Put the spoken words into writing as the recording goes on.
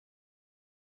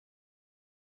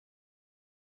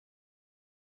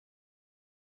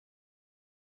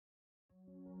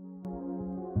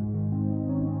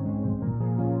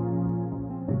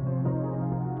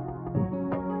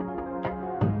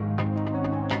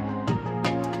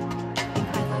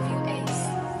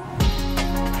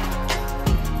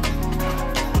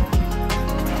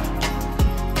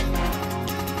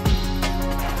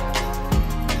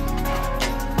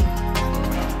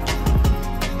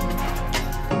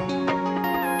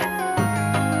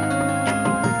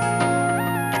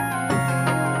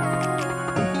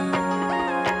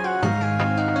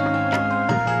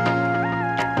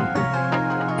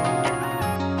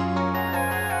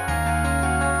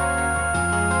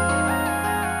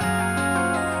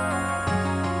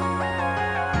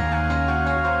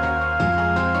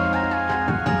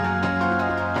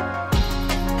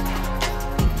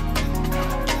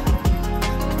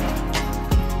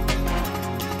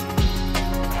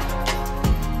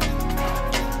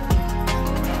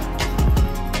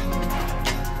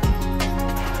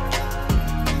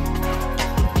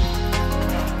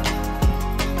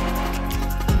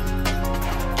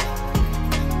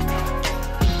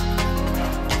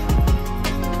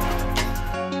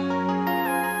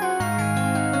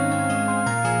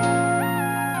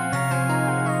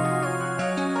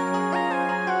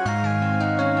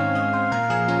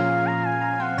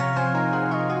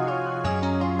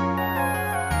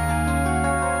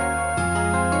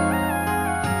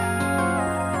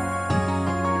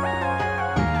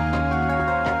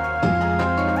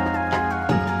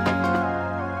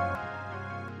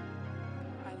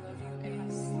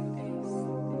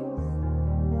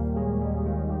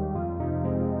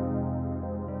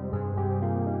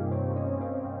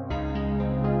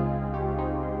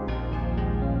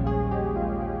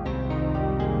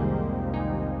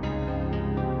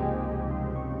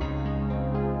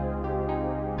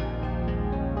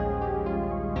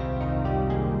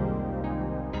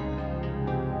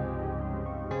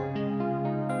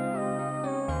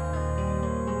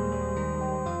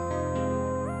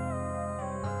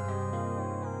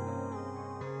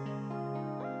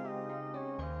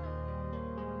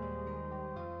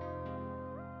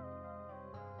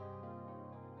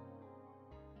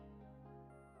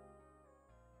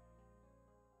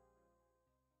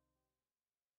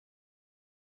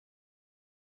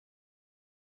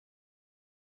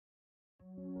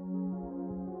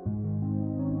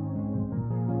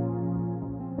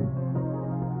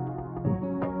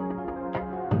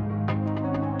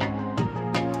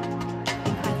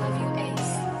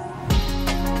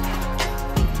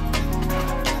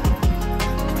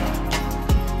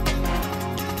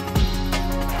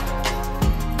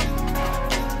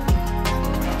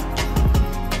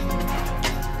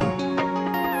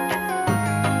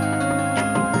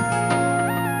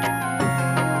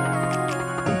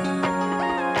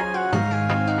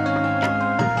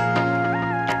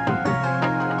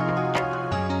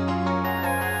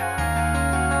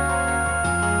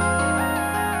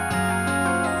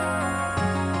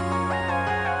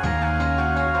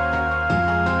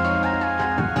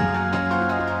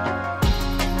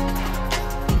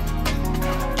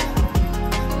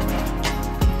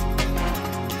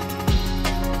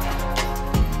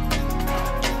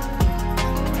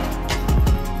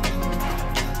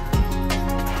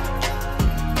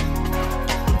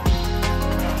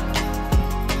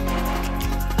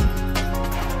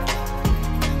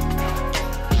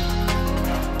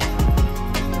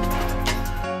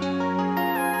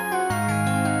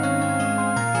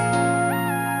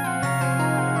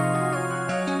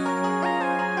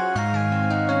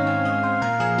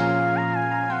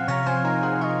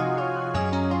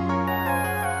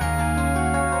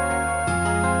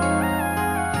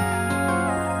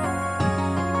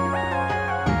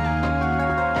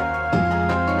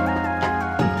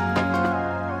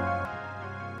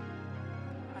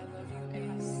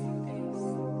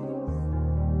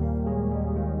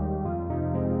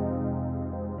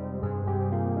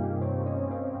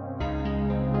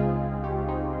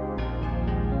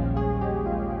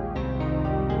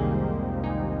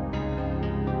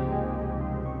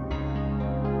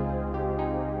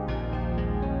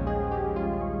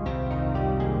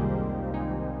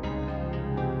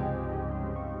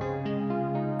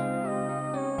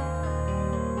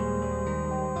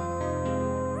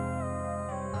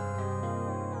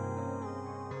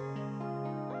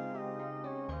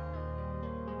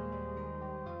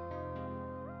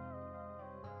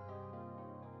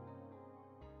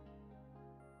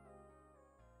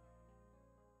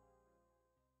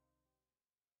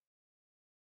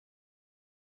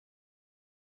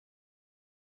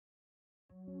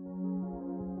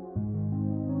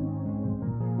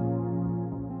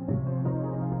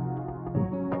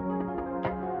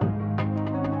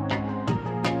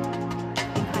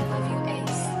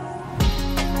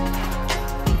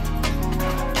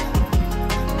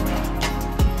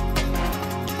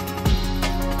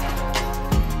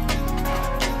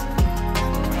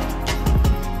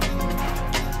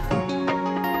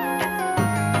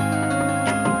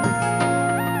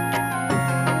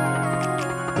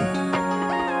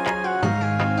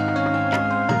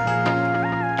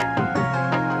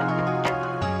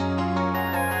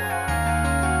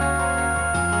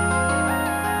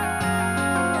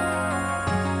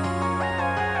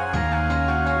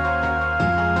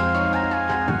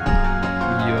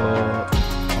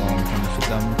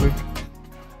real quick.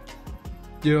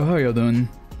 Yo, how y'all doing?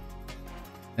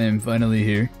 I am finally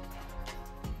here.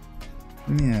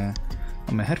 Yeah.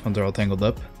 Oh, my headphones are all tangled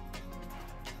up.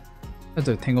 Those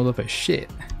are tangled up as shit.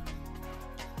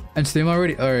 And stream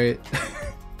already? Alright.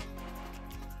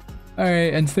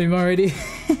 Alright, and stream already?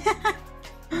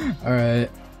 Alright.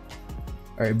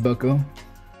 Alright, bucko.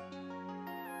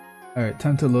 Alright,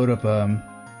 time to load up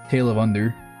Tale of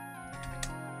Under.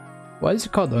 Why is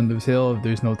it called Undertale if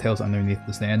there's no tails underneath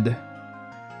the stand? You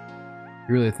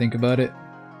really think about it?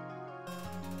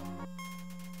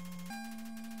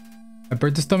 My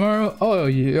birthday's tomorrow? Oh,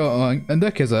 yeah, in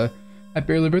that case,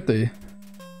 happy early birthday.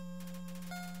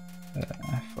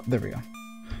 There we go.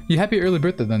 You happy early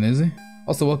birthday then, Izzy?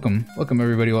 Also, welcome. Welcome,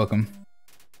 everybody, welcome.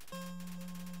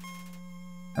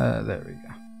 There we go.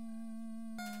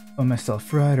 Put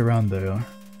myself right around there.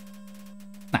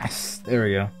 Nice. There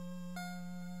we go.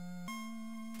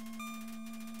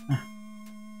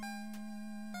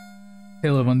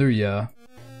 Tale of Under, yeah.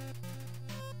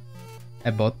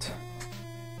 I bought.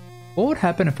 What would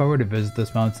happen if I were to visit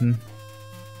this mountain?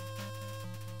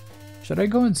 Should I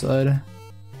go inside?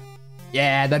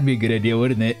 Yeah, that'd be a good idea,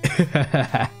 wouldn't it?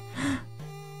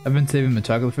 I've been saving my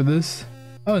chocolate for this.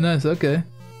 Oh, nice, okay.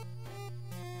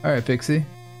 Alright, Pixie.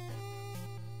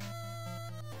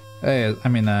 Hey, I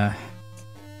mean,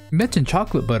 you mentioned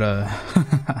chocolate, but,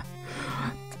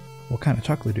 what kind of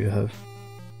chocolate do you have?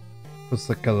 It's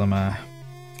like,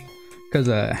 cause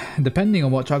depending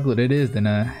on what chocolate it is, then,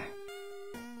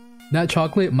 that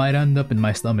chocolate might end up in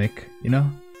my stomach, you know?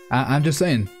 I'm just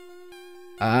saying.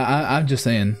 I'm just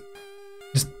saying.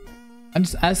 I'm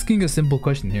just asking a simple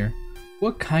question here.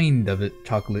 What kind of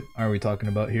chocolate are we talking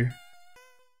about here?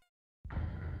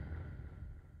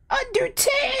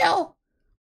 Undertale!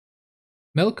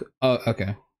 Milk? Oh,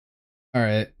 okay.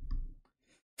 Alright.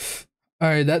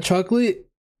 Alright, that chocolate,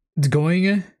 it's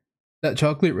going, that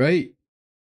chocolate, right?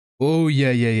 Oh,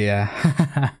 yeah.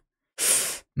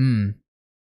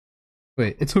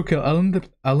 Wait, it's okay. I'll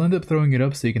end up throwing it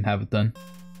up so you can have it done.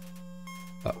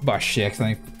 Oh shit!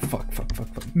 Fuck.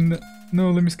 No,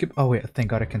 let me skip. Oh wait, thank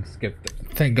God I can skip.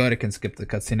 Thank God I can skip the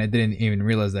cutscene. I didn't even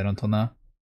realize that until now.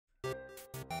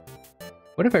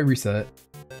 What if I reset?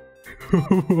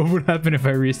 What would happen if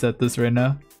I reset this right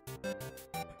now?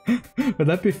 Would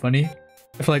that be funny?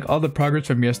 If like all the progress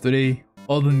from yesterday,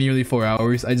 all the nearly 4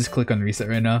 hours, I just click on reset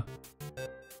right now.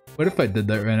 What if I did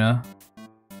that right now?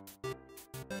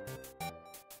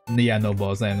 Yeah, no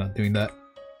balls. I am not doing that.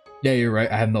 Yeah, you're right.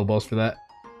 I have no balls for that.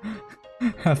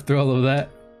 After all of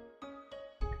that.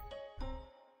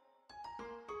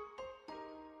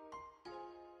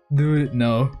 Dude,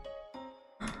 no.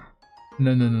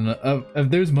 No. If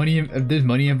there's money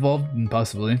involved, then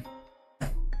possibly.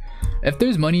 If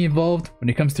there's money involved when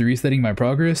it comes to resetting my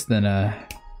progress, then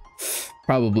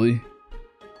probably.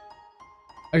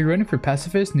 Are you running for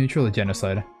pacifist, neutral, or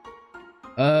genocide?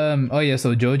 Oh yeah,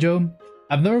 so JoJo.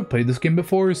 I've never played this game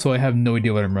before, so I have no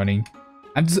idea what I'm running.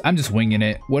 I'm just winging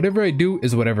it. Whatever I do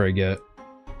is whatever I get.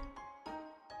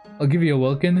 I'll give you a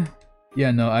welcome.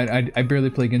 Yeah, no, I barely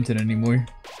play Genshin anymore.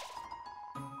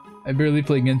 I barely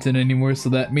play Genshin anymore, so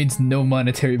that means no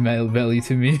monetary value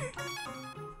to me.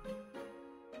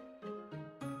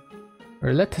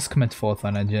 Or let us commence forth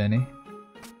on a journey.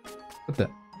 What the?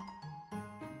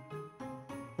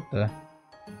 What the?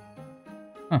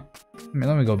 Huh.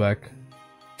 Let me go back.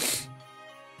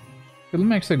 Let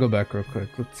me actually go back real quick.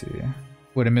 Let's see.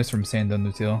 What I missed from Sand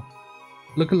Undertale.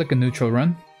 Looking like a neutral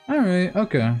run. Alright,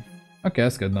 okay. Okay,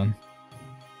 that's good then.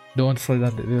 Don't want to slide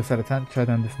down the other side of town. Try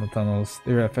down different tunnels.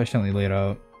 They're efficiently laid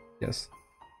out. Yes.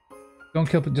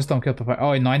 Just don't kill the fire.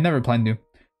 Oh no, I never planned to.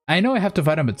 I know I have to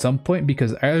fight him at some point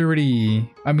because I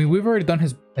mean, we've already done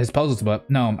his puzzles, but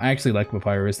no, I actually like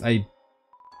Papyrus. I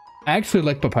actually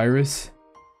like Papyrus.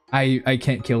 I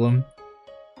can't kill him.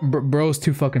 Bro's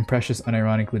too fucking precious,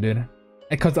 unironically, dude.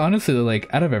 Because honestly, like,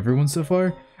 out of everyone so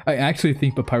far, I actually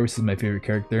think Papyrus is my favorite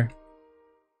character.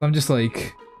 I'm just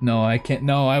like, no, I can't.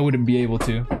 No, I wouldn't be able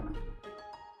to.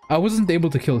 I wasn't able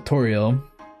to kill Toriel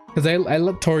because I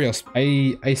let Toriel.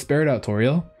 I spared out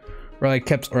Toriel, or I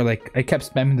kept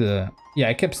spamming the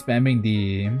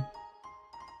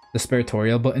spare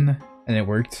Toriel button, and it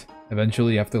worked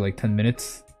eventually after like 10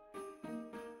 minutes.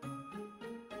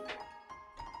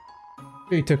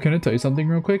 Hey, can I tell you something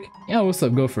real quick? Yeah, what's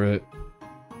up? Go for it.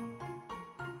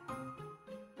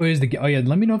 Where's the game? Oh yeah,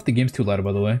 let me know if the game's too loud,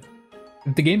 by the way.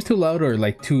 If the game's too loud or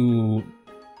like too...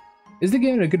 Is the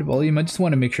game at a good volume? I just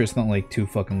want to make sure it's not like too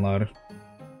fucking loud.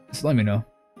 Just let me know.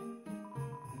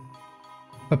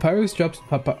 Papyrus drops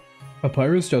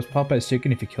Popeye's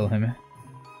chicken if you kill him.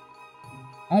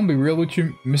 I'm gonna be real with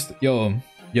you, Mr. Yo,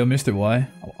 Yo, Mr. Y,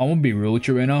 I won't be real with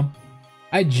you right now.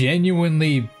 I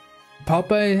genuinely...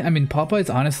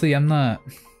 Popeyes, honestly, I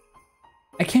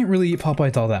can't really eat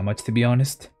Popeyes all that much, to be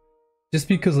honest. Just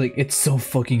because, like, it's so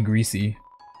fucking greasy.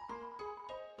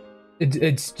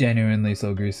 It's genuinely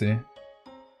so greasy.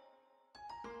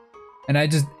 And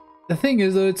the thing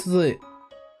is, though, it's like...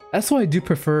 That's why I do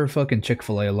prefer fucking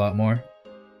Chick-fil-A a lot more.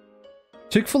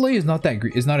 Chick-fil-A is not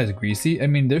as greasy. I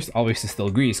mean, there's obviously still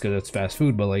grease because it's fast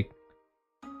food, but, like...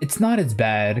 It's not as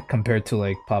bad compared to,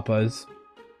 like, Popeyes.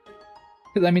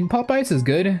 Because, I mean, Popeyes is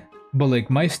good, but, like,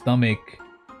 my stomach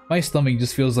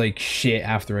just feels like shit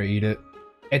after I eat it.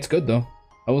 It's good, though.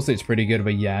 I will say it's pretty good,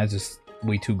 but yeah, it's just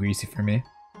way too greasy for me.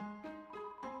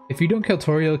 If you don't kill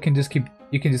Toriel, you can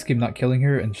just keep not killing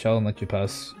her and Shell and let you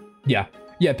pass. Yeah,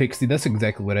 Pixie, that's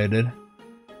exactly what I did.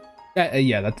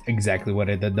 Yeah, that's exactly what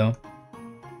I did, though.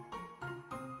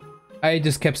 I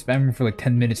just kept spamming for like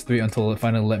 10 minutes straight until it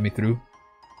finally let me through.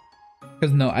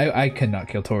 Because no, I could not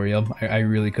kill Toriel. I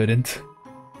really couldn't.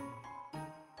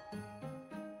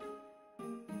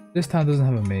 This town doesn't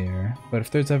have a mayor, but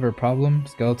if there's ever a problem,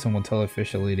 Skeleton will tell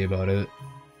official lady about it.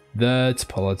 That's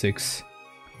politics.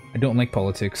 I don't like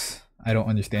politics. I don't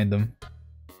understand them.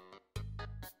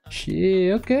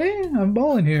 Shit, okay, I'm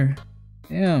balling here.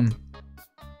 Damn.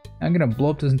 I'm gonna blow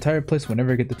up this entire place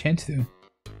whenever I get the chance to.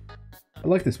 I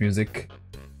like this music.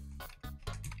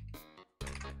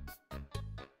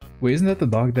 Wait, isn't that the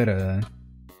dog that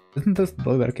isn't this the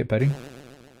dog that I kept petting?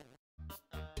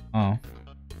 Oh.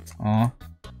 Aw.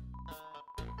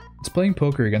 It's playing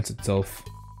poker against itself.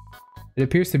 It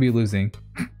appears to be losing.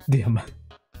 Damn. Well,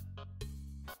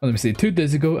 let me see. 2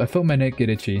 days ago, I felt my neck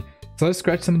get itchy. So I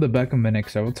scratched some of the back of my neck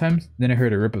several times, then I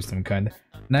heard a rip of some kind.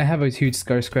 And I have a huge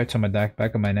scar scratch on my back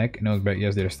of my neck, and it was about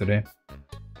yesterday.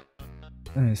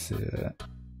 Let me see that.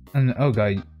 And oh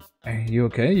god, are you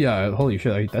okay? Yeah, holy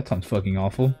shit, that sounds fucking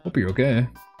awful. Hope you're okay.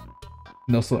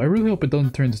 And also, I really hope it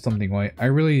doesn't turn into something white. I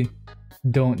really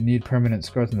don't need permanent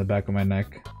scars on the back of my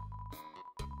neck.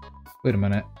 Wait a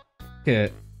minute.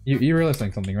 Okay, you're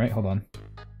realizing something, right? Hold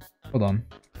on.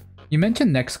 You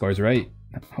mentioned neck scars, right?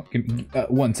 Give me,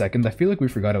 1 second. I feel like we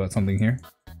forgot about something here.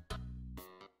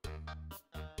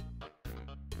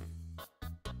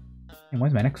 And why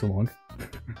is my neck so long?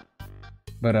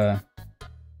 But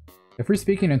if we're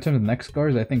speaking in terms of neck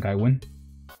scars, I think I win.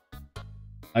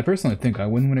 I personally think I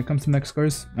win when it comes to neck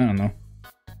scars. I don't know.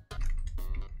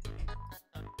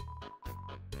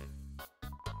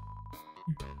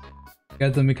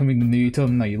 Guys, I'm becoming the new Yuto.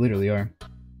 No, you literally are.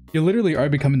 You literally are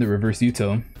becoming the reverse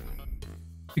Yuto.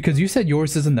 Because you said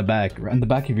yours is in the back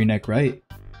of your neck, right?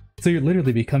 So you're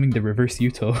literally becoming the reverse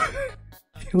Yuto.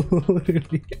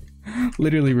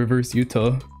 literally reverse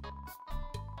Yuto.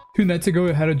 2 nights ago,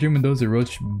 I had a dream when there was a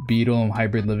roach beetle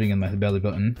hybrid living in my belly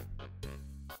button.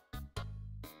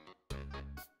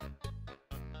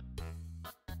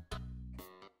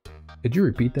 Could you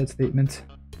repeat that statement?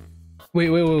 Wait.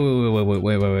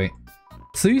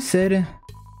 So you said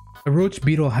a roach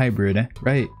beetle hybrid,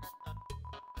 right?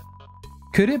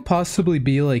 Could it possibly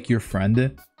be like your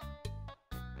friend?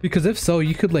 Because if so,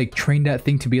 you could like train that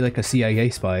thing to be like a CIA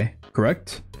spy,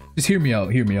 correct? Just hear me out.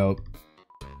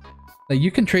 Like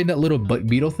you can train that little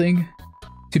beetle thing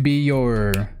to be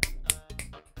your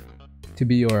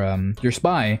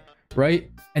spy,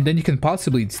 right? And then you can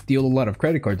possibly steal a lot of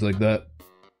credit cards like that.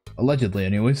 Allegedly,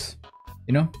 anyways.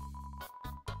 You know?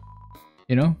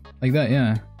 Like that,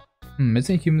 yeah.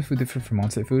 Isn't human food different from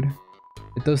on-site food?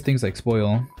 It does things like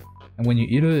spoil. And when you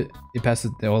eat it, it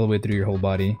passes all the way through your whole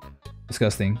body.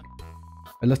 Disgusting.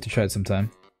 I'd love to try it sometime.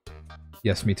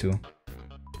 Yes, me too.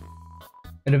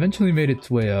 It eventually made its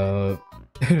way out.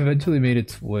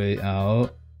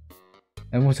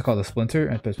 And what's it called? A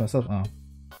splinter? I pissed myself. Oh.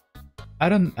 I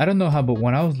don't know how, but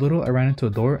when I was little, I ran into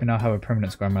a door and now I have a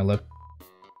permanent scar on my lip.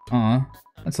 That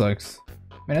sucks.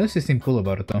 Man, at least they seem cool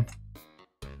about it though.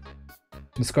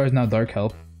 The scar is now dark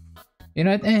help. You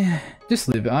know, just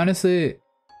leave it.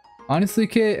 Honestly,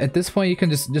 kid, at this point you can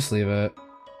just leave it.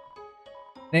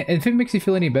 And if it makes you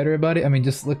feel any better about it, I mean,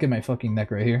 just look at my fucking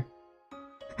neck right here.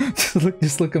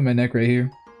 just look at my neck right here.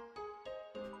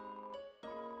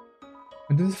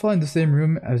 When does this fall in the same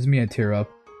room as me, I tear up.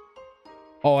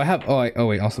 Oh,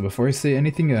 wait, also before I say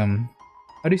anything, how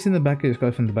do you see the back of your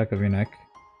skull from the back of your neck?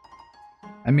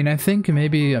 I mean, I think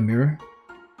maybe a mirror.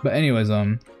 But anyways,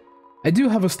 I do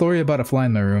have a story about a fly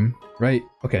in my room, right?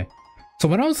 Okay. So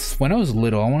when I was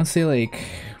little, I want to say like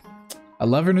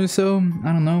 11 or so,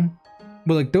 I don't know.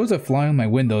 But like there was a fly on my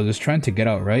window just trying to get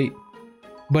out, right?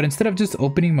 But instead of just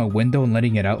opening my window and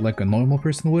letting it out like a normal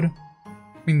person would, I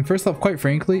mean, first off, quite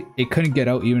frankly, it couldn't get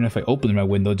out even if I opened my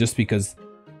window just because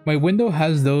My window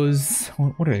has those...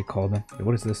 What do I call them? Wait,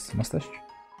 what is this? Mustache?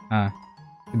 Ah,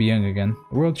 to be young again.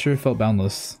 The world sure felt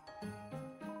boundless.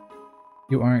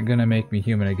 You aren't gonna make me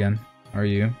human again, are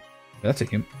you? That's a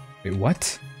human. Wait,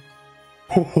 what?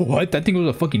 What? That thing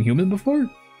was a fucking human before?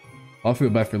 I'll feel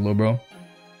bad for little bro.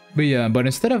 But yeah, but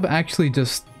instead of actually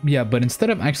just... Yeah, but instead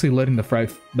of actually letting the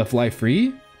fly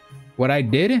free, what I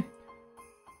did...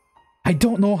 I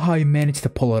don't know how I managed to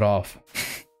pull it off.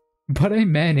 But I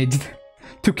managed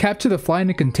to capture the fly in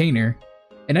a container.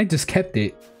 And I just kept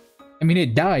it. I mean,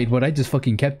 it died, but I just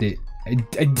fucking kept it. I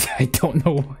don't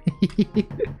know why.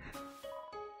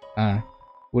 Ah,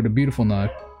 what a beautiful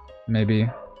knock. Maybe.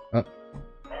 Oh.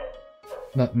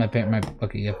 Not my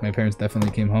okay, yeah, my parents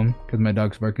definitely came home because my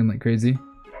dog's barking like crazy.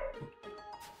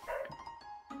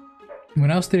 When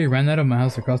else did he ran out of my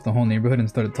house across the whole neighborhood and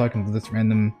started talking to this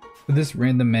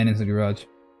random man in the garage?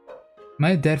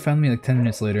 My dad found me like 10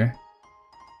 minutes later.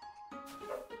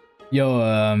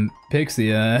 Yo,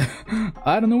 Pixie, I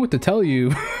don't know what to tell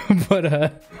you,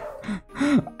 but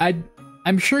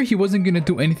I'm sure he wasn't gonna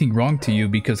do anything wrong to you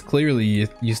because clearly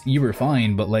you were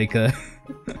fine, but like,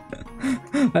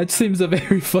 that seems a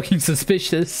very fucking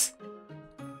suspicious.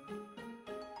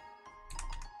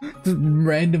 Just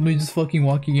randomly just fucking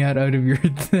walking out of your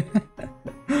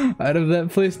out of that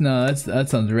place? No, that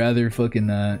sounds rather fucking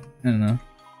I don't know.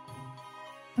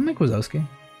 I'm Mike Wazowski.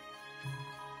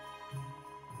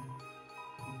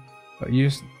 But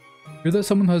you're that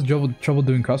someone who has trouble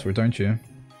doing crosswords, aren't you?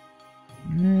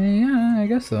 Yeah, I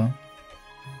guess so.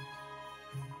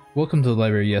 Welcome to the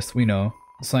library. Yes, we know.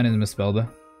 The sign is misspelled.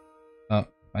 Oh,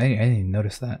 I didn't even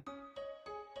notice that.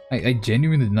 I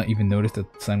genuinely did not even notice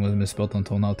that the sign was misspelled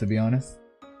until now, to be honest.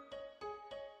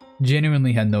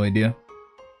 Genuinely had no idea.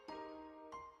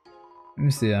 Let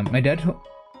me see, my dad...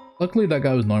 Luckily that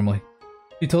guy was normal.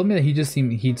 He told me that he just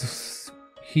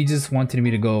wanted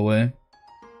me to go away.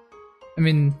 I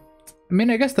mean,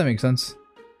 I guess that makes sense.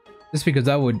 Just because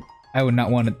I would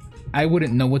not want to... I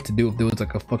wouldn't know what to do if there was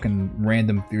like a fucking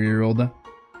random 3-year-old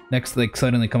next, like,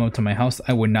 suddenly come up to my house.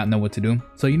 I would not know what to do.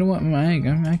 So you know what?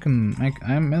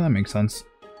 That makes sense.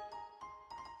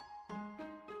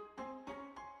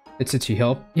 It's itchy.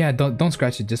 Help. Yeah, don't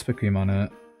scratch it. Just put cream on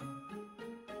it.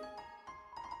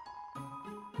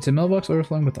 It's a mailbox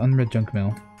overflowing with unread junk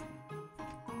mail.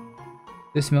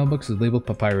 This mailbox is labeled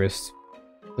papyrus.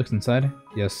 Looks inside.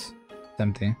 Yes, it's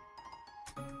empty.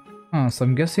 Oh, so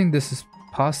I'm guessing this is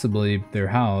possibly their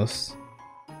house.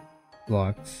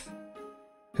 Locked.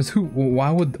 Cause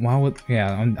why would,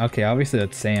 yeah, okay, obviously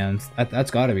that's Sans.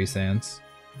 That's gotta be Sans.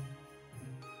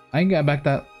 I ain't about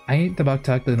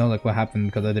to actually know like what happened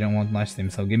because I didn't want last time,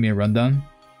 so give me a rundown.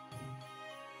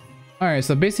 Alright,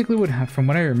 so basically from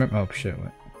what I remember, oh shit,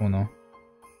 wait, oh no.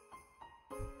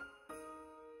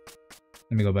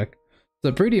 Let me go back.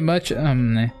 So pretty much,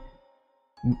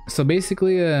 so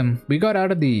basically, we got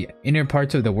out of the inner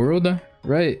parts of the world,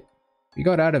 right? We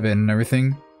got out of it and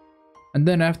everything. And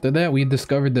then after that, we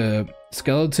discovered the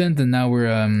skeletons, and now we're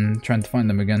trying to find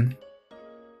them again.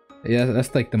 Yeah,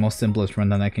 that's like the most simplest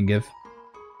rundown I can give.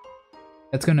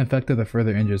 That's gonna affect the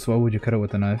further injured, so why would you cut it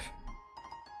with a knife?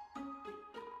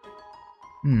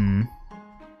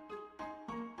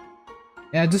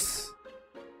 Yeah, just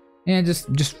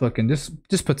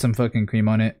put some fucking cream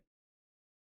on it.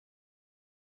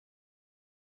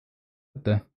 What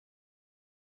the?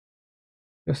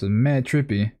 This is mad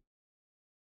trippy.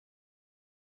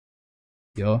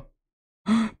 Yo.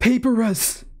 Paper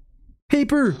us!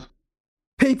 Paper!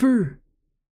 Paper!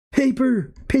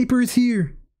 Paper! Paper is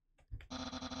here!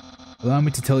 Allow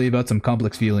me to tell you about some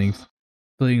complex feelings.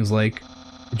 Feelings like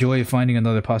joy of finding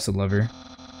another puzzle lover,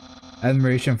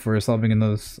 admiration for solving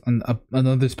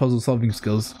another's puzzle solving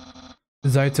skills,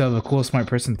 desire to have a cool smart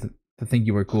person to think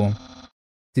you are cool.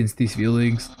 Since these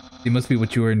feelings, they must be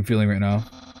what you are feeling right now.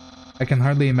 I can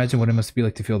hardly imagine what it must be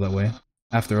like to feel that way.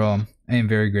 After all, I am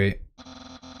very great.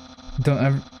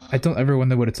 I don't ever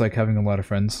wonder what it's like having a lot of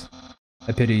friends.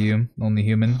 I pity you, lonely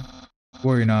human.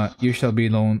 Worry not, you shall be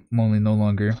lonely no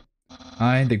longer.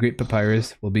 I, the great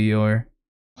Papyrus, will be your...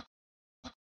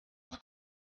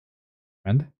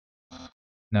 friend?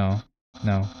 No,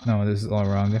 this is all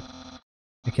wrong.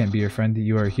 I can't be your friend,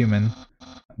 you are a human.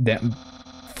 Damn.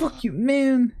 Fuck you,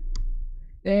 man!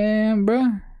 Damn,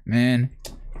 bruh. Man.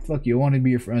 Fuck you, I want to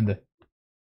be your friend.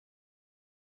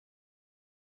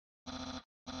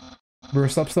 Bro,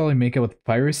 stop stalling makeup with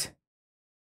Papyrus.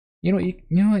 You know what, you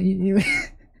know,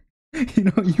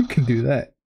 you can do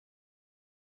that.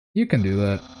 You can do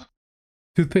that.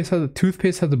 Toothpaste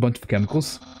has a bunch of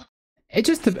chemicals. It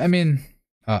just, I mean,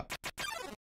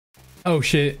 oh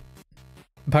shit.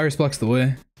 Papyrus blocks the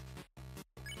way.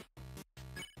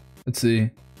 Let's see.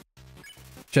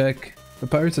 Check. The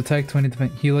pirates attack 20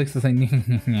 defense. He likes to say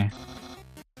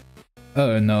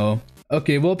oh no.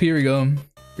 Okay, well here we go.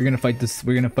 We're gonna fight this.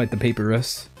 We're gonna fight the paper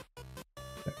Russ.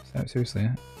 Seriously?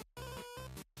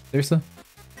 Seriously?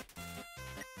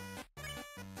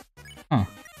 Huh.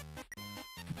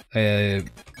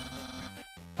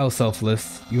 How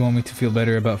selfless. You want me to feel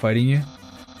better about fighting you?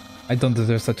 I don't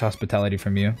deserve such hospitality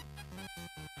from you.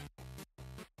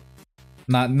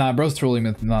 Nah, bro's trolling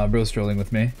with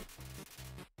me.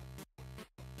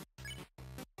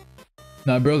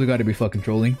 Nah, bro's gotta be fucking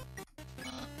trolling.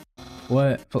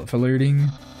 What? Flirting?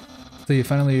 So you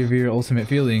finally reveal your ultimate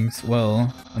feelings?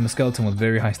 Well, I'm a skeleton with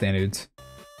very high standards.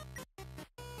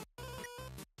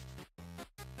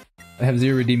 I have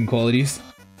 0 redeeming qualities.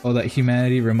 All that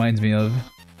humanity reminds me of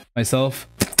myself.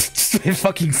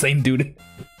 Fucking same, dude.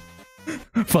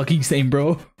 Fucking same,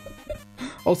 bro.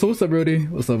 Also, what's up, Brody?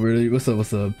 What's up, Brody? What's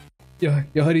up? Yo,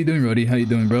 how you doing, Brody? How you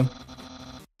doing, bro?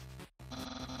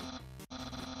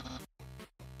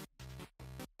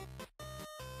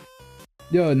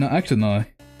 Yo, no, actually, no.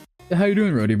 Yeah, how you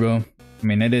doing, Brody, bro? I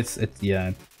mean, it's,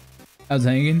 yeah. How's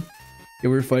hanging? Yeah,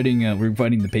 we're fighting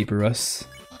the paper Russ.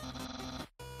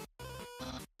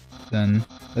 Then,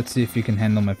 let's see if you can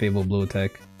handle my Fable Blue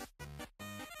attack.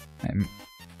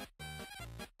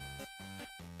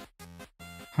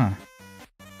 Huh.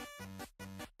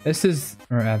 This is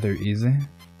rather easy.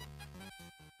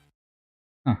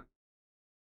 Huh.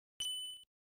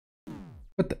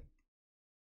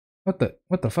 What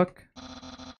the fuck?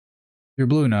 You're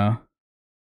blue now.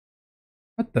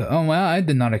 What the? Oh wow, I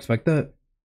did not expect that.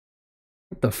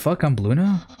 What the fuck? I'm blue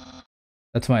now?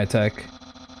 That's my attack.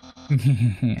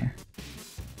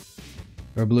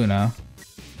 We're blue now.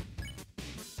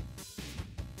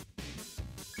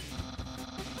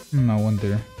 I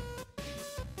wonder.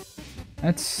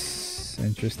 That's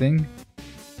interesting.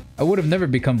 I would have never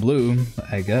become blue,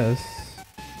 I guess.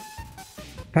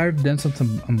 Papyrus dabs on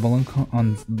some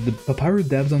the Papyrus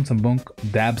dabs on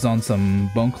some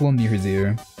bunkle near his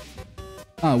ear.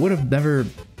 Oh, would have never.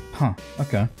 Huh.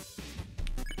 Okay.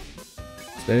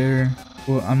 There.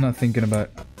 Well, I'm not thinking about.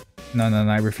 No,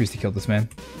 I refuse to kill this man.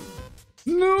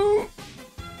 No.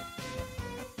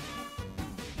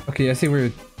 Okay, I see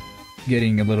we're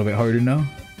getting a little bit harder now.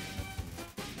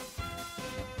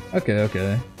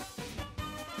 Okay.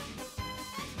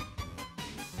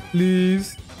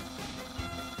 Please.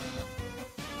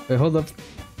 Wait, hold up.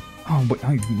 Oh, but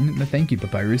no, thank you,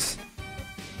 Papyrus.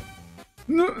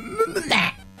 No.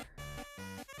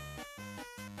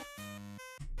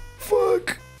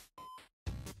 Fuck.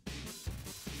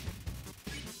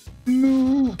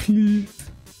 No, please.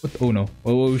 What? Oh no.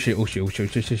 Oh shit. Oh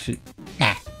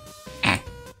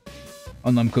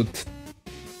no, I'm cooked.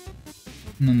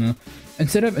 No.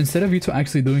 Instead of you two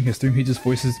actually doing his stream, he just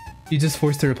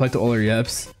forced to reply to all our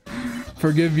yaps.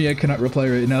 Forgive me, I cannot reply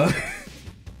right now.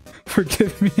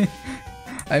 Forgive me.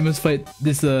 I must fight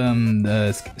this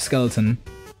skeleton.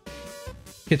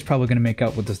 Kid's probably gonna make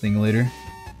out with this thing later.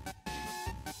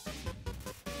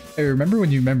 I remember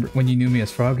when you knew me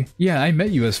as Frog. Yeah, I met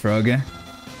you as Frog.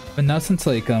 But now since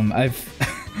like yeah,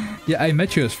 I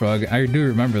met you as Frog. I do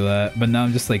remember that. But now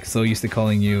I'm just like so used to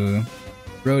calling you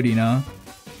Brody now.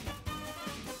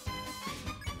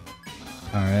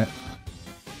 Alright.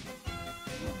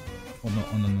 Oh no.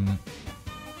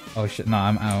 Oh shit, nah,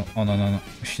 I'm out. Oh no.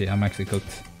 Shit, I'm actually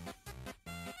cooked.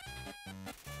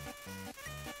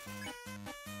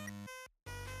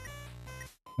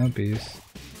 No peace.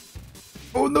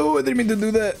 Oh no, I didn't mean to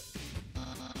do that!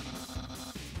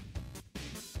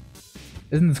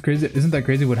 Isn't this crazy? Isn't that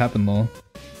crazy what happened, lol?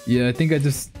 Yeah, I think I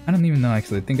don't even know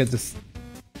actually. I think I just...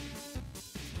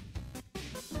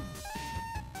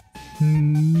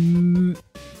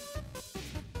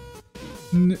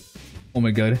 Oh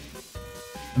my god.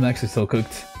 I'm actually so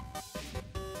cooked.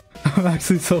 I'm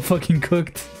actually so fucking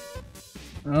cooked.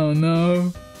 Oh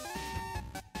no.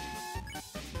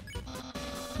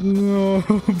 No,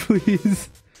 please.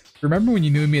 Remember when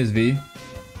you knew me as V?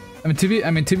 I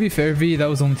mean to be fair, V, that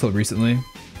was only till recently.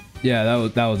 Yeah,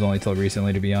 that was only till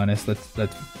recently, to be honest.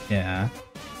 That's yeah.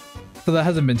 So that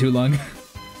hasn't been too long.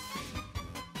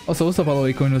 Also, what's up, all the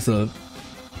way, Coin? What's up?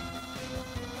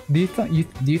 Do you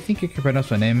think you can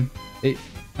pronounce my name?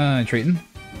 Trayton?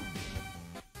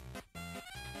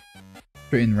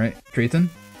 Trayton, right? Trayton?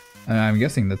 I'm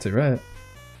guessing that's it, right?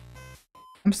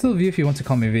 I'm still V if you want to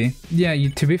call me V. Yeah,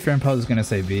 to be fair, I'm probably just gonna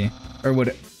say V. Or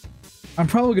what? I'm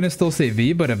probably gonna still say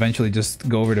V, but eventually just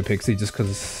go over to Pixie just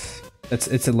because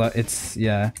it's a lot.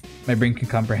 Yeah, my brain can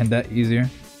comprehend that easier.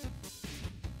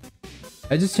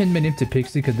 I just changed my name to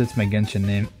Pixie because that's my Genshin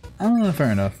name. Oh,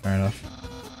 fair enough.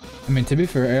 I mean, to be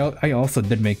fair, I also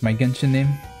did make my Genshin name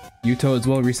Yuto as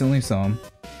well recently, so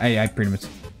I pretty much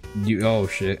oh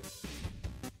shit.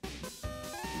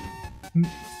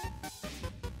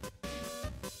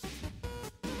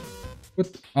 What?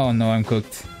 Oh no, I'm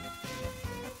cooked.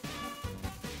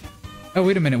 Oh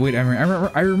wait a minute, wait. I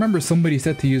remember somebody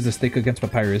said to use the stick against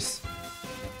Papyrus.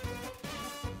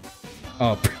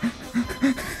 Oh.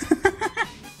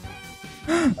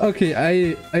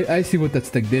 Okay, I see what that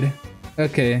stick did.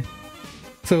 Okay.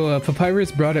 So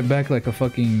Papyrus brought it back like a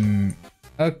fucking...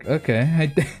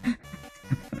 Okay,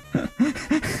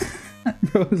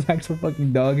 Bro was actual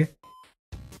fucking dog.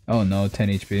 Oh no, 10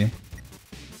 HP.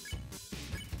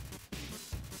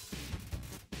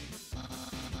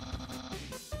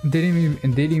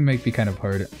 Dating might be kind of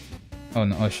hard. Oh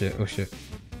no, oh shit, oh shit.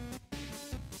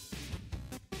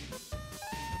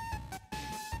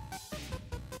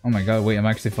 Oh my god, wait, I'm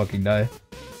actually fucking die.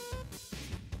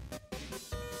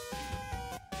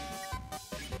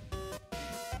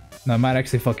 No, I might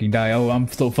actually fucking die. Oh, I'm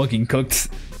so fucking cooked.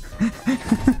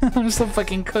 I'm so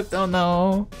fucking cooked, oh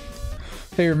no.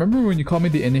 Hey, remember when you called me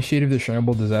the initiator of the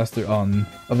Chernobyl disaster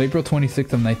of April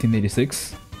 26th of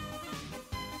 1986?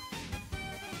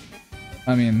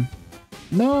 I mean,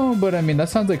 no, but I mean, that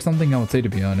sounds like something I would say, to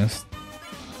be honest.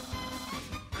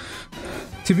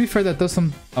 To be fair, that does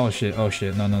some... Oh shit,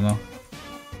 no.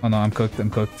 Oh no, I'm cooked,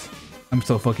 I'm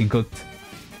so fucking cooked.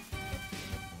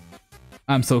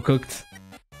 I'm so cooked.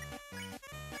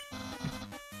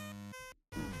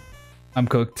 I'm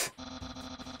cooked.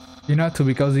 You're not too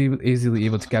weak, I was easily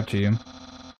able to capture you.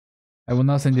 I will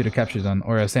not send you to capture zone,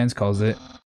 or as Sans calls it,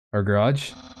 our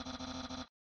garage.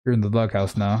 You're in the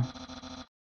doghouse now.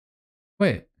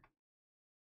 Wait.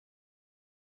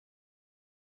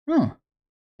 Huh.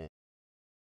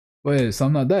 Wait, so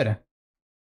I'm not dead.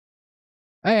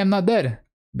 Hey, I'm not dead.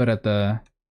 But at the...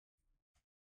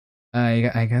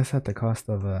 I guess at the cost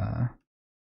of,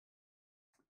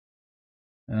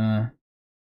 I'm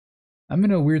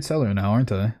in a weird cellar now,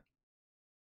 aren't I?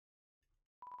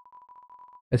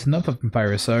 It's enough of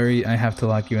Papyrus, sorry, I have to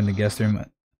lock you in the guest room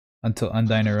until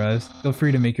Undyne arrives. Feel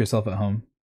free to make yourself at home.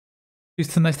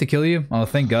 She's too nice to kill you? Oh,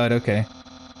 thank god, okay.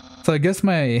 So I guess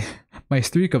my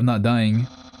streak of not dying...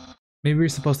 Maybe we're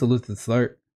supposed to lose at the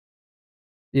start.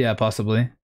 Yeah, possibly.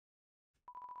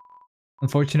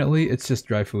 Unfortunately, it's just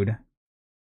dry food.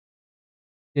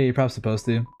 Yeah, you're probably supposed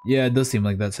to. Yeah, it does seem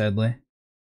like that, sadly.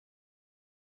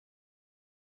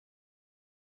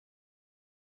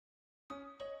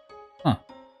 Huh.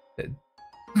 Did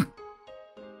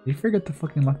he forget to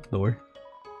fucking lock the door?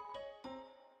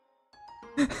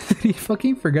 Did he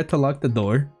fucking forget to lock the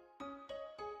door?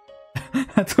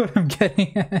 That's what I'm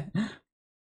getting at.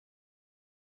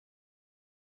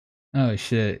 Oh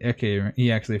shit, okay,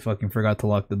 he actually fucking forgot to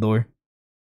lock the door.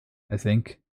 I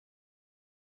think.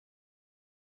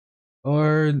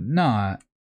 Or not.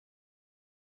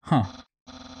 Huh.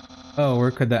 Oh,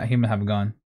 where could that human have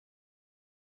gone?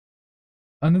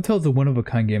 Undertale is a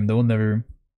one-of-a-kind game. There will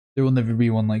never be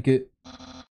one like it.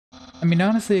 I mean,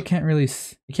 honestly, I can't really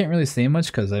say much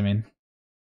because I mean,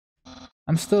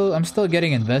 I'm still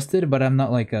getting invested, but I'm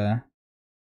not like a.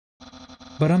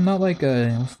 What's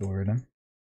the word?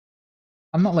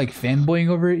 I'm not like fanboying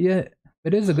over it yet.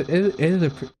 It is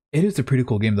a pretty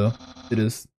cool game though. It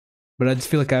is, but I just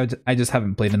feel like I just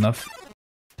haven't played enough.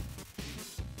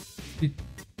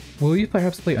 Will you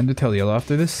perhaps play Undertale Yellow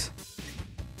after this?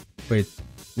 Wait,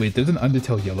 there's an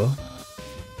Undertale Yellow?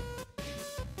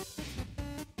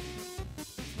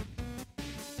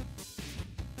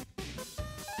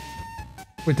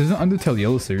 Wait, there's an Undertale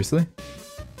Yellow, seriously?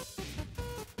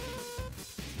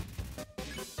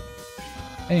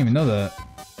 I didn't even know that.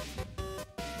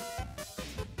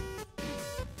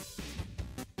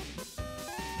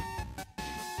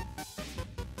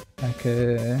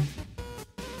 Okay.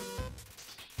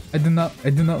 I do not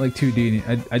like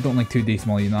 2D. I don't like 2D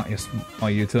small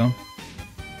Yuto.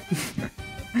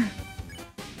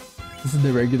 This is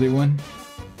the regular one.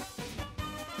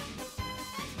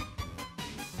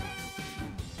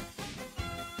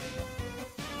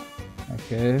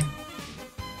 Okay.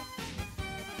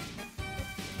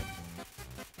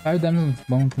 5 diamonds with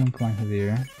bone from climb to the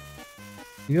air.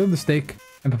 You know the steak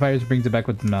and Papyrus brings it back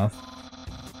with the mouth.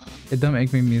 It don't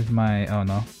make me use my... Oh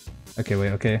no. Okay,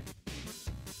 wait, okay.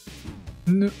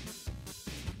 No.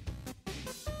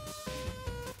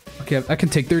 Okay, I can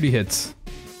take 30 hits.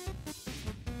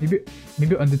 Maybe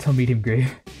Undertale medium gray.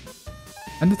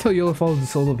 Undertale Yellow follows the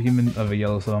soul of a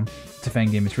yellow soul. It's a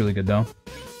fan game, it's really good though.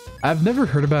 I've never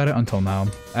heard about it until now.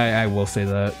 I will say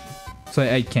that. So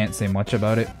I can't say much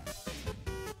about it.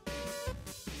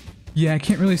 Yeah, I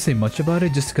can't really say much about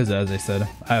it just because, as I said,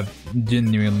 I've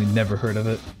genuinely never heard of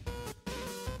it.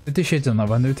 50 Shades of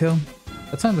Undertale?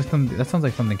 That sounds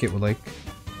like something Kit would like.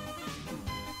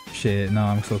 Shit, no,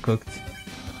 I'm so cooked.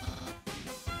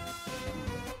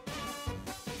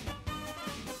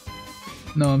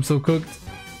 No, I'm so cooked.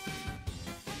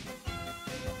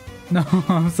 No,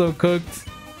 I'm so cooked.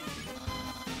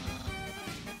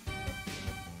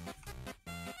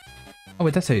 Oh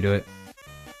wait, that's how you do it.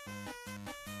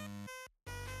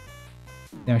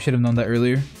 Damn, I should have known that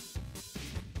earlier.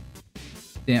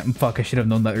 Damn, fuck, I should have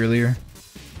known that earlier.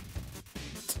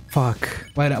 Fuck,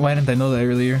 why didn't I know that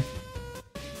earlier?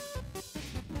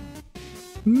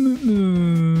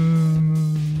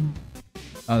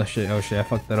 Oh shit, I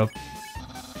fucked that up.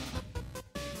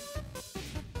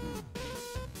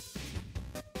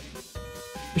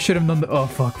 I should have known that. Oh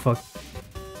fuck.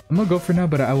 I'm gonna go for now,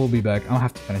 but I will be back. I'll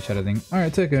have to finish editing.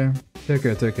 Alright, take care. Take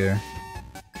care.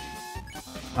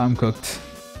 I'm cooked.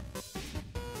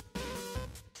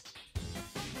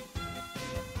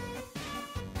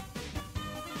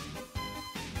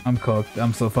 I'm cooked.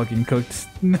 I'm so fucking cooked.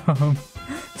 No.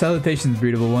 Salutations,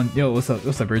 breedable one. Yo, what's up?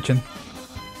 What's up, Urchin?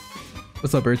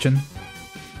 What's up, Urchin?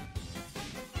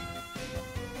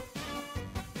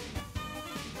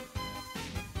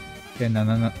 Okay,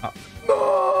 no.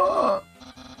 Oh.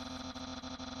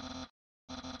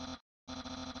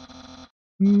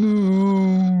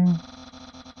 No.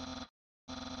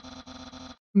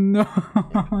 No,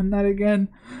 not again.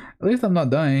 At least I'm not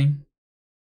dying.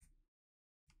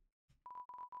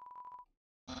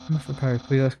 For Papyrus,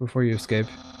 please ask before you escape.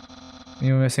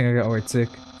 You were missing, I got word sick.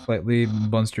 Slightly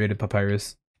bone-striated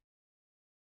Papyrus.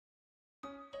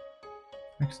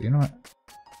 Actually, you know what?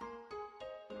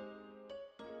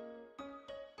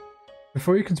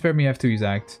 Before you can spare me, you have to use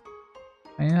Act.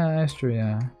 Yeah, that's true,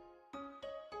 yeah.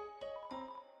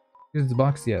 Use the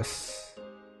box, yes.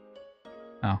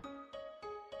 Oh.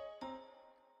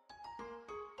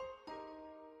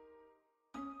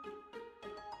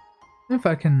 If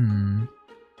I can...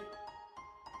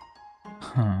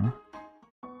 Huh.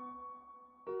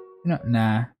 You know,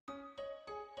 nah.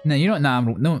 Nah, you know what? Nah,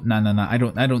 nah. I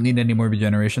don't need any more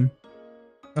regeneration.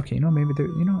 Okay, you know, maybe there,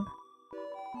 you know what?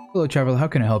 Hello, traveler, how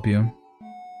can I help you?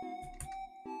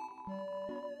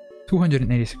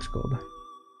 286 gold.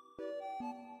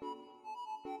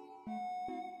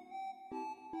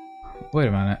 Wait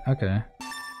a minute, okay.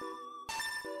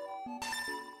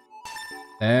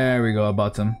 There we go, I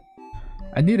bought some.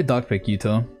 I need a dog pick,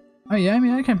 Yuto. Oh yeah, I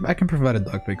mean, I can provide a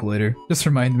dog pick later. Just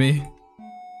remind me.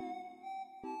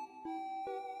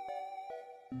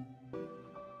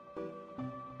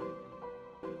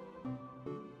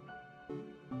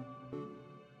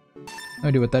 No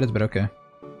idea what that is, but okay.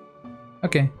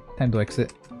 Okay, time to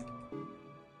exit.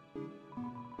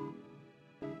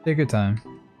 Take your time.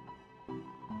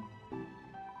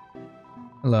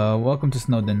 Hello, welcome to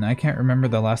Snowden. I can't remember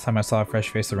the last time I saw a fresh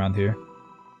face around here.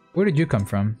 Where did you come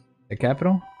from? The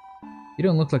capital? You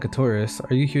don't look like a tourist.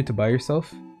 Are you here to buy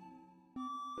yourself?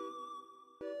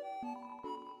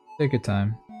 Take your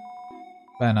time.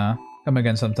 Bye now. Come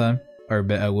again sometime. Or a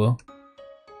bit I will.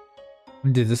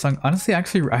 Dude, this song, honestly, I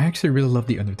actually really love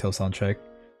the Undertale soundtrack.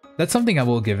 That's something I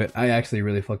will give it. I actually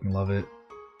really fucking love it.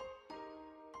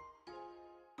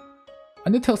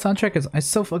 Undertale soundtrack is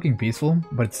so fucking peaceful,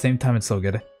 but at the same time it's so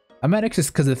good. I might actually,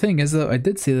 because the thing is though, I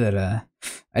did see that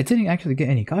I didn't actually get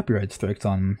any copyright strikes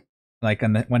on, like,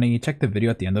 when you check the video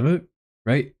at the end of it,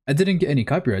 right? I didn't get any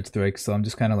copyright strikes, so I'm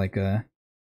just kind of like, you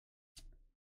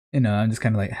know, I'm just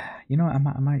kind of like, you know, I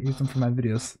might use them for my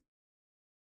videos.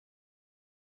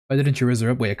 Why didn't you raise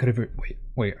her up? Wait, I could have,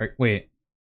 wait,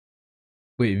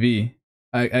 V.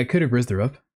 I could have raised her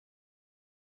up.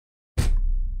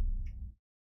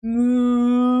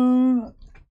 No.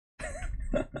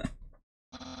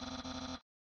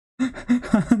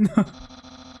 No.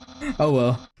 Oh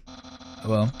well.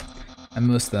 Well, I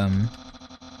must or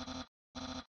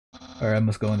I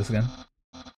must go on this again.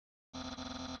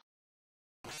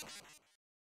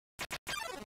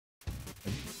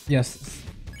 Yes.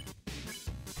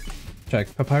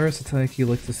 Check. Papyrus, it's like you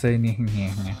like to say.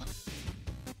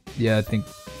 Yeah, I think.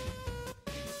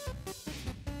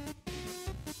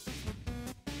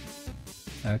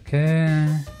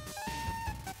 Okay.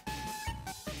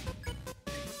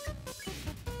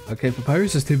 Okay,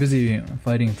 Papyrus is too busy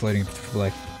fighting and floating for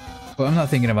like. Well, I'm not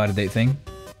thinking about a date thing.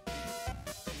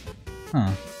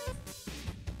 Huh.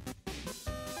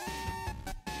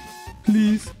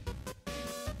 Please.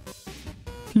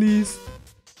 Please.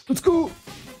 Let's go!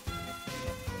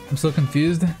 I'm so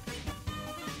confused.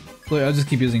 Flirt, I'll just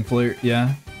keep using flirt,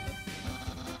 yeah.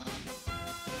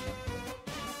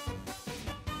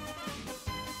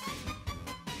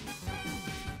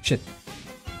 Shit.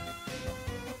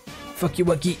 Fuck you,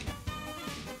 Bucky.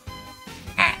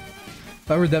 Ah.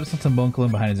 If I were Deb, something bone clung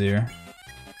behind his ear.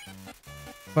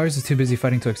 Papyrus is too busy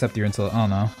fighting to accept your insult. Oh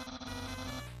no.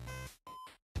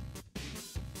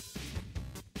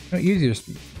 No, use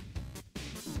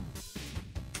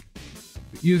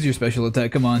your special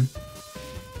attack, come on.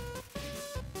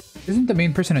 Isn't the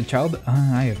main person a child?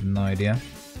 I have no idea.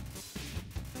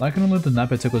 Like and loot the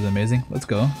nap I took was amazing. Let's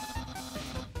go.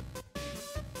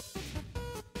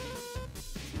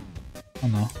 Oh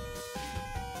no.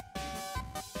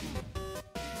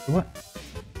 What?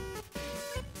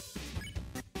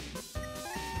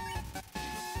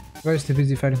 Why is too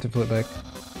busy fighting to flip back?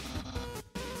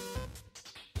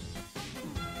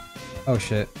 Oh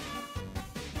shit.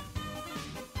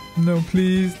 No,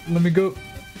 please, let me go.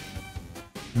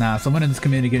 Nah, someone in this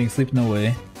community getting sleep? No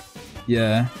way.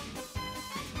 Yeah.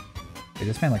 Wait,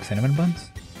 this man like cinnamon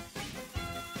buns?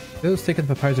 Bill's taking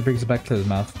the papyrus and brings it back to his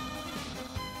mouth.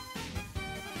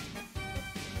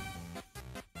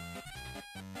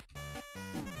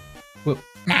 Whoop.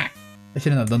 I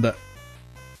shouldn't have done that.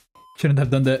 Shouldn't have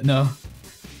done that, no.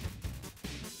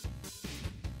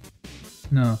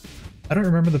 No. I don't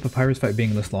remember the papyrus fight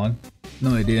being this long.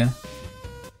 No idea.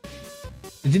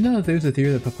 Did you know that there's a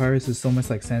theory that papyrus is so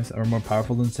much like sense or more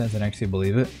powerful than sense and actually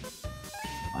believe it?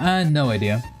 No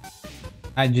idea.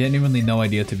 I genuinely no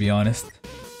idea, to be honest.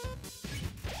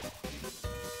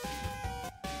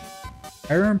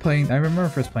 I remember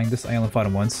first playing this, I only fought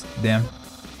him once. Damn.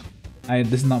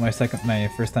 This is not my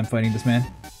first time fighting this man.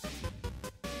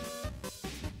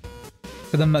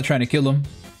 Cause I'm not trying to kill him.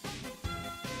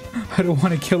 I don't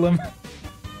want to kill him.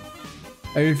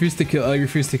 I refuse to kill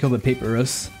the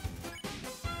papyrus.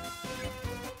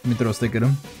 Let me throw a stick at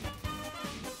him.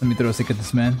 Let me throw a stick at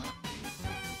this man.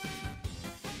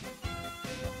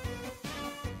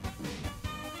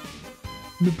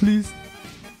 No, please.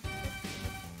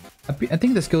 I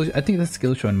think the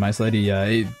skill show on my side. Yeah,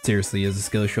 it seriously is a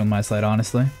skill show on my side.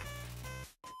 Honestly,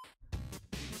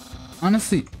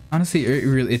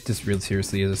 it just really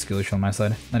seriously is a skill show on my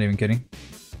side. Not even kidding.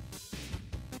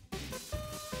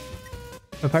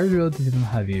 Papyrus relative to them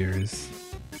have ears.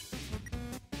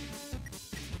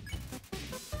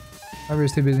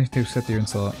 Papyrus is too busy to accept your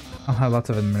insult. I'll have lots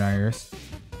of them in our ears.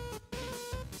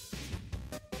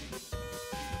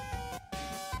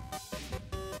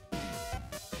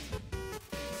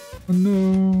 Oh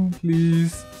no,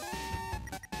 please.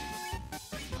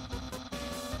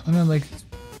 I'm not like,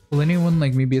 will anyone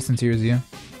like me be as sincere as you?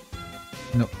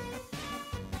 Nope.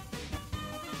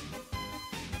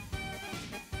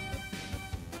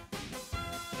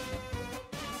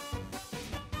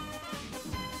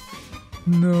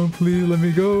 No, please let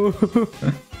me go.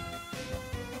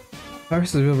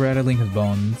 Papyrus is real rattling his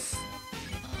bones.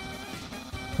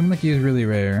 Something like he is really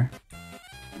rare.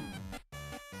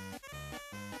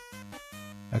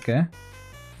 Okay.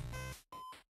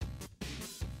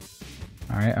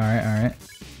 Alright.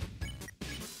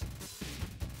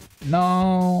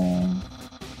 No.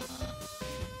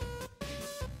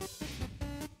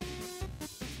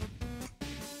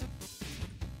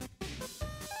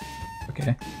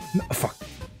 Okay. No, fuck.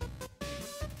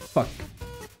 Fuck.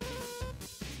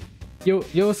 Yo,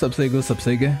 what's up, Sega? What's up,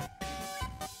 Sega?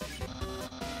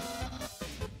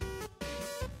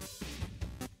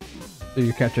 So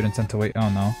you're captured and sent to wait. Oh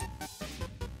no.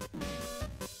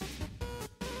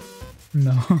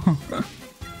 No.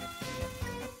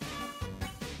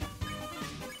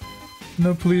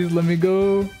 No, please let me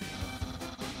go.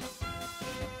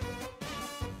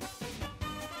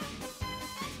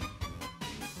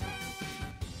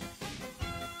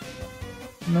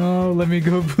 No, let me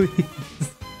go, please.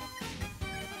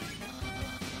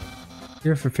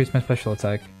 Here for face my special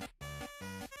attack.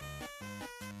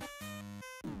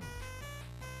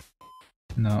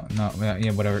 No,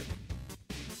 yeah, whatever.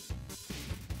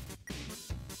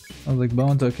 I was like,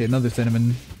 bones, okay, another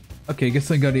cinnamon. Okay, guess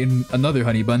I gotta eat another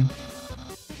honey bun.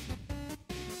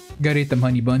 Gotta eat them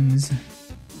honey buns.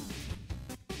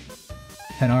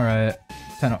 10, alright.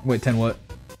 10, wait, 10 what?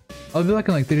 I'll be back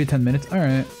in like 30 to 10 minutes,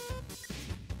 alright.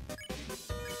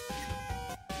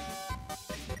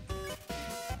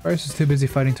 Bryce is too busy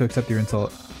fighting to accept your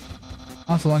insult.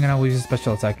 Also long and I'll use a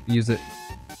special attack. Use it.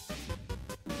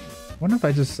 I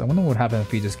wonder what happens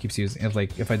if he just keeps using it,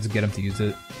 like if I just get him to use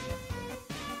it.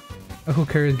 Who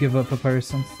cares? Give up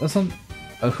Papyrus.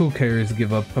 Who cares?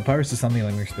 Give up Papyrus is something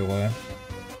like we're still alive.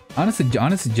 Honestly,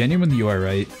 genuinely you are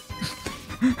right.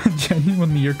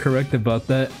 Genuinely you're correct about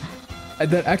that.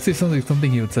 That actually sounds like something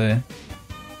he would say.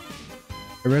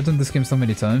 I read on this game so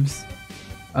many times.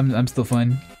 I'm still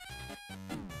fine.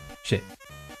 Shit.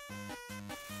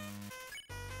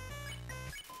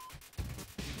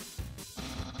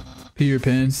 Pee your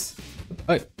pants.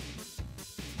 Hey.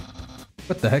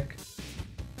 What the heck?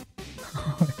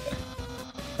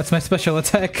 That's my special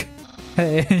attack.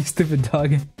 Hey, stupid dog.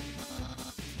 Do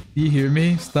you hear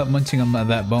me? Stop munching on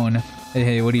that bone.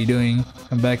 Hey, what are you doing?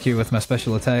 Come back here with my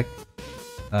special attack.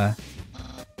 Oh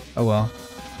well.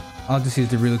 I'll just use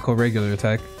the really cool regular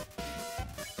attack.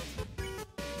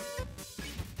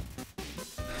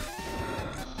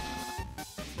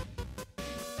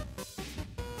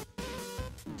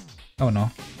 Oh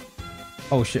no.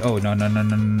 Oh shit. Oh no.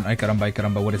 Ay caramba, ay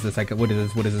caramba. What is this? What is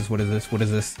this? What is this? What is this? What is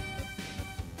this?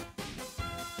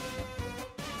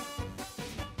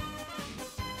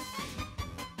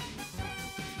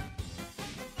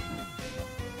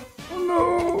 Oh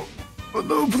no! Oh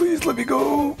no, please let me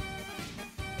go!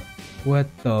 What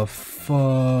the fuck?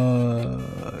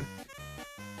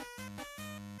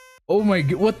 Oh my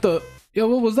god, what the? Yo,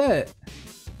 what was that?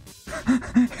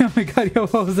 Oh my god, yo,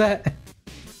 what was that?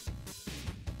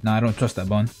 Nah, I don't trust that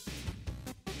bone.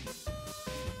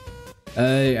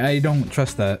 I don't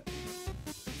trust that.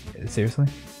 Seriously?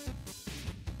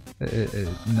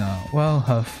 No. Well,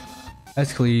 Huff.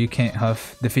 That's clear, you can't,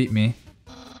 Huff. Defeat me.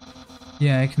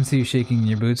 Yeah, I can see you shaking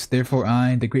your boots. Therefore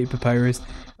I, the great Papyrus,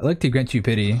 I'd like to grant you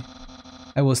pity.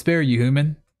 I will spare you,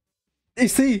 human. Hey,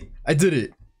 see! I did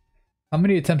it! How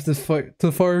many attempts this far?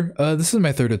 This is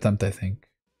my third attempt, I think.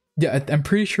 Yeah, I'm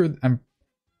pretty sure,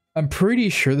 I'm pretty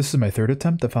sure this is my third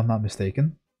attempt, if I'm not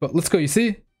mistaken. But let's go, you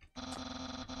see?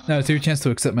 Now it's your chance to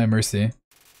accept my mercy.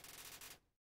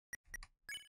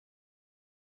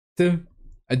 Two.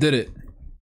 I did it.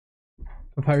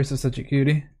 Papyrus is such a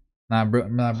cutie. Nah,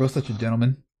 bro's such a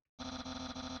gentleman.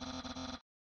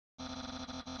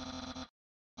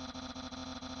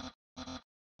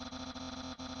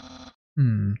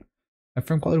 My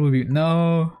friend quality would be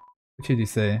no. What should you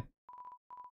say?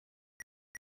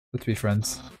 Let's be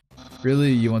friends.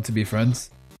 Really? You want to be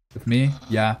friends? With me?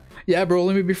 Yeah. Yeah, bro,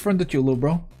 let me be friends with you, little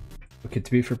bro. Okay,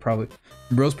 to be fair,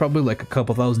 bro's probably like a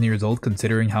couple thousand years old,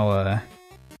 considering how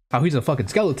he's a fucking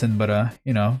skeleton, but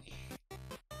you know.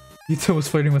 Yuto was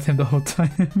flirting with him the whole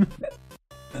time.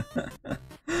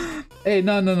 Hey,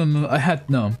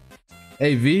 no.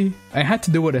 Hey, V, I had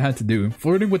to do what I had to do.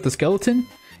 Flirting with the skeleton?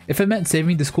 If it meant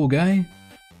saving this cool guy,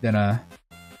 then it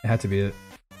had to be it.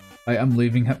 I'm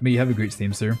leaving. May you have a great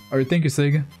stream, sir. Alright, thank you,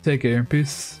 Sig. Take care.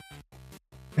 Peace.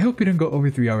 I hope you didn't go over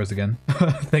 3 hours again.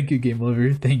 Thank you, Game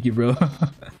Lover. Thank you, bro.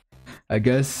 I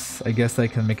guess I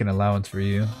can make an allowance for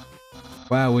you.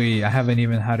 Wow, I haven't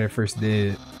even had our first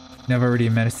date. Never already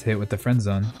managed to hit with the friend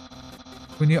zone.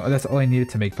 Who knew that's all I needed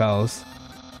to make pals?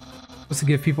 Supposed to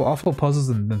give people awful puzzles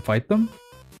and then fight them?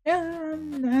 Yeah,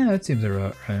 that seems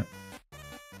right.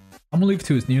 I'm gonna leave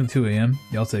too, it's nearly 2 AM.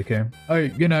 Y'all take care.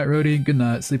 Alright, good night, Rody. Good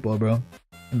night. Sleep well, bro.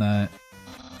 Good night.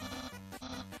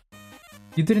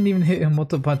 You didn't even hit him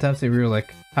multiple times and we were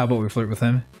like, how about we flirt with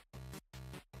him?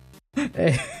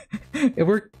 Hey, it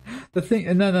worked. The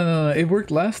thing, no. It worked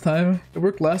last time. It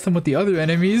worked last time with the other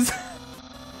enemies.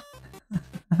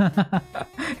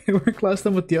 It worked last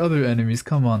time with the other enemies.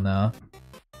 Come on now.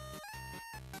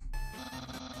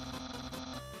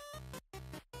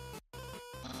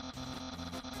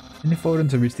 And you forward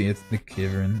to reach the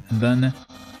cavern, and then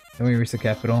we reach the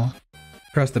capital,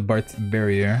 cross the Bart's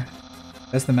barrier.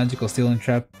 That's the magical ceiling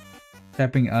trap,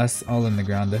 trapping us all in the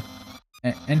ground.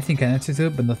 Anything can enter to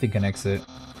it, but nothing can exit,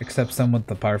 except someone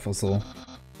with a powerful soul,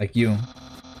 like you.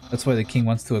 That's why the king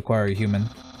wants to acquire a human.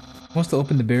 He wants to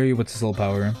open the barrier with his soul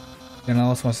power, and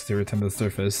else wants to return to the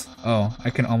surface. Oh, I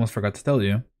can almost forgot to tell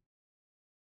you.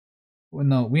 Well,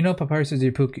 no, we know Papyrus is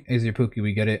your Pookie,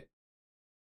 we get it.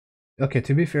 Okay,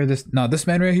 to be fair, this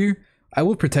man right here, I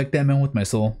will protect that man with my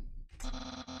soul.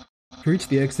 To reach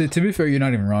the exit, to be fair, you're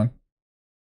not even wrong.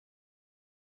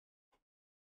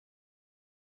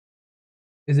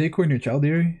 Is Acorn your child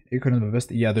here? Acorn is my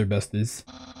bestie? Yeah, they're besties.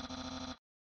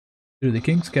 Through the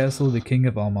king's castle, the king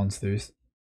of all monsters.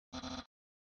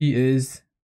 He is...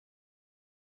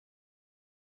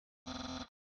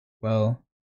 well...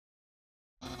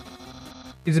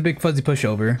 he's a big fuzzy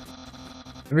pushover.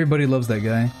 Everybody loves that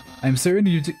guy. I'm certain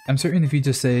if you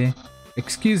just say,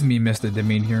 "Excuse me, Mr.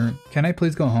 Demean here, can I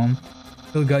please go home?"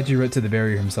 He'll guide you right to the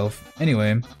barrier himself.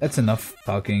 Anyway, that's enough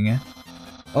talking.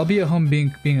 I'll be at home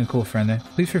being a cool friend.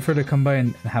 Please feel free to come by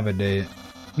and have a date.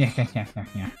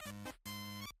 Yeah.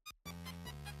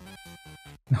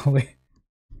 No way.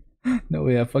 No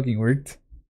way that fucking worked.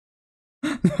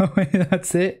 No way,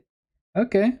 that's it?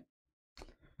 Okay.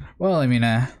 Well, I mean,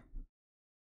 I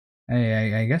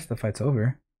guess the fight's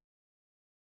over.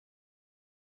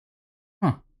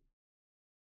 Huh.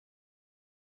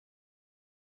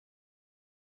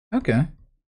 Okay.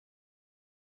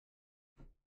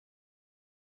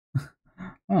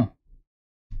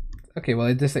 Okay, well,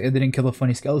 I didn't kill a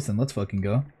funny skeleton. Let's fucking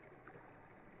go.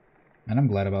 And I'm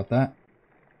glad about that.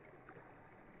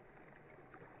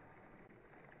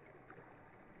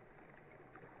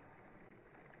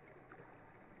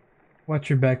 Watch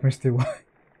your back, Mr. White.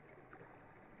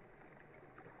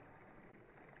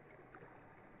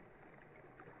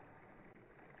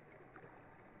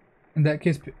 In that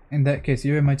case,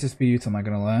 you might just be you, I'm not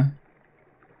gonna lie.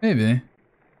 Maybe.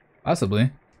 Possibly.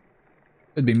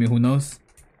 Could be me, who knows?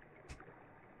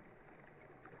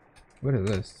 What is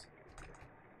this?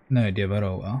 No idea, but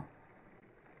oh well.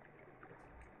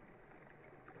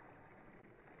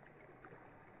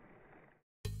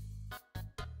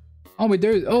 Oh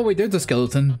wait, there's a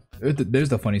skeleton. There's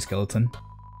the funny skeleton.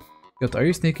 Yo, are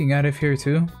you sneaking out of here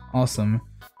too? Awesome.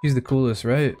 She's the coolest,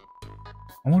 right?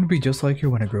 I want to be just like you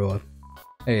when I grow up.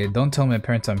 Hey, don't tell my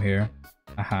parents I'm here.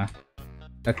 Aha.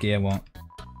 Okay, I won't.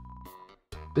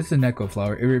 This is an echo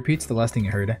flower. It repeats the last thing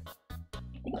you heard.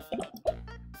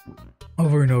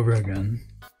 Over and over again.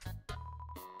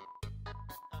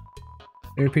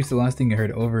 It repeats the last thing you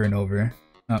heard over and over.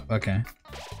 Oh, okay.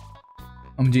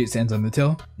 Gee, it stands on the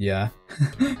tail? Yeah.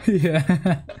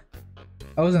 Yeah.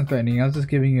 I wasn't threatening, I was just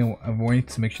giving you a warning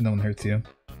to make sure no one hurts you.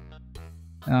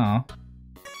 Aw.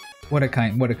 What a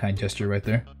kind gesture right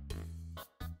there.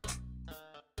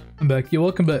 I'm back. Yo,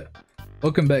 welcome back.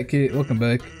 Welcome back, kid. Welcome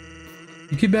back.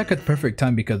 You came back at the perfect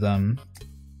time because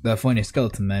the funny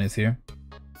skeleton man is here.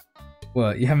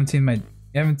 What, you haven't seen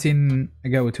a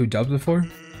guy with 2 jobs before?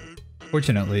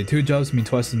 Fortunately, 2 jobs mean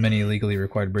twice as many legally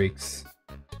required breaks.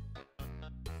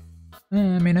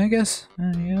 I mean, I guess,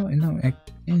 you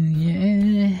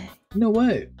know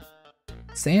what?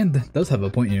 Sand does have a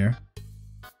point here.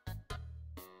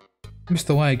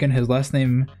 Mr. Y, again, his last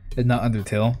name is not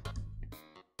Undertale.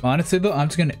 Honestly though, I'm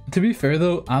just gonna, to be fair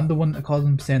though, I'm the one that calls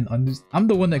him Sand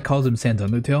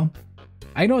Undertale.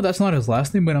 I know that's not his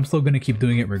last name, but I'm still gonna keep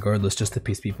doing it regardless just to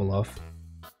piss people off.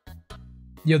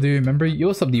 Yo, do you remember? Yo,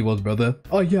 what's up, D-World, brother?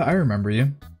 Oh yeah, I remember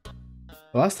you.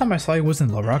 The last time I saw you was in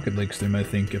La Rocket Lake stream, I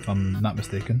think, if I'm not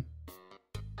mistaken.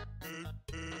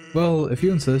 Well, if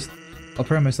you insist, I'll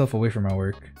pry myself away from my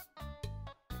work.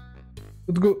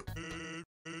 Let's go.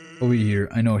 Over here,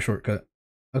 I know a shortcut.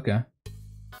 Okay.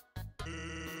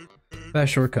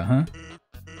 Fast shortcut, huh?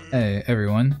 Hey,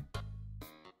 everyone.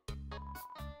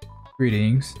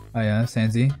 Greetings. Oh yeah,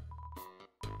 Sandsy.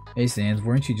 Hey Sands,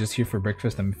 weren't you just here for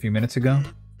breakfast a few minutes ago?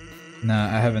 Nah,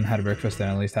 I haven't had breakfast in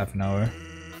at least half an hour.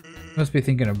 Must be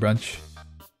thinking of brunch.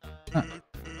 Huh.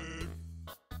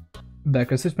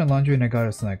 Back, I switched my laundry and I got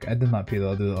a snack. I did not pee though,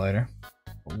 I'll do that later.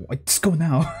 Let's go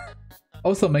now!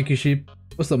 What's up, Mikey Sheep?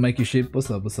 What's up, Mikey Sheep?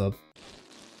 What's up, what's up?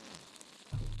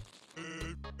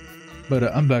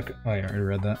 But I'm back. Oh yeah, I already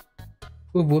read that.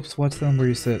 Ooh, whoops, watch them where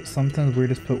you sit. Sometimes we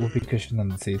just put whoopee cushion on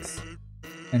the seats.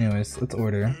 Anyways, let's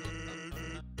order.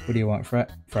 What do you want?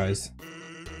 Fries.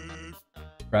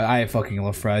 I fucking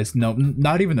love fries. No,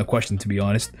 not even a question, to be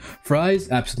honest. Fries,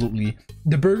 absolutely.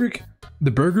 The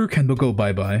burger can go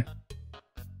bye-bye.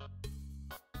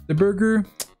 The burger,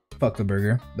 fuck the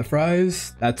burger. The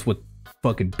fries, that's what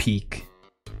fucking peak.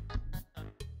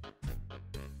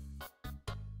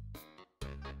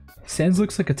 Sans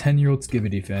looks like a 10-year-old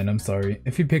Skibidi fan, I'm sorry.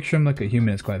 If you picture him like a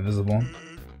human, it's quite visible.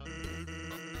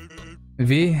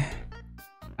 V,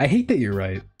 I hate that you're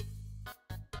right.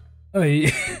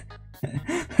 I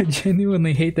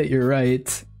genuinely hate that you're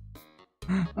right.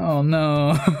 Oh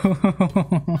no.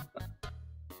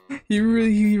 He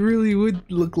really would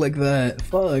look like that.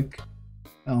 Fuck.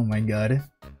 Oh my god.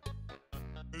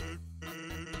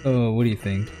 Oh, what do you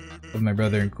think of my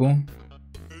brother and cool?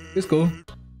 He's cool.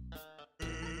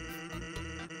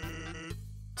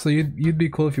 So you'd be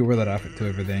cool if you wore that outfit to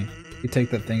everything. You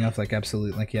take that thing off like he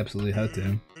absolutely had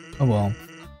to. Oh well.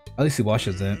 At least he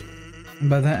washes it. And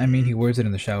by that I mean he wears it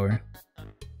in the shower.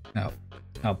 Oh.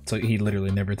 Oh, so he literally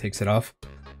never takes it off.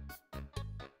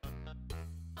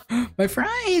 My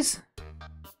fries!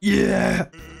 Yeah!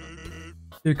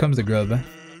 Here comes the grub.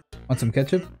 Want some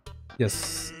ketchup?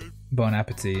 Yes. Bon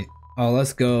appetit. Oh,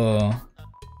 let's go.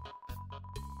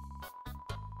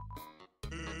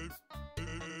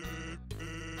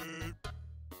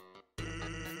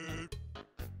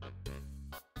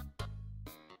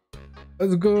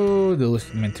 Let's go.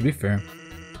 Delicious. I mean, to be fair.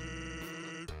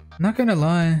 Not gonna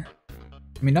lie.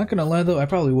 I mean, not gonna lie though, I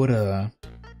probably would've...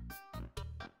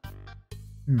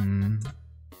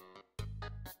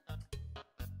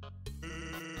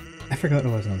 I forgot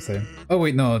what I was gonna say. Oh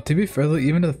wait, no, to be fair though,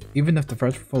 even if the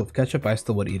fries were full of ketchup, I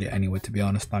still would eat it anyway, to be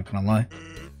honest, not gonna lie.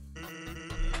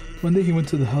 One day he went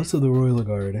to the house of the royal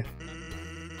guard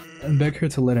and begged her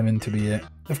to let him in to be it.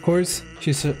 Of course,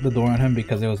 she shut the door on him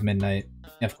because it was midnight.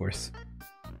 Of course.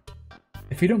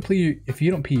 If you don't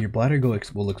pee, your bladder will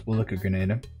explode like a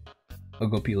grenade. I'll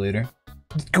go pee later.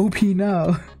 Go pee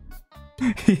now.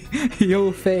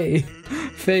 Yo, Faye,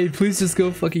 please just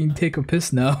go fucking take a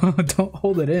piss now. Don't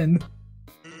hold it in.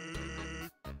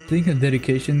 Thinking of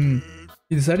dedication,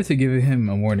 he decided to give him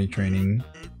a morning training.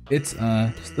 It's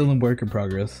still in work in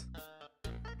progress.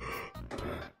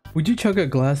 Would you chug a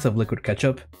glass of liquid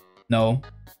ketchup? No.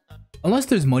 Unless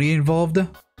there's money involved,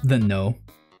 then no.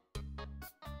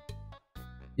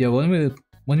 Yeah, when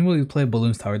will you play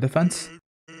Balloons Tower Defense?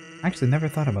 I actually never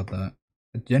thought about that.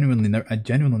 I genuinely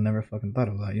never fucking thought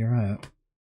of that. You're right.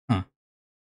 Huh.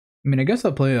 I mean, I guess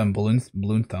I'll play on Balloons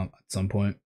Town at some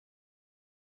point.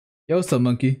 Yo, what's up,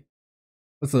 monkey?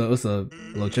 What's up?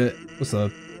 Hello, chat. What's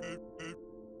up?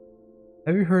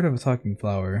 Have you heard of a talking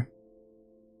flower?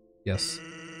 Yes.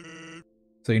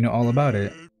 So you know all about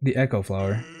it. The echo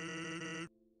flower.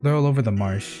 They're all over the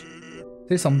marsh.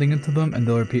 Say something into them and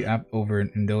they'll repeat it over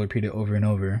and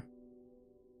over.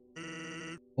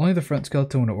 Only the front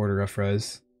skeleton would order of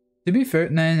fries. To be fair,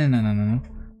 no.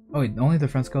 Oh wait, only the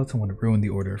front skeleton would ruin the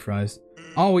order of fries.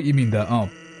 Oh wait, you mean that? Oh,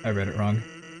 I read it wrong.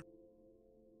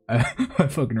 I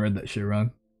fucking read that shit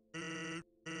wrong.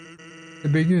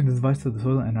 They're bringing this device to the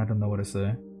toilet and I don't know what to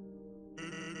say.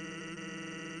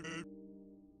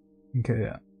 Okay,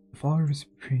 yeah. Flowers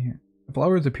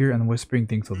appear and whispering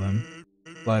things to them.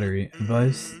 Flattery,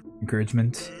 advice,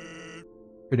 encouragement,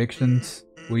 predictions,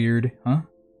 weird, huh?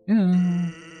 Yeah.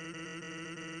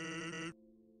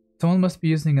 Someone must be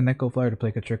using an echo flower to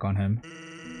play a trick on him.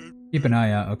 Keep an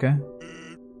eye out, okay?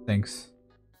 Thanks.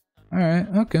 Alright,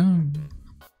 okay.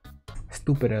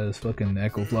 Stupid ass fucking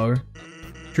echo flower.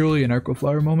 Truly an echo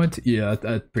flower moment? Yeah,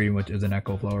 that pretty much is an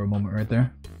echo flower moment right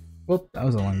there. Well, that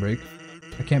was a long break.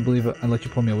 I can't believe I let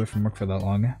you pull me away from work for that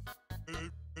long.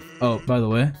 Oh, by the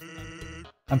way,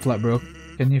 I'm flat broke.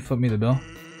 Can you flip me the bill?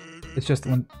 It's just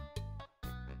one.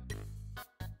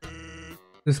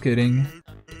 Just kidding.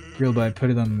 Real bad.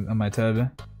 Put it on my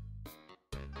tab.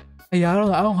 Hey, I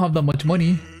don't have that much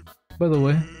money. By the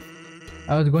way,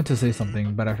 I was going to say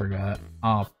something, but I forgot.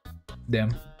 Oh,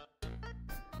 damn.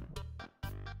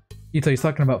 He's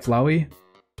talking about Flowey.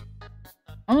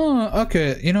 Oh,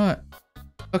 okay. You know what?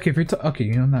 Okay, if you're okay,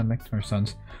 you know that makes more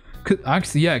sense. Cause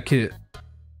actually, yeah, kid.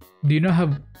 Do you not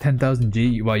have 10,000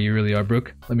 G while you really are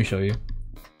broke? Let me show you.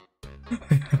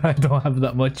 I don't have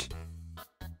that much.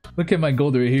 Look at my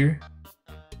gold right here.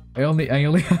 I only I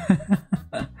only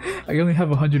have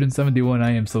 171.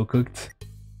 I am so cooked.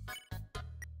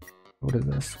 What is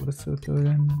this? What is it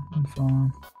doing?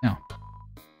 No.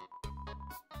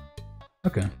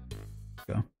 Okay.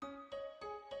 Go.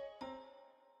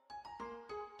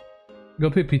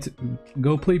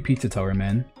 Go play Pizza Tower,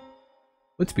 man.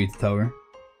 What's Pizza Tower?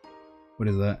 What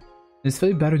is that? Is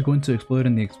Philly battery going to explode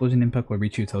and the explosion impact will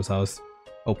reach Yuto's house?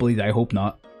 Hopefully, I hope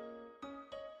not.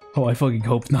 Oh, I fucking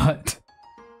hope not.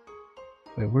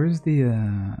 Wait, where's the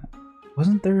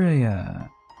wasn't there a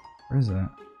where is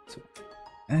that?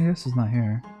 I guess it's not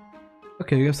here.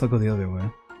 Okay, I guess I'll go the other way.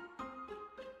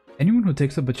 Anyone who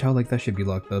takes up a child like that should be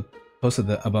locked up. Posted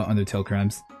that about Undertale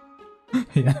crimes.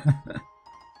 Yeah.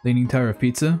 Leaning Tower of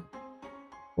Pizza?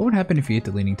 What would happen if you ate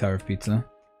the Leaning Tower of Pizza?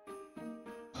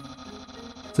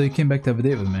 So you came back to have a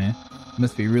date with me. You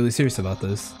must be really serious about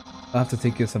this. I'll have to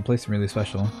take you someplace really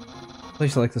special. A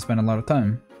place you like to spend a lot of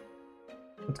time.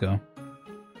 Let's go.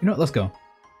 You know what? Let's go.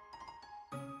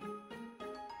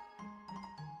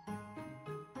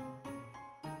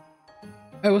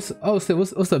 Hey, what's up,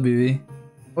 BB?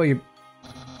 Oh, you.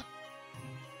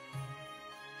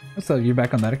 What's up? You're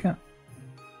back on that account?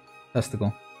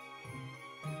 Testicle.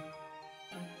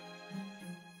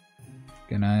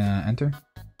 Can I enter?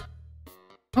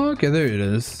 Oh, okay, there it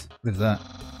is. What is that?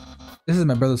 This is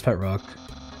my brother's pet rock.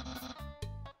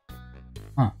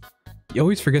 Huh. He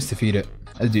always forgets to feed it.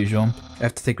 As usual, I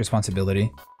have to take responsibility.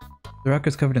 The rock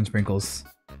is covered in sprinkles.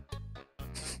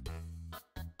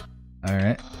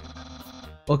 Alright.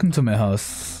 Welcome to my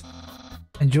house.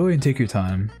 Enjoy and take your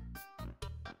time.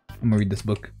 I'm gonna read this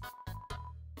book.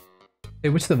 Hey,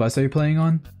 which device are you playing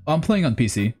on? Oh, I'm playing on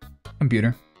PC.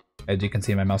 Computer. As you can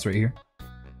see my mouse right here.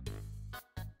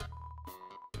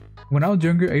 When I was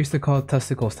younger, I used to call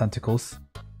testicles tentacles.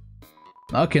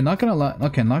 Okay, not gonna lie.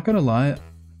 Okay, not gonna lie.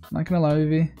 Not gonna lie,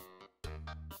 Vivi.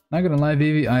 Not gonna lie,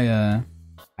 Vivi. I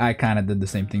kind of did the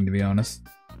same thing, to be honest.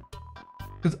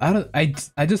 Cause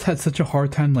I just had such a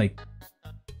hard time, like,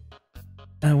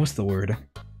 what's the word?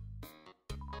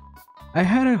 I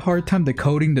had a hard time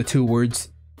decoding the two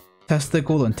words,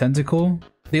 testicle and tentacle.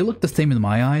 They look the same in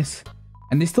my eyes,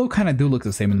 and they still kind of do look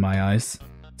the same in my eyes.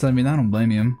 So I mean, I don't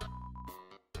blame you.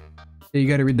 Hey, you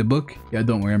gotta read the book? Yeah,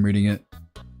 don't worry, I'm reading it.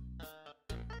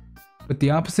 But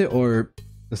the opposite or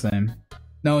the same?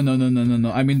 No.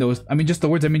 I mean those. I mean just the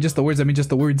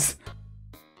words.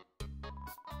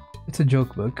 It's a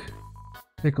joke book.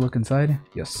 Take a look inside.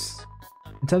 Yes.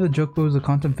 Inside the joke book is a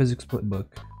quantum physics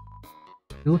book.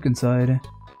 You look inside.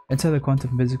 Inside the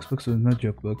quantum physics book, so there's no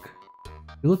joke book.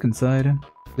 You look inside.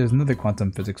 There's another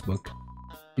quantum physics book.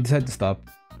 You decide to stop.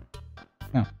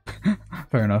 Yeah.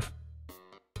 Fair enough.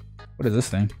 What is this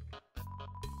thing?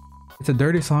 It's a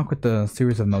dirty sock with a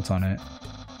series of notes on it.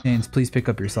 Haynes, please pick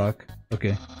up your sock.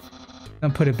 Okay.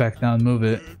 Don't put it back down, move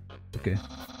it. Okay.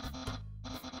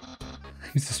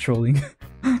 He's just trolling.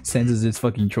 Sans is just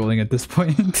fucking trolling at this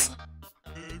point.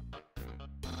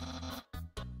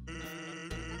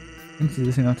 Is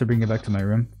this enough to bring it back to my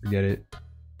room? Forget it.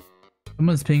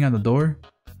 Someone's peeing on the door?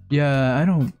 Yeah, I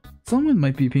don't... Someone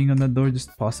might be peeing on that door,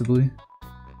 just possibly.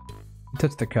 You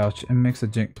touch the couch and makes a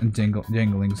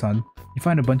jangling sound. You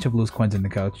find a bunch of loose coins in the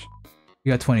couch.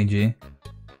 You got 20G.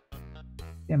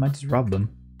 Damn, I just robbed them.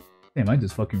 Damn, I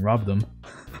just fucking robbed them.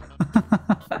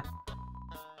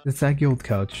 The saggy old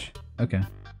couch. Okay.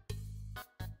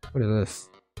 What is this?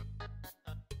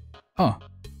 Oh.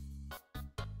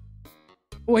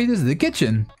 Wait, this is the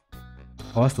kitchen!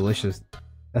 Oh, that's delicious.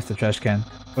 That's the trash can.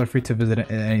 Feel free to visit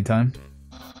it at any time.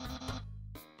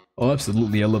 Oh,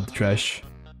 absolutely, I love the trash.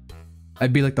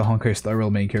 I'd be like the Honkai Star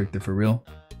Rail main character for real.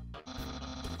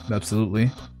 Absolutely.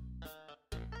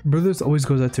 Brothers always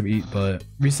goes out to eat, but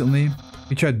recently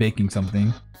we tried baking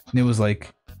something and it was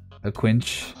like a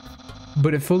quench,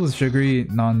 but it filled with sugary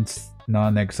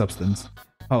non-egg substance.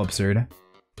 How absurd.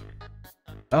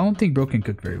 I don't think bro can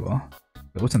cook very well.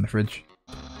 But what's in the fridge?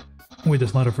 Wait,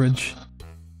 there's not a fridge.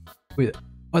 Wait,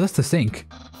 oh, that's the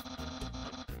sink.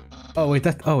 Oh wait,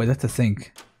 that's the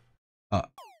sink.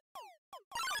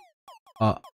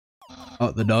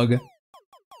 Oh, the dog.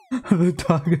 The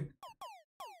dog.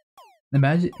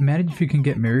 Imagine if you can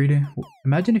get married.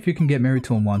 Imagine if you can get married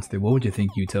to a monster. What would you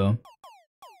think, Yuto?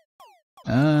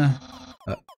 I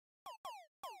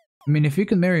mean, if you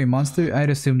can marry a monster,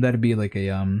 I'd assume that'd be like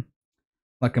a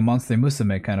monster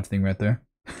musume kind of thing right there.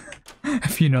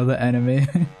 If you know the anime.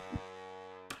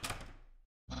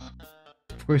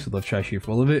 Of course, I love trash here,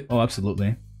 full of it. Oh,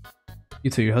 absolutely.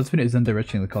 Yuto, your husband is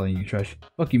indirectionally calling you trash.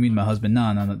 Fuck you mean my husband?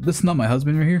 Nah. This is not my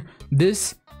husband right here.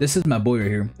 This is my boy right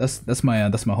here. That's my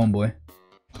homeboy.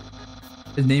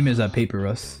 His name is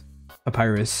Papyrus.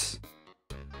 Papyrus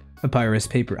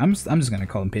Paper. I'm just gonna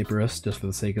call him Papyrus just for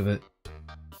the sake of it.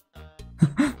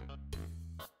 I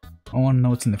want to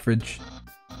know what's in the fridge.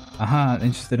 Aha,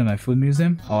 interested in my food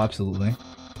museum? Oh, absolutely.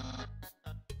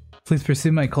 Please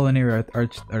pursue my culinary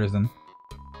artisan.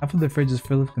 Half of the fridge is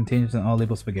filled with containers and all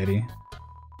labeled spaghetti.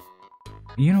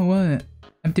 You know what?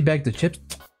 Empty bags of chips?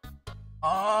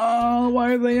 Oh,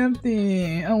 why are they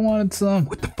empty? I wanted some.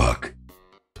 What the fuck?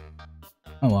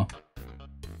 Oh well.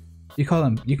 You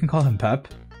can call him Pep.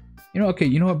 You know, okay,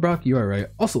 you know what, Brock? You are right.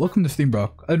 Also, welcome to Steam,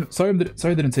 Brock. Sorry I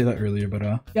didn't say that earlier, but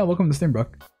yeah, welcome to Steam,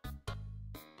 Brock.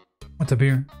 What's up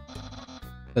here?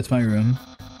 That's my room.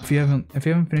 If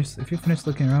you finished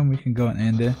looking around, we can go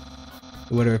and do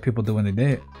whatever people do when they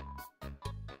date.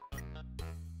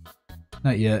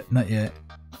 Not yet.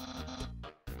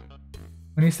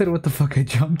 When he said what the fuck, I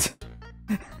jumped.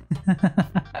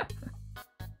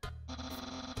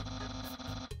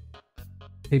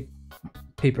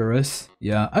 Papyrus.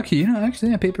 Yeah, okay, you know,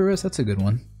 actually, yeah, Papyrus, that's a good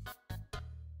one.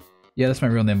 Yeah, that's my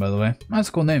real name, by the way. That's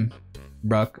a cool name.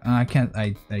 Brock. I can't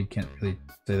really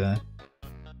say that.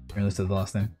 I really said the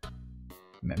last name.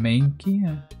 Mankey?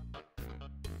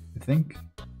 I think.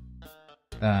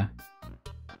 Yeah,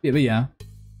 but yeah.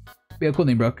 Yeah, cool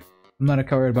name, Brock. I'm not a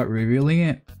coward about revealing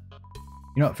it.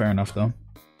 You know what, fair enough, though.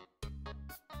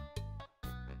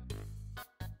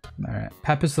 Alright.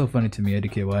 Pap is so funny to me,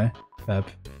 ADKY. Pap.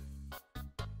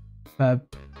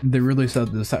 The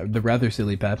rather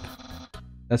silly Pep.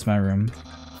 That's my room.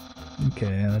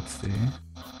 Okay, let's see.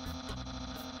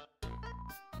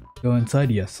 Go inside?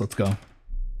 Yes, let's go.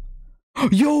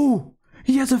 Yo!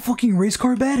 He has a fucking race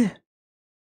car bed!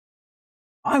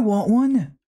 I want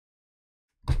one!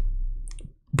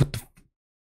 What the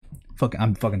fuck?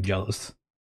 I'm fucking jealous.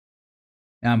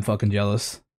 I'm fucking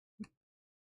jealous.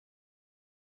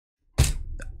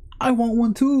 I want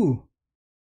one too!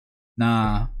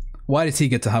 Nah. Why does he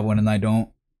get to have one and I don't?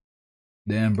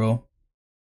 Damn, bro.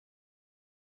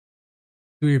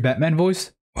 Do your Batman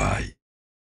voice? Why?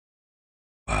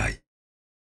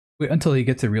 Wait until he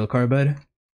gets a real car bed.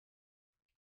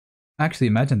 Actually,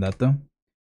 imagine that though.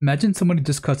 Imagine somebody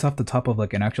just cuts off the top of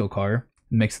like an actual car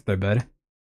and makes it their bed.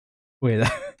 Wait,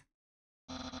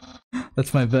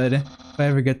 That's my bed. If I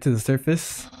ever get to the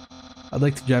surface, I'd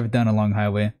like to drive it down a long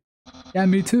highway. Yeah,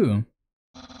 me too.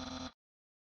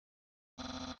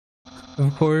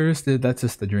 Of course, dude, that's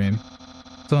just a dream.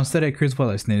 So instead I cruise while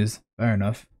I snooze. Fair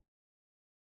enough.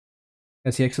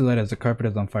 Guess he actually light as the carpet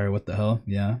is on fire. What the hell?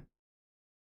 Yeah.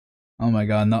 Oh my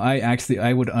god, no, I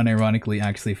would unironically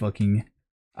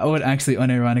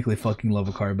fucking love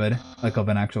a car bed. Like of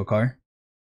an actual car.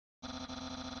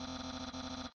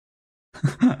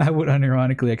 I would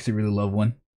unironically actually really love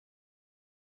one.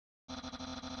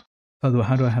 How do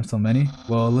I have so many?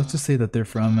 Well, let's just say that they're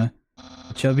from a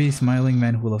chubby, smiling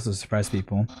man who loves to surprise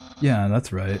people. Yeah,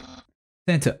 that's right.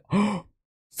 Santa.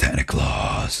 Santa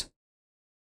Claus!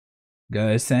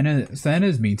 Guys,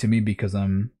 Santa's mean to me because,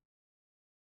 Santa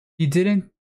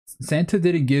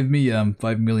didn't give me,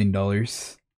 $5 million. And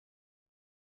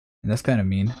that's kind of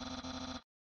mean.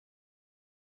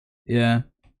 Yeah.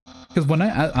 Because when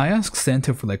I asked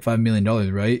Santa for like $5 million,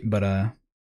 right? But,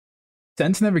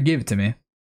 Santa never gave it to me.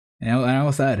 And I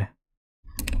was sad.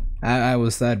 I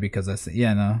was sad because I said,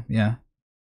 yeah.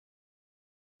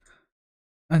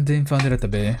 I didn't find it at the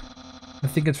bay. I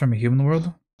think it's from a human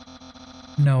world.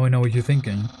 No, I know what you're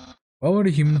thinking. Why would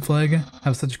a human flag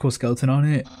have such a cool skeleton on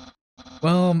it?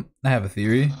 Well, I have a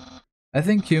theory. I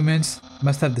think humans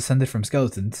must have descended from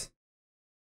skeletons.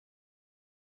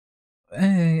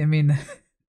 I mean...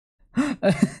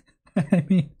 I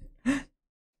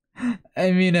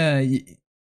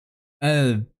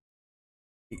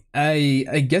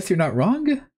guess you're not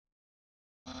wrong?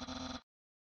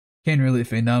 Can't really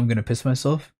think. Now I'm gonna piss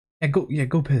myself. Yeah,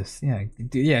 go piss. Yeah,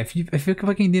 if you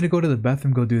fucking need to go to the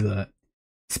bathroom, go do that.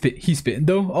 He's spitting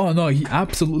though? Oh no, he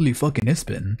absolutely fucking is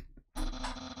spitting.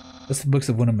 That's the books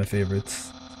of one of my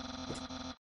favorites.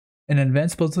 An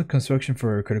advanced puzzle construction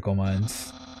for critical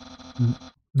minds.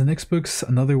 The next book's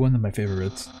another one of my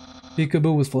favorites.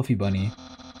 Peekaboo was Fluffy Bunny.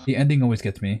 The ending always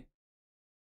gets me.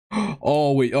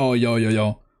 Oh wait, oh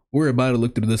yo. We're about to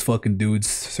look through this fucking dude's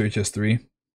search history.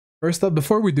 First up,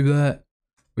 before we do that,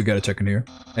 we gotta check in here.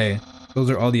 Hey, those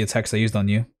are all the attacks I used on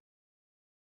you.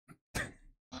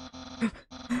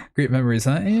 Great memories,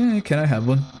 huh? Yeah, can I have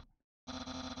one?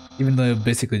 Even though it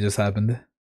basically just happened.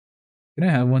 Can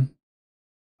I have one?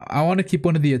 I want to keep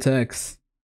one of the attacks.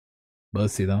 But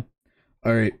let's see though.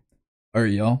 Alright,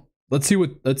 y'all. Let's see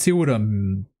what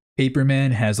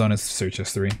Paperman has on his search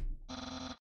history.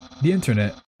 The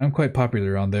internet. I'm quite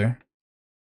popular on there.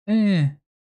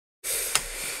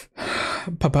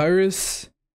 Papyrus?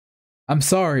 I'm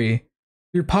sorry.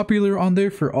 You're popular on there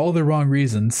for all the wrong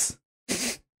reasons.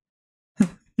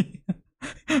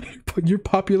 You're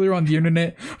popular on the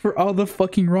internet for all the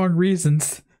fucking wrong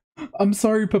reasons. I'm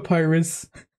sorry, Papyrus.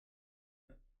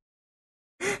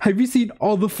 Have you seen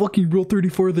all the fucking Rule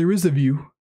 34 there is of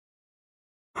you?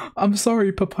 I'm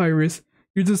sorry, Papyrus.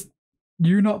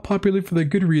 You're not popular for the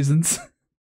good reasons.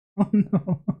 Oh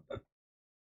no.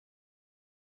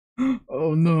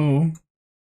 Oh no.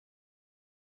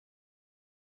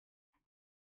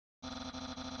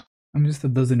 I'm just a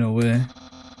dozen away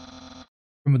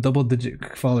from a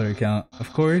double-digit follower account.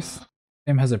 Of course,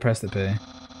 Sam has a price to pay.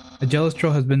 A jealous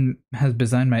troll has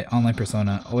designed my online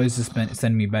persona, always just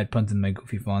sending me bad puns in my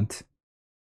goofy font.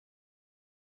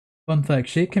 Fun fact,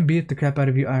 Shake can beat the crap out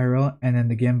of you IRL and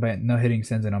then again by no hitting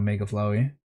sends an Omega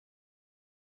Flowey.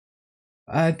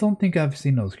 I don't think I've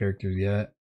seen those characters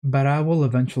yet, but I will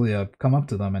eventually come up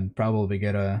to them and probably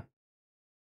get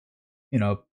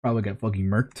probably get fucking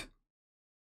murked.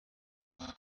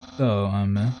 So,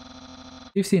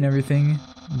 you've seen everything.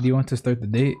 Do you want to start the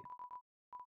date?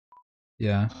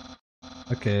 Yeah.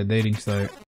 Okay, dating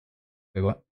start. Wait,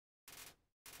 what?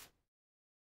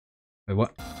 Wait,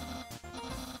 what?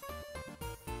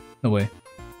 No way.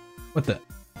 What the?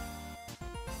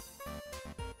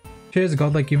 Shay is a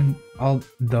godlike even all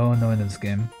though no in this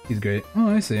game. He's great. Oh,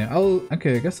 I see.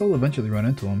 Okay, I guess I'll eventually run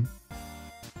into him.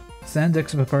 Sans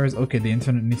X Papyrus. Okay, the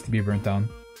internet needs to be burnt down.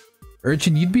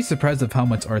 Urchin, you'd be surprised of how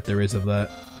much art there is of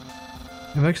that.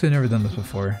 I've actually never done this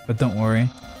before, but don't worry.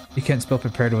 You can't spell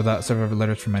prepared without several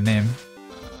letters for my name.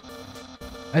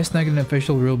 I snagged an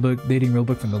official dating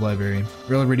rulebook from the library.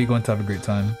 We're already going to have a great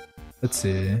time. Let's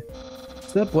see.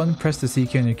 Step 1, press the C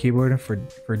key on your keyboard for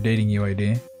dating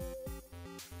UID.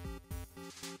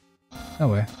 No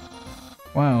way.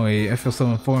 Wow, I feel so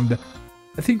informed.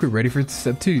 I think we're ready for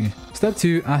step 2. Step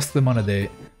 2, ask them on a date.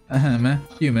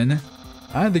 Human.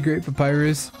 I, the Great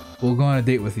Papyrus, will go on a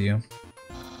date with you.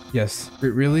 Yes.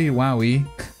 Really? Wowie.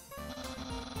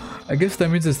 I guess that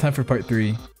means it's time for part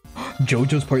 3.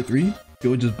 JoJo's part 3?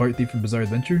 JoJo's part 3 from Bizarre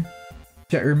Adventure?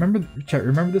 Chat, remember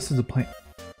this is a blind...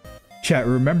 Chat,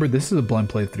 remember this is a blind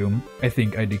playthrough. I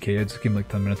think IDK, I just came like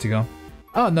 10 minutes ago.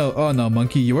 Oh no,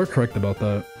 Monkey, you are correct about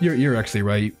that. You're actually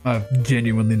right. I've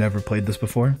genuinely never played this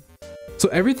before. So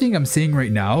everything I'm seeing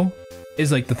right now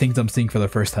is like the things I'm seeing for the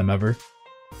first time ever.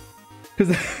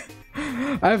 Because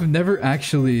I've never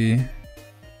actually...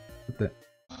 What the...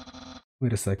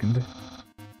 Wait a second.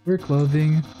 Wear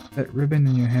clothing, that ribbon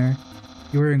in your hair.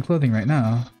 You're wearing clothing right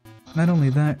now. Not only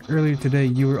that, earlier today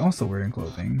you were also wearing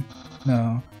clothing.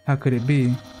 No, how could it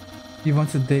be? You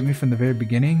wanted to date me from the very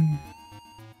beginning?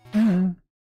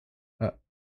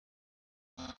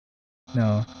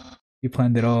 No, you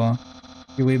planned it all.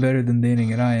 You're way better than dating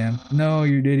it I am. No,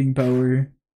 you're dating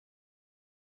power.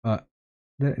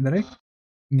 Did I?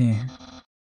 Yeah.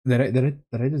 Did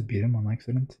I just beat him on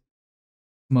accident?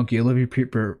 Monkey, I love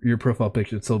your profile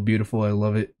picture. It's so beautiful. I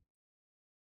love it.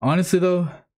 Honestly though,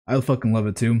 I fucking love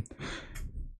it too.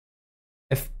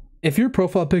 If your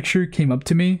profile picture came up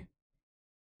to me,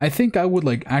 I think I would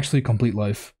like actually complete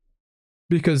life.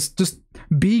 Because just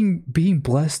being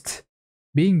blessed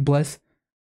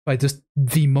by just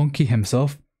the monkey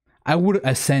himself, I would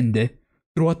ascend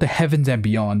throughout the heavens and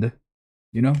beyond.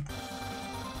 You know?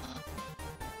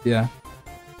 Yeah.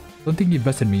 Don't think you've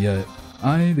bested me yet.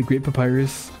 I, the Great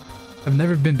Papyrus, have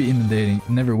never been beaten in dating,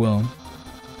 never will.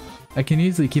 I can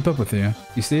easily keep up with you.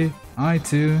 You see, I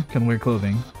too can wear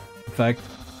clothing. In fact,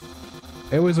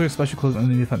 I always wear special clothes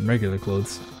underneath my regular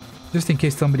clothes, just in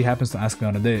case somebody happens to ask me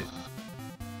on a date.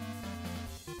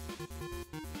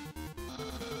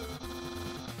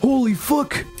 Holy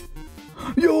fuck!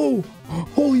 Yo!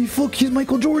 Holy fuck, he's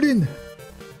Michael Jordan!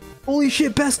 Holy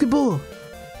shit, basketball!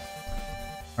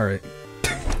 Alright.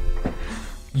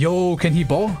 Yo, can he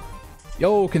ball?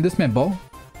 Yo, can this man ball?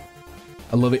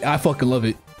 I love it. I fucking love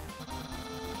it.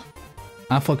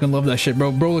 I fucking love that shit,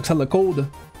 bro. Bro looks hella cold.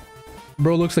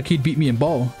 Bro looks like he'd beat me in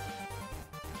ball.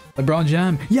 LeBron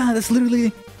James. Yeah, that's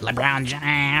literally LeBron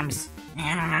James.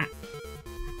 Yeah.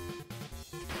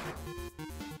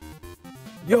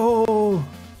 Yo!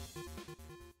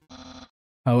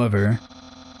 However,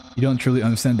 you don't truly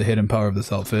understand the hidden power of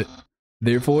this outfit.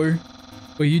 Therefore,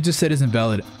 what you just said isn't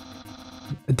valid.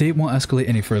 A date won't escalate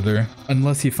any further,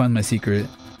 unless you find my secret.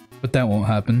 But that won't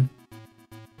happen.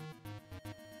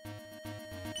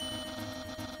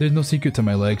 There's no secret to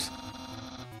my legs.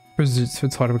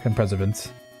 It's hard to become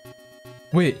president.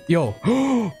 Wait, yo!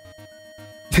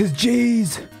 His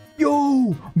J's!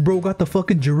 Yo! Bro got the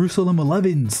fucking Jerusalem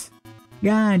 11s!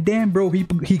 God damn, bro,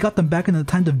 he got them back in the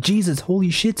times of Jesus,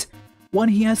 holy shit! Why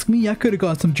didn't he ask me? I could've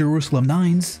got some Jerusalem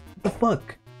 9s. What the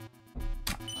fuck?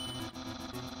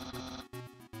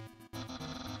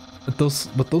 But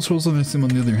those Jerusalem on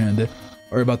the other hand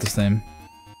are about the same.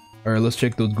 Alright, let's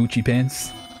check those Gucci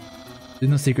pants. There's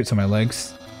no secret to my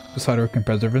legs. Just hard work and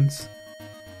perseverance.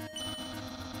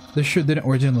 This shirt didn't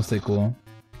originally stay cool,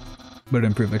 but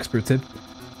improved. Expert tip: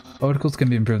 articles can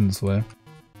be improved in this way.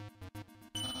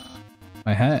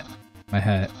 My hat.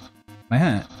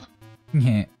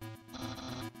 Yeah.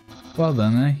 Well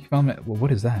done, eh? You found my— well,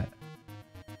 what is that?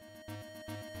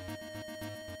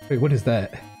 Wait, what is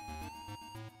that?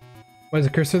 Why is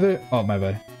the cursor there? Oh, my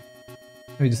bad.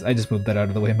 I just moved that out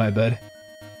of the way, my bad.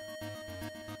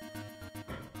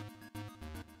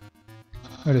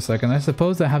 Wait a second, I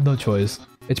suppose I have no choice.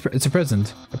 It's a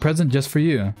present. A present just for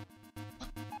you.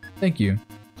 Thank you.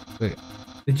 Wait,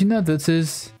 did you know this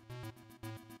is...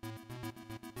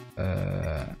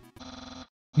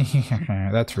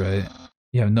 That's right.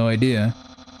 You have no idea.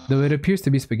 Though it appears to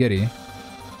be spaghetti.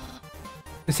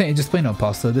 This ain't just plain old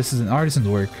pasta, this is an artisan's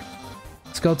work.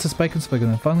 Skeleton spike and spike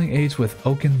and then finally aged with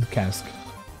oaken cask.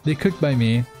 They cooked by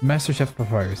me, Master Chef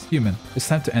Papyrus. Human, it's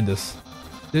time to end this.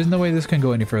 There's no way this can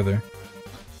go any further.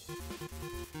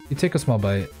 You take a small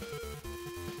bite.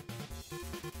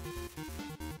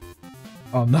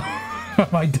 Oh no.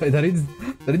 Did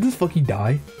I just fucking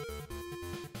die?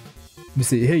 Let me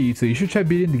see. Hey you two, you should try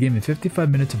beating the game in 55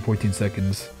 minutes and 14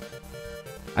 seconds.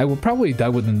 I will probably die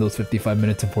within those 55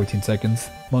 minutes and 14 seconds.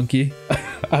 Monkey.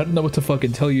 I don't know what to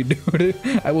fucking tell you, dude.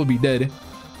 I will be dead.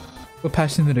 What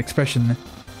passionate expression.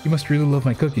 You must really love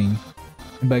my cooking.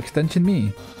 And by extension,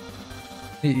 me.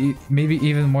 Maybe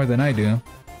even more than I do.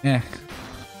 Eh.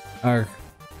 Arg.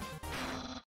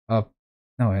 No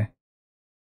way.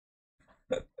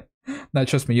 Nah,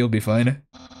 trust me, you'll be fine.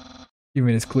 You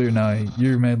made it clear now,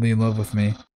 you're madly in love with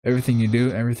me. Everything you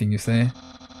do, everything you say.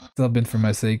 It's all been for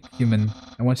my sake. Human,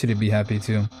 I want you to be happy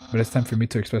too. But it's time for me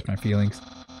to express my feelings.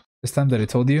 This time that I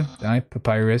told you, I,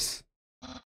 Papyrus.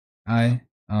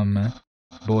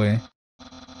 Boy.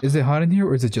 Is it hot in here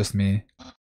or is it just me?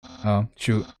 Oh,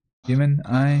 shoot. Human,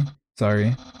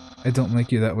 sorry. I don't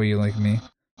like you that way you like me.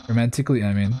 Romantically,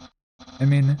 I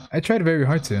mean, I tried very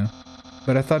hard to.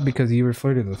 But I thought because you were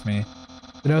flirted with me,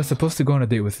 that I was supposed to go on a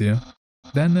date with you.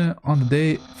 Then, on the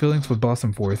date, feelings would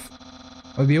blossom forth.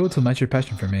 I would be able to match your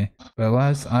passion for me, but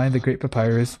alas, I, the great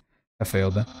papyrus, have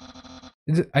failed.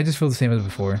 I just feel the same as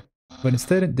before. But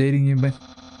instead of dating you,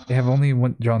 I have only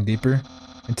drawn deeper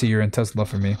into your intense love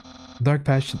for me. Dark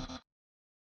passion.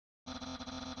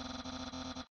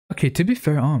 Okay, to be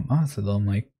fair, honestly though, I'm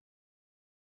like,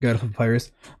 God of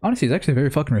Papyrus. Honestly, he's actually very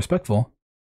fucking respectful.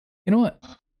 You know what?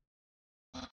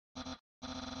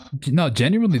 No,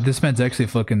 genuinely, this man's actually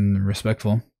fucking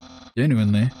respectful.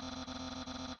 Genuinely.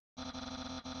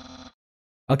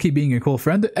 I'll keep being your cool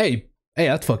friend. Hey,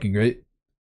 that's fucking great.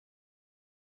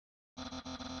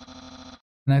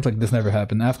 And act like this never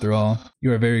happened. After all,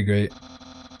 you are very great.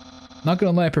 Not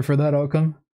gonna lie, I prefer that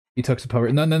outcome. You took the power.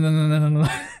 No.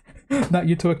 Not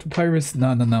you took the Papyrus.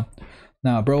 No.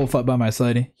 Nah, bro will fight by my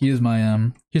side. He is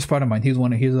my he's part of mine. He's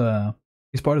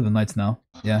part of the knights now.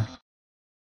 Yeah.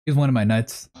 He's one of my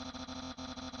knights.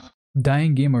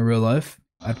 Dying game or real life?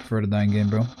 I prefer the dying game,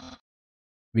 bro.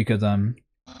 Because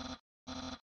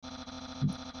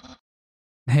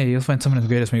hey, you'll find someone as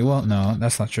great as me. Well, no,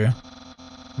 that's not true.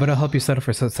 But I'll help you settle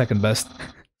for second best.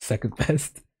 Second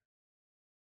best.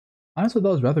 Honestly, that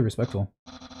was rather respectful.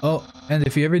 Oh, and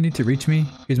if you ever need to reach me,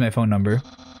 here's my phone number.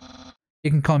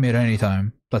 You can call me at any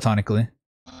time, platonically.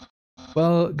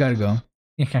 Well, gotta go.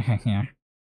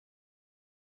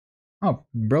 Oh,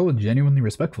 bro, genuinely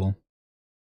respectful.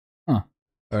 Huh.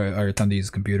 Alright, time to use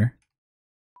the computer.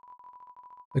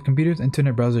 The computer's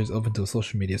internet browser is open to a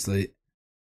social media site.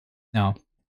 Now,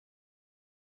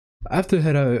 I have to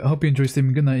head out. I hope you enjoy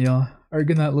streaming. Good night, y'all. Or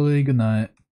good night, Lily. Good night.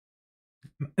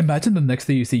 Imagine the next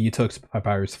day you see you took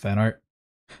Papyrus fan art.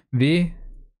 V?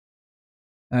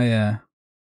 Yeah.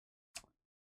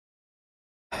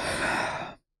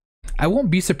 I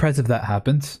won't be surprised if that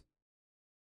happens.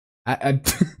 I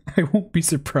I won't be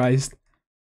surprised.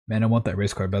 Man, I want that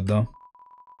race car bed though.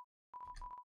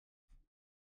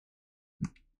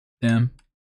 Damn,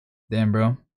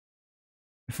 bro.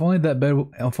 If only that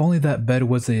bed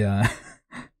was a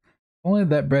if only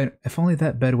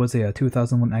that bed was a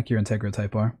 2001 Acura Integra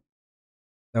Type R.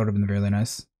 That would have been really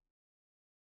nice.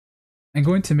 I'm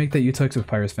going to make that Utux with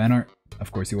Papyrus fan art.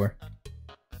 Of course you are.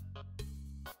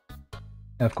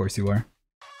 Of course you are.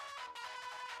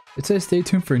 It says stay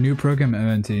tuned for a new program at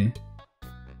MNT.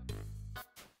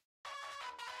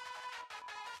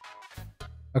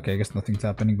 Okay, I guess nothing's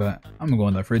happening, but I'm gonna go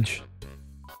in that fridge.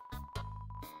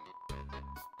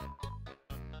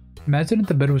 Imagine if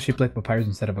the bed was shaped like Papyrus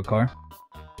instead of a car.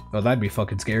 Oh, that'd be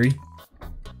fucking scary.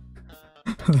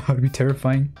 That'd be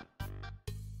terrifying.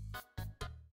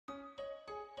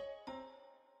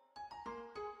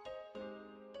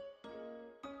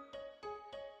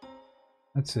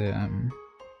 That's it.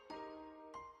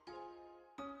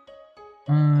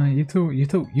 You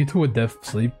two would def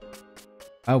sleep.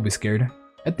 I would be scared.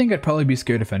 I think I'd probably be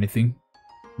scared if anything,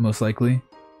 most likely.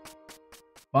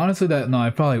 But honestly, I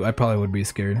probably would be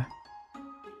scared.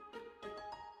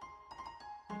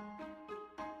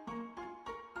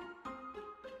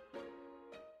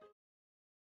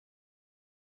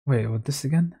 Wait, what? This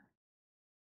again?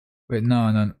 Wait,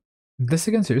 no. This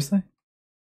again? Seriously?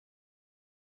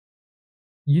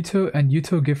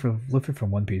 Yuto gift lifted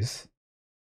from One Piece.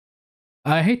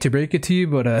 I hate to break it to you,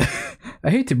 but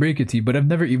I've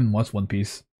never even watched One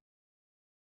Piece.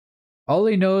 All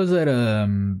I know is that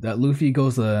that Luffy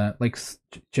goes likes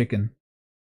chicken.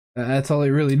 That's all I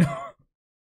really know.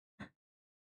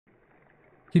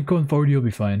 Keep going forward, you'll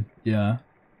be fine. Yeah.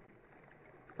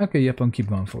 Okay, yep, I'll keep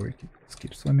going forward. Let's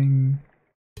keep swimming.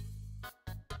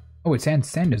 Oh wait, sand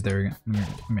is there again.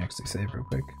 Let me actually save real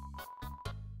quick.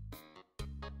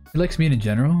 He likes meat in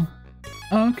general?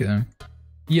 Oh, okay.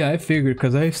 Yeah, I figured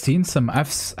because I've seen some.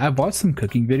 I've watched some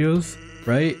cooking videos,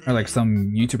 right? Or like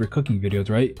some YouTuber cooking videos,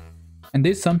 right? And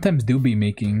they sometimes do be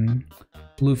making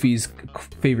Luffy's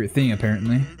favorite thing,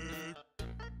 apparently.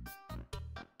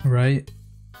 Right?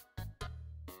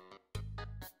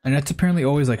 And that's apparently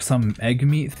always like some egg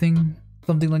meat thing,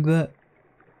 something like that.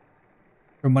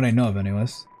 From what I know of,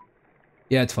 anyways.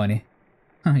 Yeah, it's funny.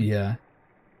 Yeah.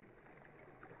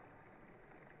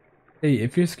 Hey,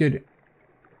 if you're scared.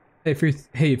 Hey,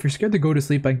 if you're scared to go to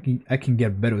sleep, I can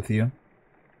get bed with you.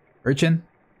 Urchin?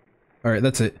 Alright,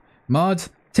 that's it. Mods,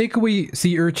 take away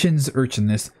sea urchin's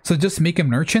urchinness. So just make him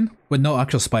an urchin with no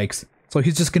actual spikes. So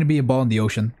he's just gonna be a ball in the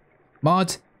ocean.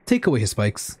 Mods, take away his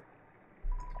spikes.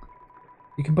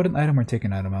 You can put an item or take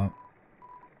an item out.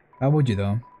 How would you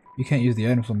though? You can't use the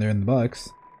items when they're in the box.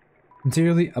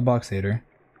 Sincerely, a box hater.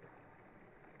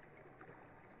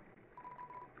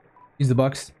 Use the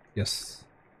box? Yes.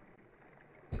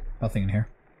 Nothing in here.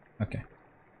 Okay.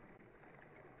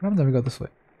 What happens if we go this way?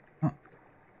 Oh.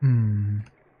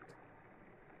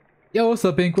 Yo, what's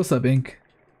up, Ink? What's up, Ink?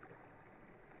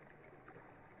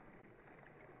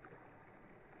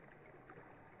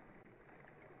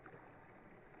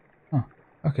 Huh.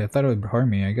 Okay, I thought it would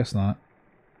harm me. I guess not.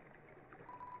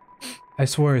 I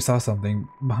swore I saw something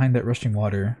behind that rushing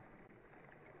water.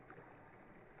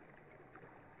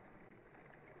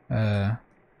 Huh.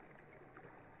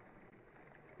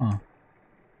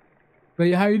 But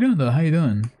yeah, how you doing though? How you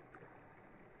doing?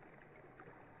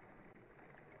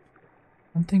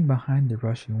 Something behind the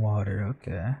rushing water,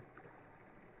 okay.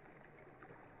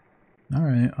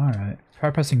 Alright, alright.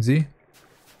 Try pressing Z.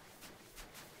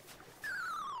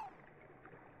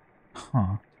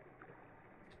 Huh.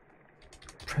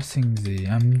 Pressing Z.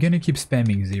 I'm gonna keep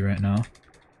spamming Z right now.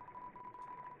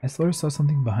 I sort of saw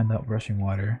something behind that rushing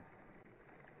water.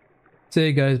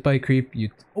 Say guys, bye creep.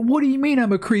 You. What do you mean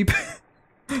I'm a creep?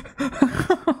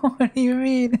 What do you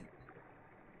mean?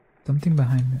 Something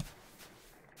behind it.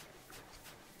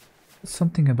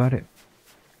 Something about it.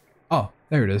 Oh,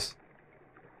 there it is.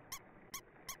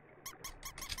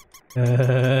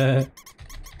 Well,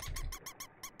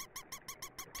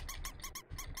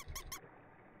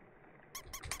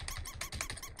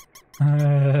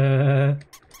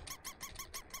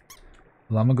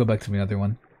 I'm gonna go back to the other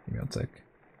one. Give me 1 sec.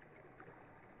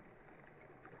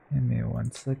 Give me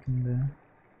 1 second.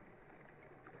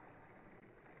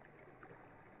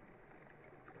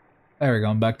 There we go.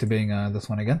 I'm back to being this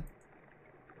one again.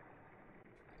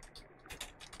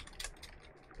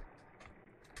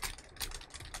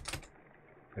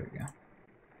 There we go.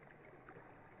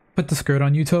 Put the skirt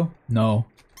on you, Toe? No.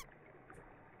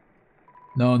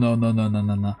 No, no, no, no, no,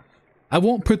 no, no. I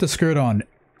won't put the skirt on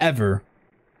ever.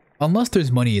 Unless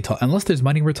there's money unless there's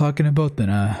money we're talking about, then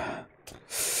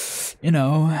you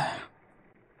know,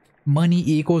 money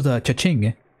equals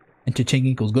cha-ching, and cha-ching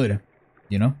equals good,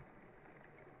 you know?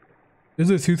 There's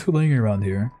a tutu laying around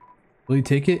here. Will you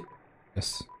take it?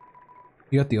 Yes.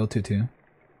 You got the L2 too.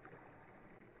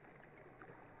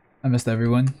 I missed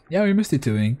everyone. Yeah, we missed you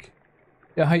too, Ink.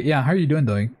 Yeah, how are you doing?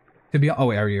 To be oh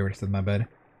wait, I already said my bad.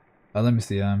 Let me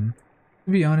see. To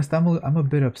be honest, I'm a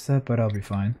bit upset, but I'll be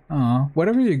fine.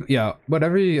 Whatever you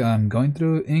going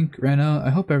through, Ink, right now,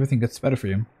 I hope everything gets better for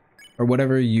you, or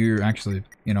whatever you're actually,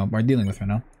 you know, are dealing with right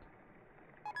now.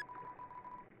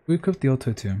 We equipped the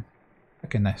L2 too.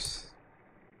 Okay, nice.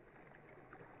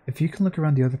 If you can look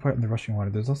around the other part in the rushing water,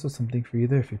 there's also something for you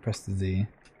there if you press the Z.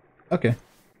 Okay.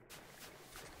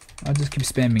 I'll just keep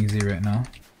spamming Z right now.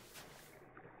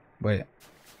 Wait.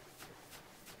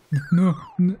 No.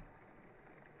 Okay,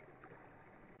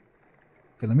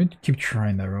 let me keep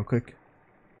trying that real quick.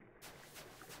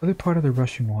 Other part of the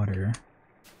rushing water.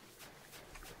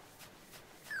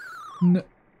 No.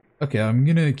 Okay, I'm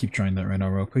gonna keep trying that right now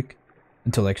real quick.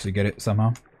 Until I actually get it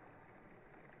somehow.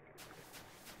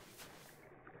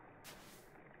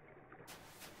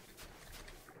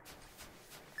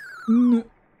 No.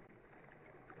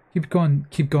 Keep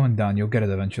going down, you'll get it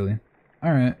eventually.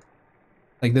 Alright.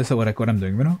 Like this is what I'm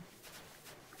doing right now.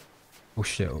 Oh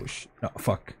shit, oh shit. No,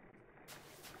 fuck.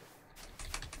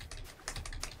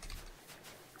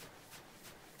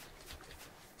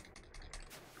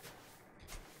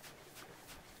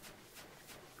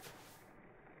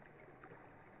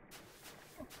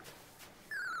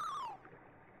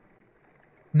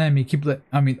 No, I mean, keep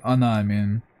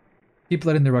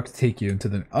letting the rocks take you into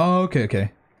the... Oh, okay,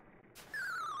 okay.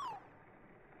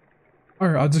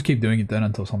 Alright, I'll just keep doing it then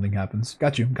until something happens.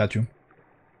 Got you.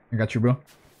 I got you, bro.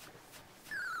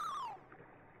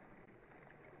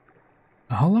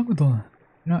 How long would the... You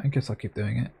know, I guess I'll keep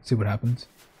doing it. See what happens.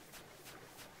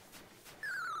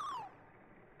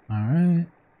 Alright.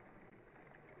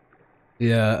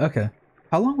 Yeah, okay.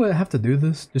 How long would I have to do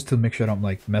this? Just to make sure I don't,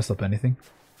 like, mess up anything?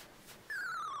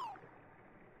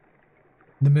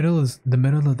 The middle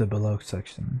of the below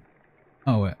section.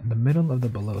 Oh wait, the middle of the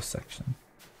below section.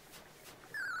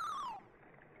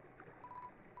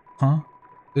 Huh?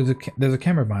 There's a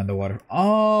camera behind the water.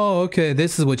 Oh, okay,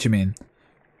 this is what you mean.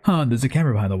 Huh, there's a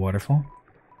camera behind the waterfall.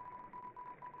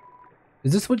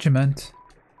 Is this what you meant?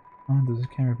 Oh, there's a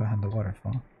camera behind the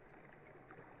waterfall.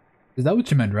 Is that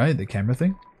what you meant, right? The camera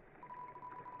thing?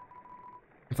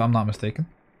 If I'm not mistaken.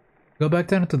 Go back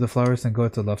down into the flowers and go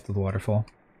to the left of the waterfall.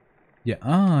 Yeah,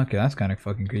 oh, okay, that's kind of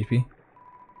fucking creepy.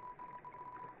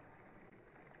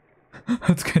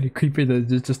 That's kind of creepy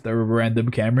that it's just a random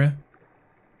camera.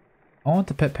 I want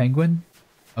the pet penguin.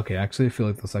 Okay, actually, I feel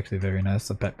like that's actually very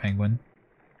nice, a pet penguin.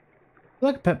 I feel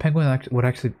like a pet penguin would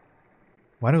actually...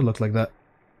 Why do it look like that?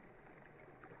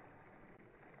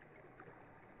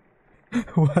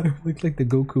 Why do it look like the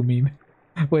Goku meme?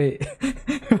 Wait,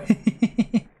 why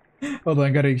Hold on, I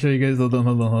gotta show you guys. Hold on,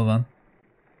 hold on, hold on.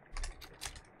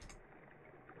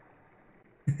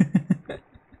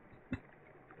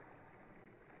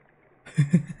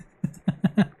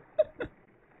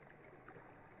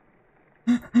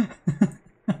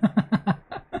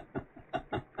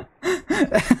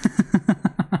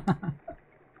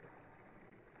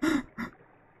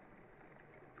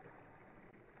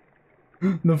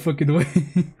 No fucking way.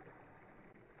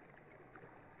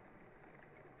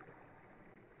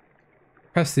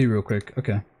 Press C real quick.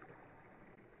 Okay.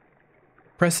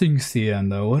 Pressing C,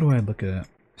 and what do I look at?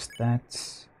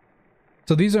 Stats.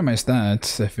 So these are my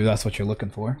stats, if that's what you're looking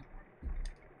for.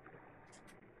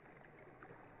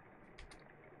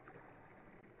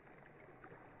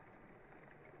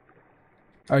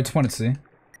 I just wanted to see.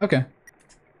 Okay.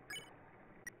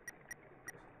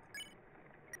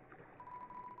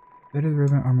 That is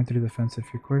ribbon armor to the defense. If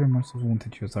your quarter muscles won't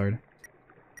hit you as hard.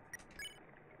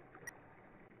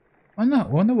 I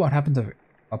wonder what happens if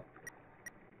up.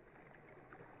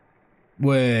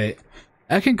 Wait,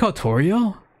 I can call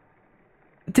Torio?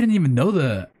 I didn't even know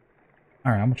that.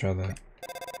 Alright, I'm gonna try that.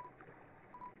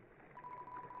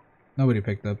 Nobody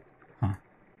picked up. Huh.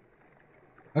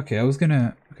 Okay, I was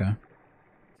gonna... Okay.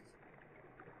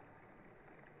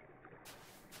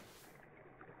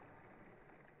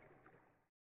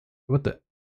 What the?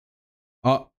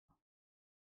 Oh.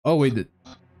 Oh, wait.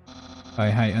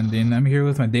 Hi, Undine. I'm here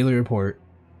with my daily report.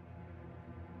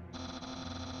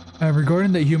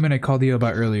 Regarding the human I called you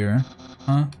about earlier.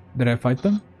 Huh? Did I fight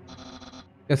them?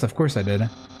 Yes, of course I did.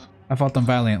 I fought them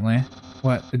valiantly.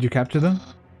 What? Did you capture them?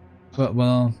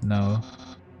 Well, no.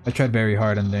 I tried very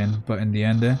hard, Undine, but in the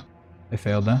end, I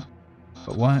failed.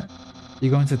 But what?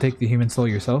 You're going to take the human soul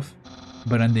yourself?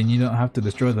 But Undine, you don't have to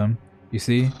destroy them. You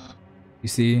see? You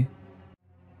see?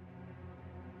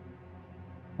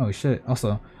 Oh shit.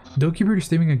 Also, Doki is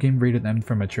streaming a game rated M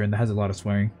for mature and that has a lot of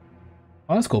swearing.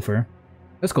 Oh, that's cool for her.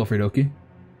 That's cool for Doki.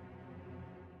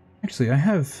 Actually,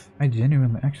 I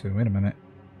genuinely... Actually, wait a minute.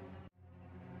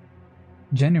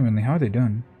 Genuinely, how are they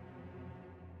doing?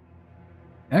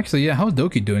 Actually, yeah, how's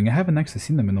Doki doing? I haven't actually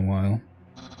seen them in a while.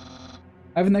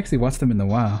 I haven't actually watched them in a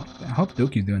while. I hope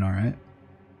Doki's doing alright.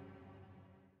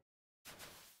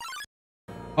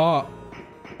 Oh,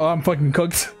 I'm fucking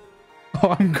cooked.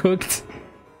 Oh, I'm cooked.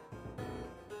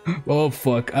 Oh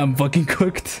fuck, I'm fucking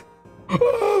cooked.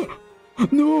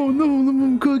 No,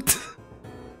 I'm cooked.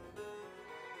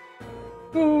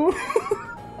 No,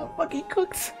 I'm fucking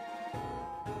cooked.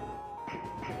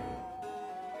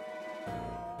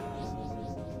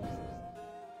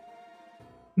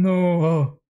 No.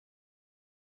 Oh.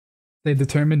 Stay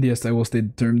determined? Yes, I will stay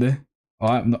determined. Oh,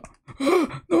 I'm not.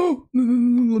 No,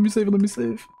 let me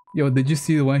save. Yo, did you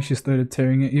see the way she started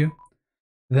tearing at you?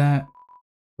 That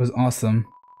was awesome.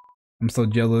 I'm so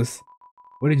jealous.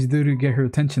 What did you do to get her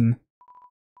attention?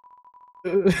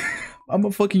 I'm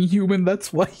a fucking human,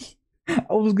 that's why.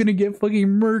 I was gonna get fucking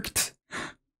murked.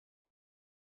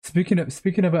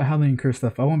 Speaking about Halloween curse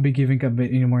stuff, I won't be giving up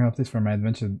any more updates for my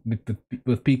adventure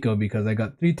with Pico because I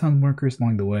got 3 tons more curse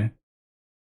along the way.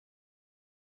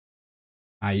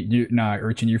 Nah,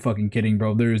 Urchin, you're fucking kidding,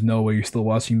 bro. There is no way you're still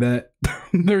watching that.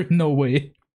 There's no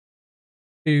way.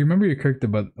 Hey, remember your character,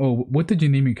 but oh, what did you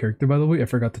name your character, by the way? I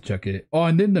forgot to check it. Oh,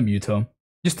 I named them Muto.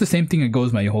 Just the same thing that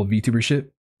goes my whole VTuber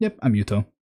shit. Yep, I'm Muto.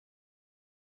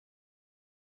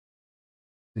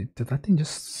 Did that thing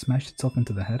just smash itself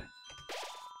into the head?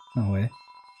 No way.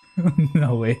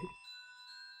 No way.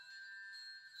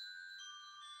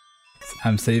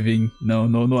 I'm saving. No,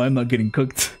 I'm not getting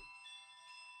cooked.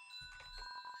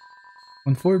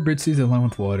 When 4 bird seeds align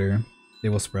with water, they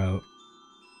will sprout.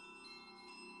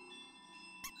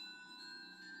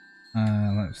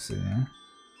 Let's see.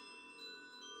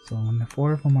 So when the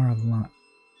 4 of them are aligned...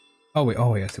 Oh wait,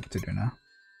 I see what to do now.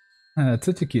 It's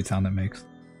such a cute sound that makes.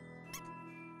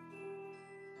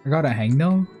 I got a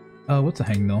hangnail? What's a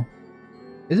hangnail?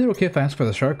 Is it okay if I ask for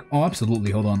the shark? Oh,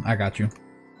 absolutely, hold on, I got you.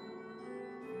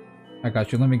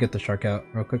 Let me get the shark out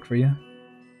real quick for you.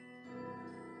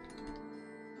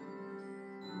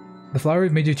 The flower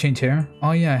made you change hair?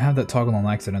 Oh yeah, I have that toggle on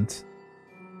accident.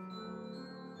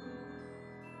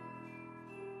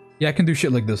 Yeah, I can do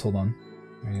shit like this, hold on.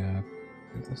 Yeah,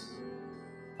 do this.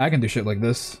 I can do shit like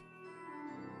this.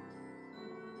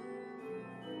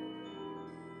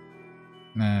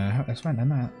 Nah, that's fine. I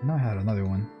know I had another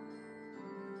one.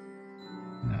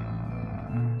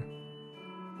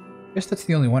 Guess that's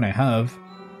the only one I have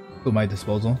at my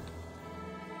disposal.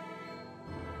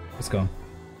 Let's go.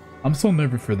 I'm so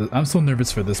nervous for this. I'm so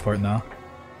nervous for this part now.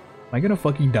 Am I gonna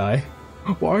fucking die?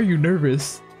 Why are you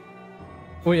nervous?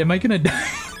 Wait, am I gonna die?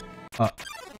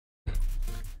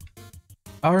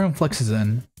 RM Flex is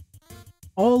in.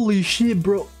 Holy shit,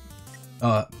 bro.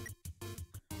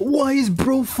 Why is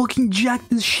bro fucking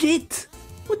jacked as shit?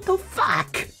 What the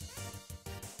fuck?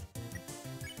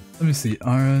 Let me see.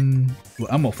 RM. Well,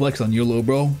 I'm gonna flex on YOLO,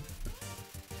 bro.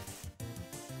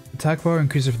 Attack power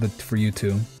increases for you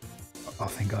too. Oh,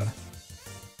 thank god.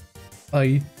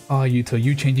 Yuto,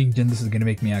 you changing genders is gonna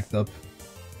make me act up.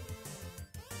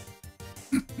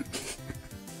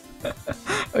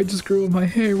 I just grew my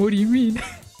hair, what do you mean?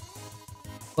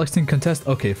 Flexing contest?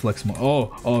 Okay, flex more.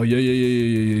 Oh, yeah.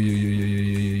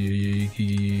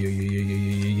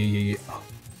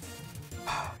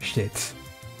 Shit.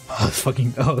 Oh, it's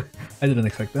fucking. Oh, I didn't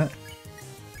expect that.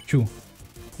 True.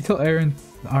 You tell Aaron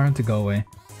to go away.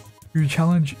 Your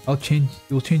challenge,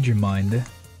 you'll change your mind.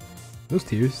 Those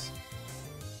tears.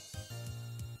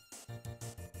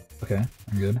 Okay,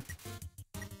 I'm good.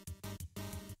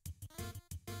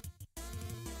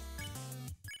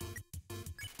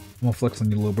 I'm gonna flex on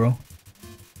you, little bro.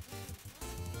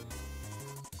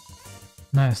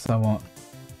 Nice, I won't.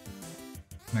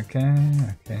 Okay.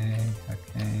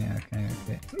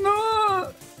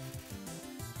 No!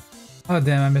 Oh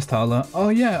damn, I missed Hala. Oh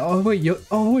yeah, oh wait,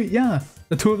 yeah.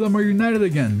 The two of them are united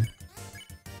again.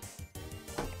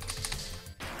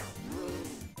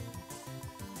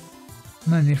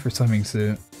 No need for swimming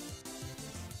suit.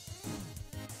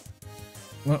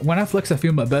 When I flex, I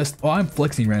feel my best. Oh, I'm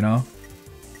flexing right now.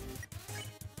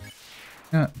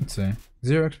 Yeah, let's see.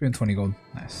 0 XP and 20 gold.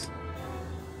 Nice.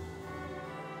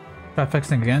 Try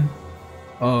flexing again.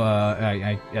 Oh,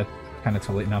 I kind of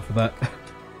too late now for that.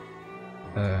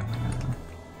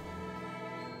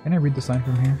 Can I read the sign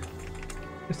from here?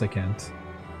 Guess I can't.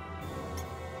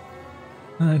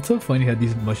 It's so funny how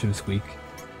these mushrooms squeak.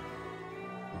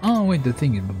 Oh wait, the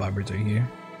thing is the bobbers are here.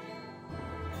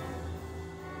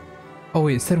 Oh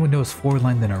wait, it said when there was 4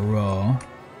 lines in a row.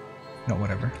 No,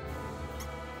 whatever.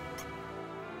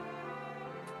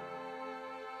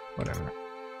 Whatever.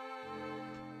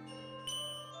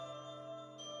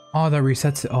 Oh, that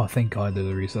resets it. Oh, thank god there's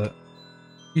a reset.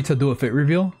 You to do a fit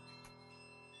reveal?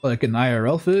 Like an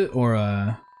IRL fit? Or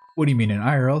what do you mean, an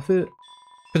IRL fit?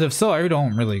 Because if so, I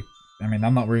don't really... I mean,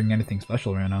 I'm not wearing anything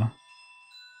special right now.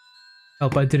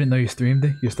 Help, I didn't know you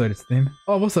streamed. You started stream.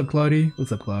 Oh, what's up, Cloudy?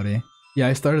 What's up, Cloudy? Yeah,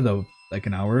 I started like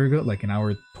an hour ago. Like an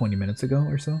hour 20 minutes ago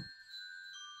or so.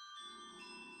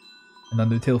 An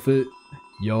Undertale fit.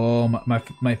 Yo,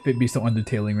 my fit be so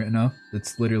undertaling right now.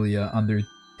 It's literally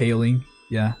undertaling.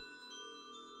 Yeah.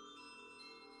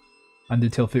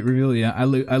 Undertale fit reveal. Yeah, I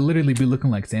literally be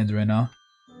looking like Sans right now.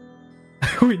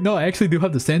 Wait, no, I actually do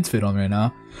have the Sans fit on right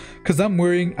now, cause I'm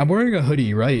wearing a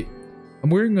hoodie, right? I'm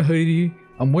wearing a hoodie.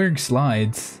 I'm wearing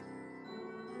slides.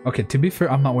 Okay, to be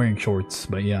fair, I'm not wearing shorts,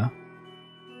 but yeah.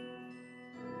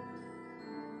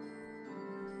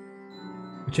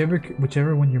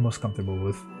 Whichever one you're most comfortable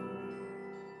with.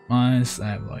 Nice, I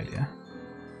have no idea.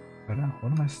 But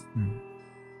what am I?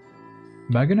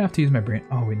 Am I gonna have to use my brain?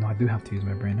 Oh wait, no, I do have to use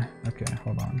my brain. Okay,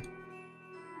 hold on.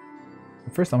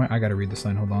 First, I gotta read the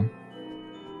sign. Hold on.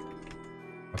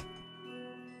 Oh.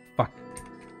 Fuck.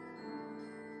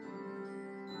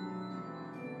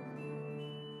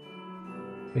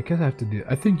 Because I have to do.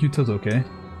 I think Yuto's okay.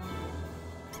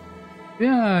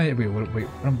 Yeah. Wait.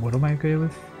 What am I okay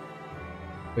with?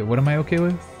 Wait. What am I okay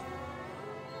with?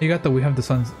 He got the we have the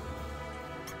suns.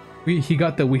 He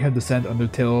got the we have the sand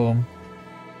Undertale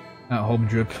at home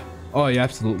drip. Oh yeah,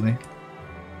 absolutely.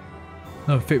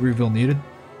 No fit reveal needed.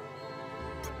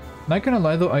 Not gonna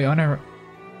lie though, I honor.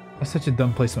 That's such a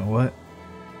dumb placement. What?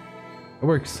 It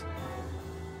works.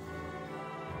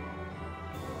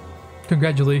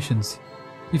 Congratulations,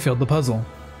 you failed the puzzle.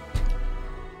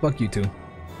 Fuck you too.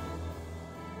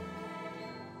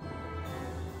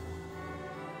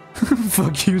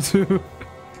 Fuck you too.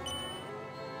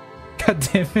 God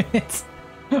damn it.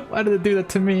 Why did it do that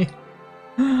to me?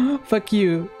 Fuck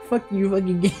you. Fuck you,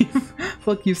 fucking game.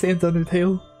 Fuck you, Sans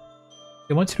Undertale.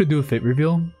 They want you to do a fit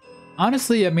reveal.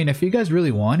 Honestly, I mean, if you guys really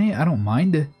want it, I don't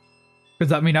mind.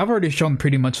 Because, I mean, I've already shown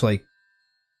pretty much, like...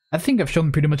 I think I've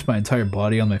shown pretty much my entire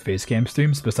body on my face cam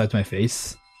streams, besides my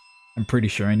face. I'm pretty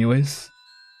sure, anyways.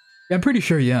 Yeah, I'm pretty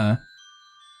sure, yeah.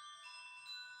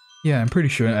 Yeah, I'm pretty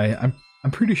sure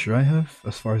I'm pretty sure I have,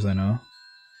 as far as I know.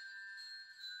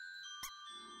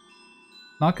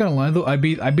 Not gonna lie though, I'd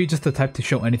be just the type to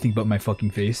show anything but my fucking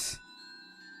face.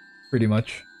 Pretty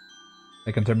much.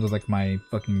 Like in terms of like my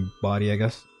fucking body, I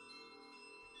guess.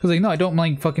 Cause like no, I don't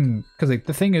like fucking, cause like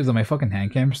the thing is on my fucking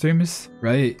hand cam streams,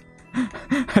 right?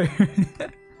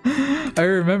 I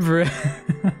remember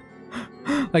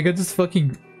like I just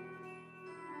fucking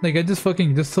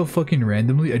just so fucking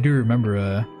randomly, I do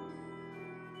remember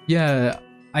yeah,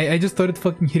 I just started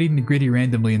fucking hitting the gritty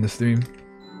randomly in the stream.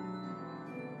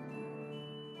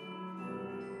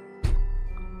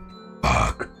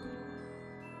 Fuck.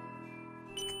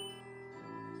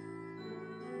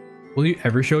 Will you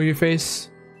ever show your face?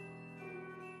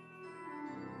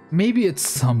 Maybe at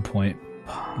some point.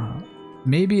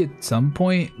 Maybe at some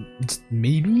point.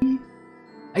 Maybe?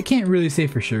 I can't really say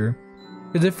for sure.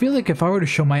 Because I feel like if I were to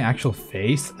show my actual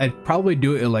face, I'd probably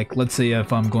do it like, let's say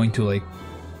if I'm going to like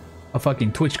a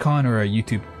fucking TwitchCon or a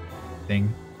YouTube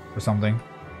thing or something.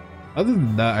 Other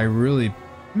than that, I really,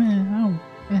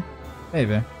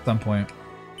 maybe at some point.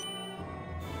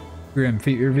 Grim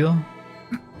feet reveal.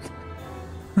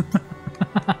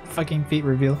 Fucking feet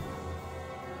reveal.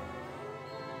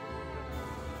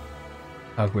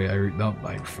 Oh wait, no,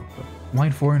 I fucked up.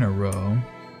 Line 4 in a row.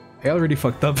 I already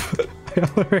fucked up. I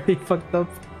already fucked up.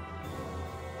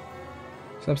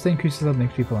 Stop saying creases up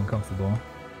makes people uncomfortable.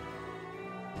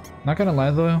 Not gonna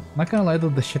lie though,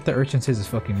 the shit that Urchin says is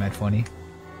fucking mad funny.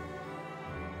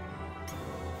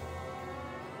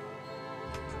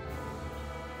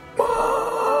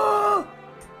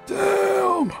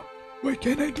 Damn! Why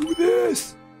can't I do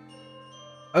this?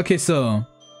 Okay, so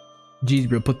geez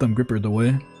bro, put them grippers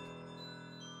away.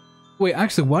 Wait,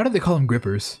 actually, why do they call them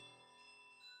grippers?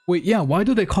 Wait, yeah, why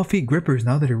do they call feet grippers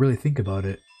now that I really think about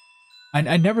it?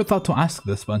 I never thought to ask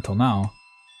this, but until now.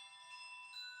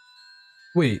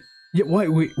 Wait, yeah,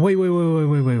 wait.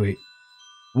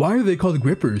 Why are they called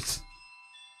grippers?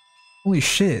 Holy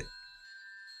shit.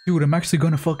 Dude, I'm actually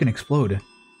gonna fucking explode.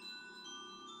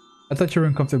 I thought you were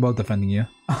uncomfortable about defending you.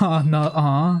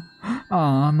 No,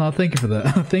 thank you for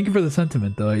that. Thank you for the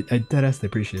sentiment, though. I deadass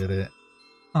appreciate it.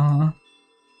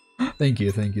 Thank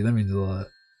you, that means a lot.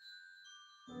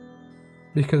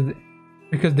 Because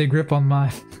they grip on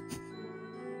my...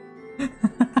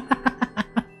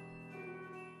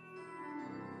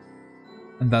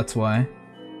 And that's why.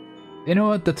 You know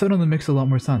what? That totally makes a lot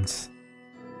more sense.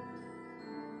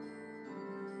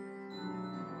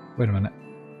 Wait a minute.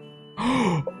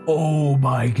 Oh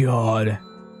my god.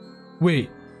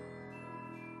 Wait,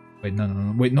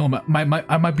 no. Wait, no,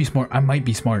 I might be smart.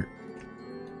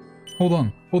 Hold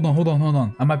on.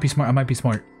 I might be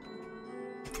smart.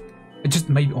 It just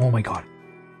might. Oh my god.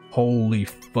 Holy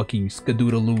fucking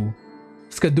skadoodaloo.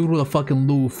 Skadoodle fucking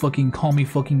loo. Fucking call me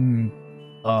fucking.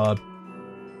 Yeah.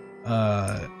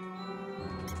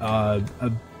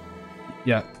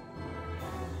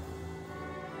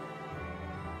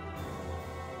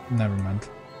 Never mind.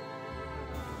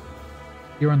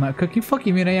 You're not cooking? Fuck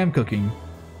you mean I am cooking.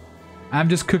 I'm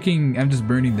just cooking. I'm just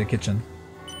burning the kitchen.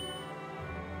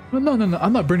 No.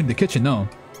 I'm not burning the kitchen, no.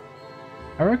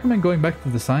 I recommend going back to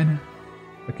the sign.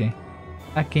 Okay,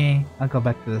 I'll go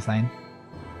back to the sign.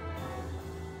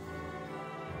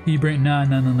 P brain? No.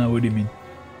 What do you mean?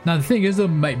 Now the thing is though,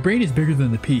 my brain is bigger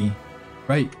than the P,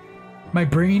 right? My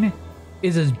brain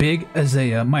is as big as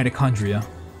a mitochondria.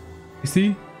 You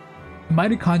see?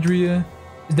 Mitochondria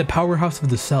is the powerhouse of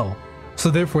the cell. So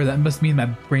therefore that must mean my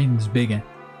brain is big.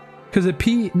 Because a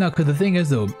P, no, because the thing is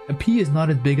though, a P is not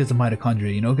as big as a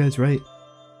mitochondria, you know guys, right?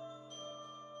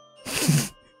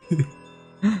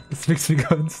 This makes me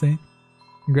go insane.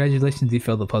 Congratulations, you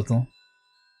failed the puzzle.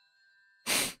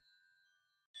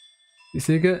 You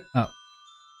see it good? Oh.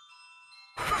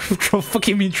 Troll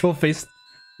fucking mean troll face.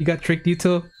 You got tricked, you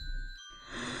two.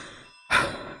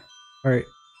 Alright.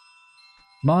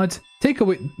 Mod, take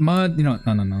away mod, you know,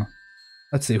 no.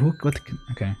 Let's see,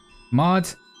 okay.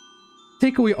 Mods,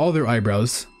 take away all their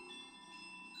eyebrows.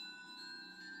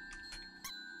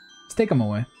 Let's take them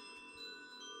away.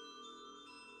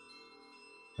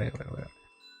 Wait.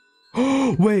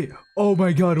 Wait, oh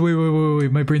my god,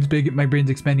 wait. My brain's big, my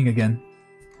brain's expanding again.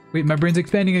 Wait, my brain's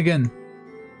expanding again.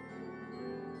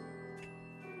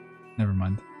 Never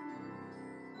mind.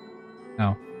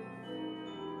 No.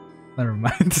 Never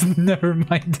mind. Never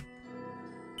mind.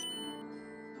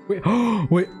 Wait. Wait. Oh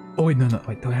wait. No.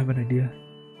 Wait. Do I have an idea?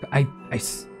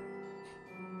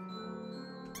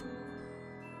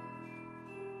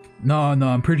 No.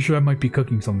 I'm pretty sure I might be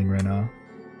cooking something right now.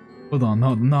 Hold on.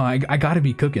 No. I gotta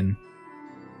be cooking.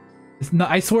 It's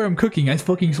not. I swear I'm cooking. I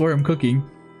fucking swear I'm cooking.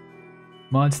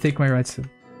 Mods, take my rights.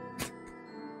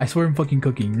 I swear I'm fucking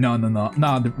cooking. No.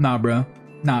 Nah, bro.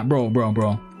 Nah,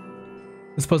 bro.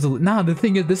 This puzzle. Nah, the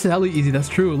thing is, this is hella easy. That's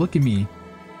true. Look at me.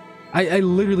 I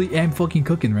literally am fucking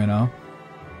cooking right now.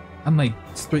 I'm like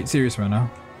straight serious right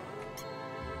now.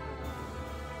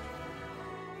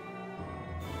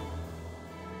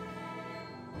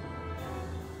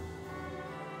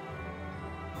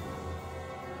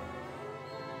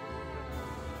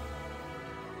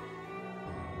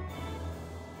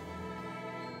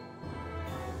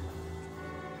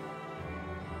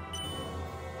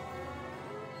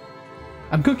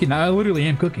 I'm cooking. I literally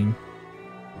am cooking.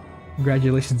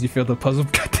 Congratulations, you failed the puzzle.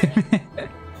 God damn it.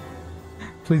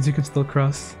 Please, you can still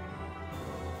cross.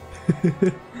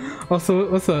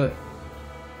 Also, what's up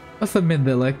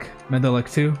Mendelek?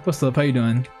 Mendelek 2? What's up? How you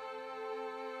doing?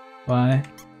 Why?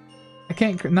 I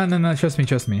can't. No.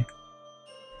 Trust me.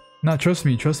 No, trust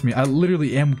me. I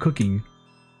literally am cooking.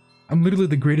 I'm literally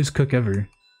the greatest cook ever.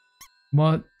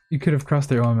 What? You could have crossed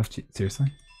their OMFG. Seriously?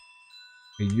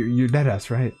 You're dead ass,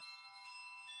 right?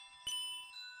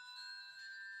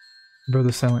 Bro,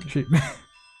 the silent sheep.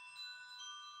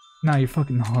 Nah, you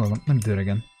fucking. Hold on. Let me do it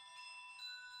again.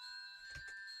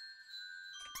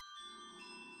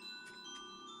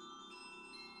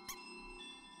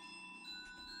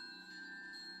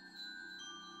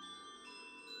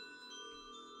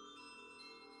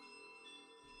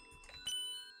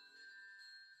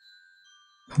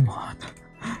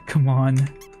 Come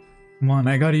on,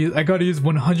 I gotta use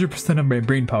 100% of my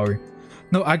brain power.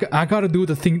 No, I gotta do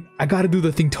the thing. I gotta do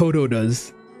the thing Toto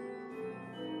does.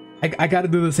 I gotta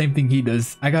do the same thing he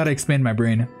does. I gotta expand my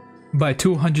brain by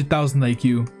 200,000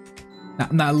 IQ.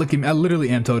 Nah, look at me. I literally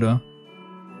am Toto.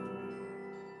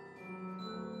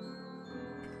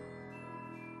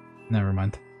 Never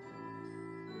mind.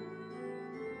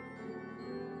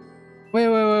 Wait,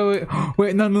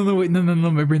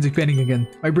 no, my brain's expanding again.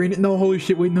 My brain, no, holy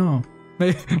shit, wait, no.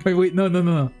 Wait,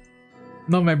 no.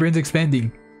 No, my brain's expanding.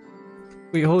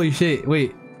 Wait, holy shit,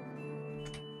 wait,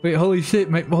 holy shit,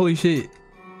 holy shit.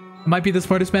 I might be the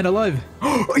smartest man alive.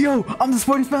 Yo, I'm the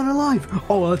smartest man alive.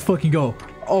 Oh, let's fucking go.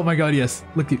 Oh my god, yes.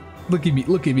 Look at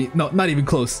me. No, not even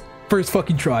close. First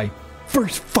fucking try.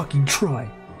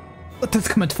 Let us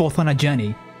come forth on a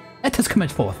journey. Let us come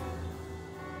forth.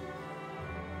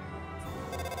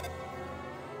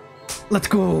 Let's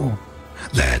go.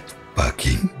 Let's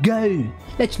fucking go.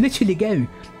 Let's literally go.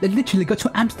 Let's literally go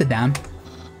to Amsterdam.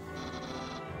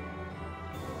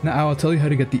 Now I'll tell you how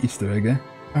to get the Easter egg. Eh?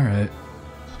 All right.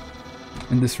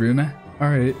 In this room. Eh? All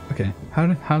right. Okay.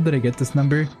 How did I get this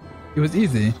number? It was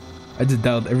easy. I just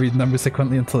dialed every number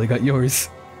sequentially until I got yours.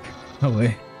 No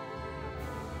way.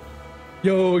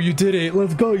 Yo, you did it.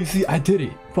 Let's go. You see, I did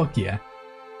it. Fuck yeah.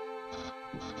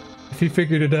 If you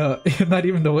figured it out, not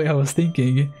even the way I was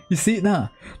thinking. You see, nah.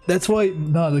 That's why,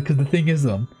 nah, because the thing is,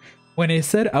 when I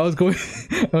said I was going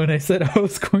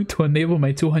to enable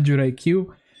my 200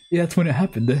 IQ, yeah, that's when it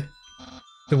happened.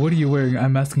 So what are you wearing?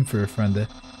 I'm asking for a friend.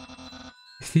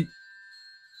 She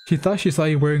thought she saw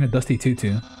you wearing a dusty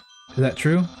tutu. Is that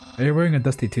true? Are you wearing a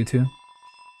dusty tutu?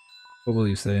 What will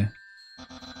you say?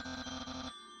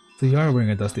 So you are wearing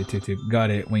a dusty tutu.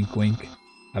 Got it. Wink, wink.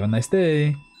 Have a nice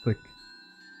day. Click.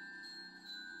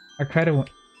 I kind of want.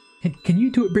 Can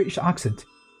you do a British accent?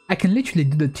 I can literally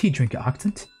do the tea drinker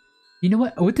accent. You know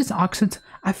what? With this accent,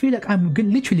 I feel like I'm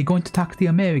literally going to talk to the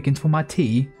Americans for my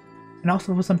tea, and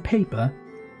also for some paper.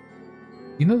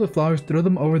 You know the flowers? Throw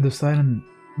them over the side and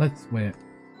let's wait.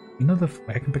 You know the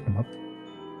wait, I can pick them up.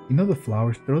 You know the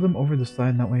flowers? Throw them over the side,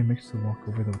 and that way it makes you walk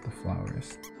over them with the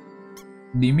flowers.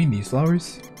 Do you mean these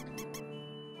flowers?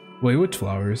 Wait, which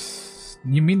flowers?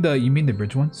 You mean the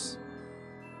bridge ones?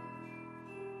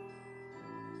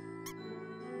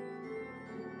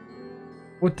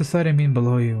 What the side I mean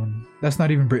below you? That's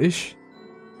not even British.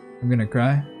 I'm gonna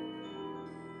cry.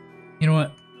 You know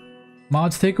what?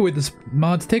 Mods, take away this.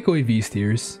 Mods, take away these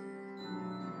tears.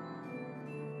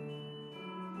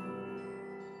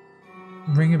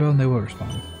 Ring a bell and they will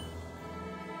respond.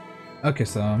 Okay,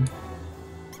 so.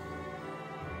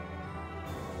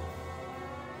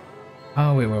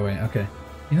 Oh wait. Okay.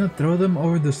 You know, throw them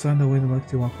over the side the way they like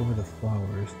to walk over the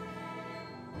flowers.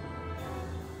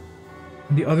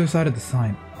 The other side of the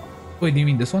sign. Wait, do you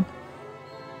mean this one?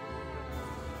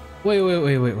 Wait,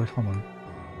 hold on.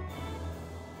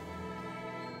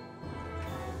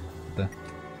 What the?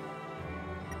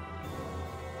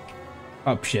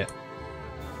 Oh shit.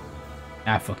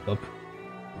 I fucked up.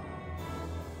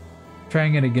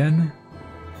 Trying it again.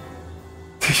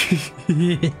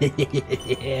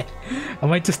 I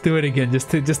might just do it again just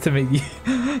to make you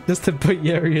just to put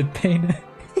Yeri in pain.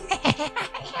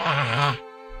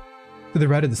 To the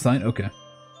right of the sign? Okay.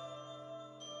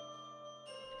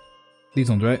 These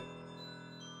ones, right?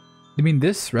 You mean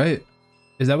this, right?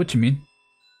 Is that what you mean?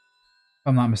 If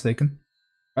I'm not mistaken.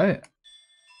 Right.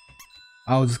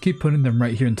 I'll just keep putting them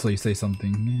right here until you say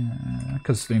something. Yeah,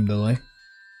 cause stream delay.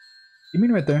 You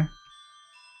mean right there?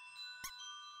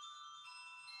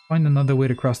 Find another way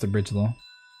to cross the bridge though.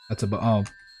 That's about oh.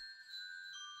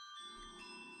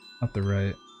 Not the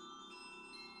right.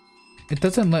 It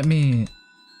doesn't let me.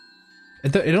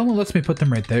 It only lets me put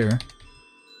them right there.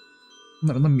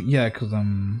 Let me, yeah, cause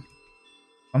I'm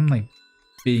like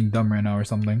being dumb right now or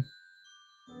something.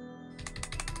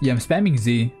 Yeah, I'm spamming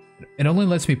Z. It only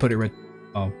lets me put it right.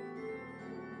 Oh.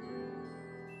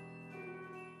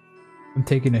 I'm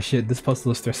taking a shit. This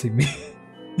puzzle is stressing me.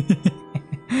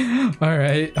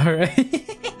 Alright, alright.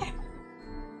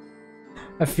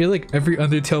 I feel like every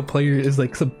Undertale player is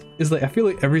like I feel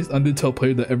like every Undertale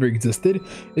player that ever existed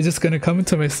is just gonna come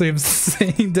into my stream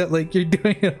saying that like you're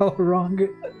doing it all wrong.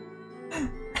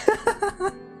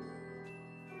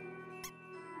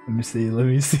 Let me see, let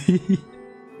me see.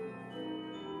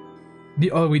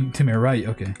 Oh wait, to my right,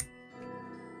 okay.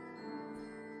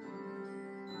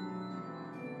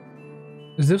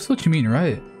 Is this what you mean,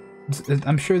 right?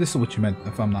 I'm sure this is what you meant,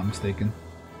 if I'm not mistaken.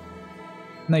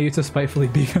 No, you're just spitefully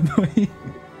being annoying.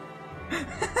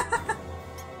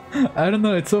 I don't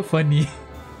know, it's so funny.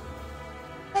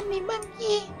 Funny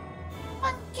monkey!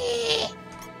 Monkey!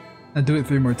 Now do it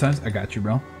 3 more times. I got you,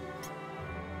 bro.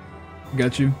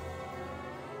 Got you.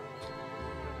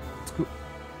 It's cool.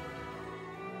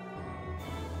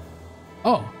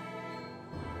 Oh!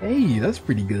 Hey, that's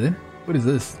pretty good. What is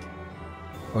this?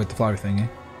 Oh, it's the flower thingy.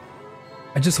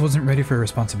 I just wasn't ready for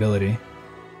responsibility.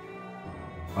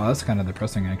 Oh, that's kind of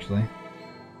depressing, actually.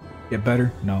 Get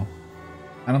better? No.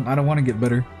 I don't want to get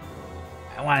better.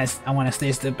 I wanna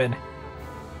stay stupid.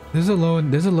 There's a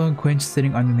lone quench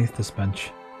sitting underneath this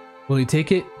bench. Will you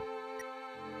take it?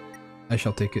 I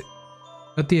shall take it.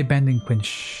 Let the abandoned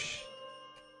quench.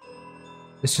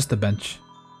 It's just a bench.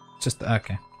 Just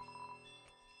okay.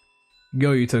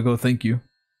 Go, Yuta, go, thank you.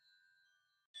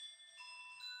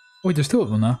 Wait, there's 2 of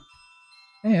them now.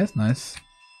 Hey, that's nice.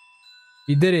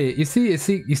 You did it. You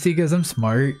see, guys, I'm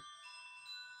smart.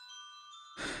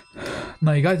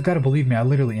 No, you guys gotta believe me. I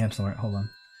literally am smart. Hold on.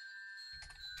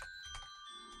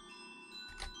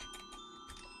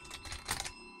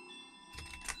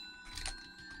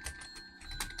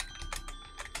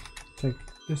 Check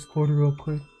Discord real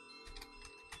quick.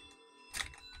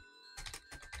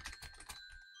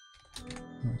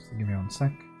 So give me 1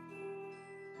 sec.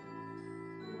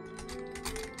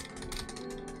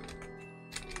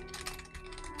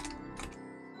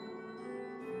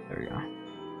 There we go.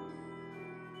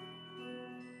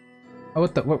 Oh,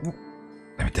 what?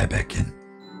 Let me type back in.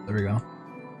 There we go.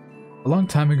 A long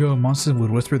time ago, monsters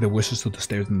would whisper their wishes to the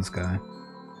stars in the sky.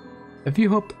 If you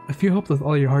hoped with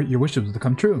all your heart, your wishes would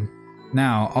come true.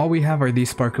 Now, all we have are these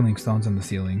sparkling stones on the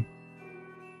ceiling.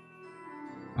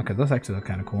 Okay, that's actually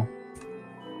kind of cool.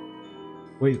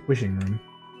 Wait, wishing room.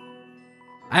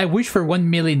 I wish for $1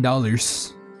 million.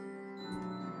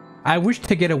 I wish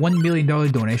to get a $1 million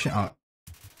donation. Oh.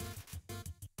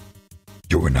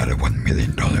 You were not a $1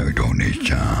 million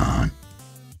donation.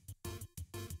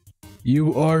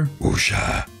 You are.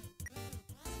 Woosha.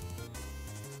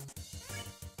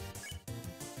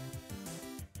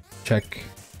 Check.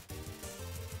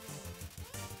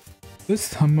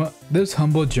 This humble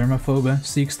germaphobe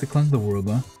seeks to cleanse the world.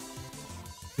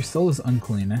 Your soul is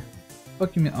unclean.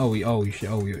 Fuck you mean? Oh shit!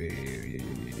 Oh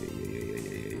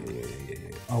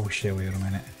shit! Wait a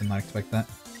minute! I did not expect that.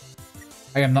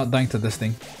 I am not dying to this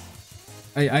thing.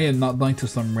 I am not dying to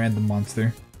some random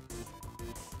monster.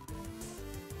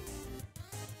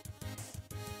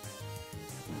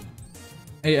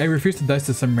 Hey, I refuse to die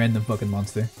to some random fucking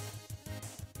monster.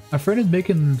 My friend is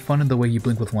making fun of the way you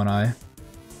blink with one eye.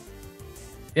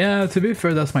 Yeah, to be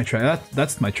fair, that's my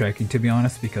that's my tracking, to be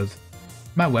honest, because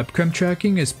my webcam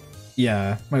tracking is,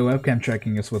 yeah, my webcam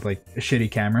tracking is with like a shitty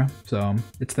camera, so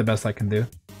it's the best I can do.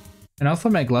 And also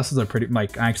my glasses are pretty,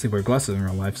 like, I actually wear glasses in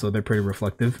real life, so they're pretty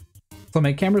reflective. So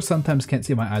my camera sometimes can't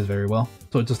see my eyes very well,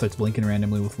 so it just starts blinking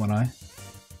randomly with one eye.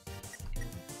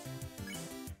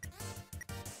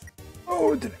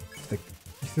 Oh, did it stick?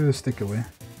 You threw the stick away.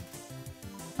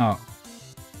 Oh.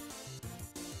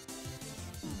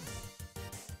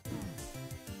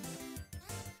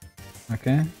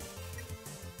 Okay.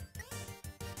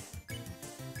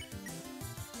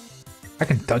 I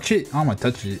can touch it? I'm gonna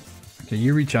touch it. Okay,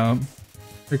 you reach out.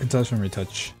 You can touch and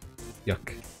retouch.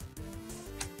 Yuck.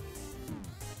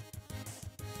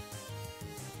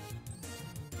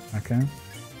 Okay.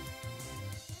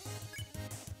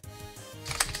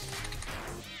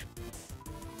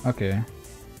 Okay.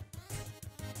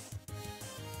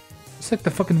 It's like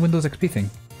the fucking Windows XP thing.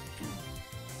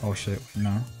 Oh shit,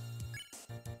 no.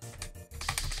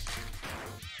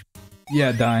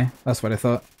 Yeah, die. That's what I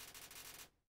thought.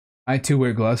 I too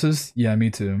wear glasses? Yeah, me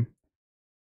too.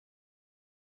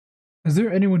 Is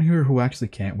there anyone here who actually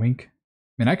can't wink? I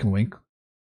mean, I can wink.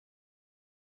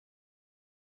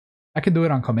 I can do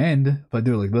it on command if I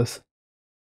do it like this.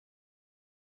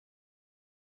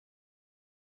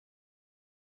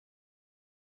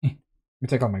 Let me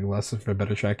take off my glasses for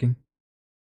better tracking.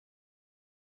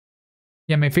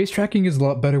 Yeah, my face tracking is a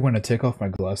lot better when I take off my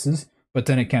glasses, but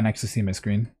then I can't actually see my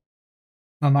screen.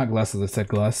 No, not glasses, I said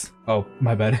glass. Oh,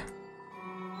 my bad.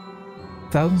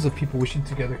 Thousands of people wishing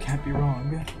together can't be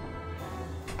wrong.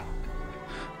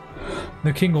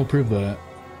 The king will prove that.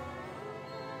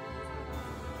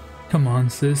 Come on,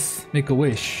 sis. Make a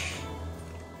wish.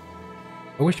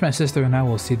 I wish my sister and I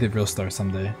will see the real star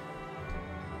someday.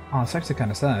 Oh, it's actually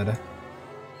kind of sad.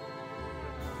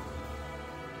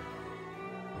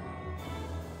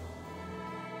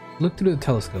 Look through the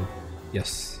telescope.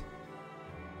 Yes.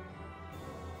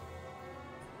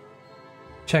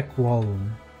 Check wall.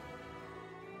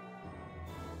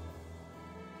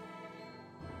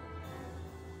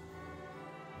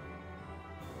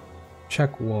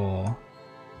 Check wall.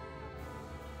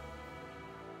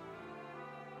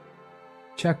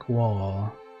 Check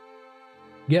wall.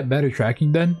 Get better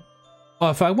tracking then?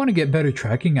 Well, if I want to get better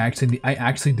tracking, I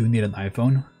actually do need an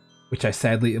iPhone, which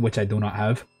I do not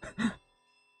have.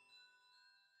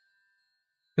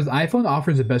 Because iPhone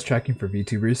offers the best tracking for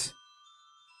VTubers.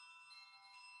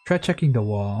 Try checking the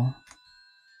wall.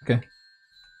 Okay.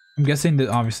 I'm guessing that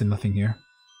obviously nothing here.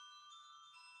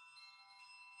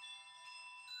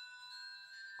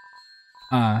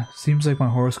 Seems like my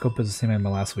horoscope is the same as my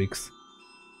last week's.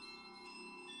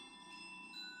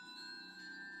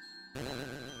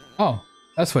 Oh,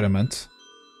 that's what I meant.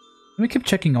 Let me keep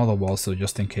checking all the walls though,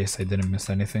 just in case I didn't miss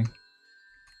anything.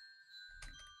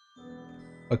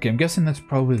 Okay, I'm guessing that's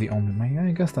probably the only one. Yeah,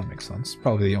 I guess that makes sense.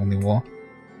 Probably the only wall.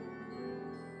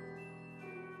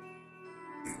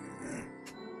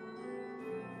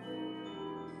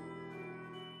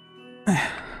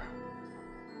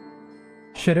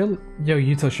 Should I, yo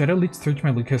Yuto, should I at least search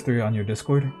my loot history on your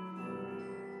Discord?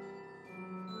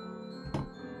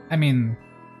 I mean,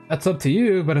 that's up to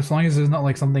you, but as long as there's not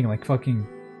like something like fucking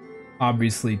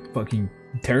obviously fucking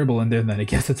terrible in there, then I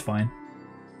guess it's fine.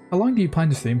 How long do you plan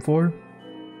to stream for?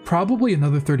 Probably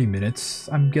another 30 minutes.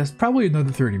 Probably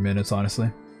another 30 minutes,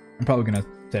 honestly. I'm probably gonna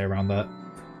stay around that.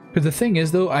 Because the thing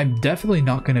is though, I'm definitely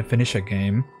not gonna finish a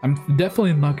game. I'm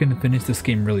definitely not gonna finish this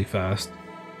game really fast.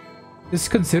 Just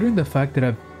considering the fact that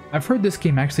I've heard this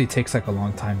game actually takes like a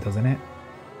long time, doesn't it?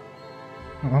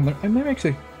 I'm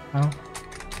actually, I don't know.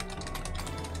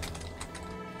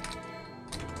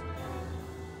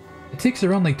 It takes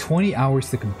around like 20 hours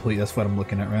to complete, that's what I'm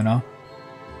looking at right now.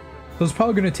 So it's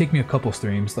probably gonna take me a couple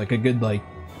streams, like a good like,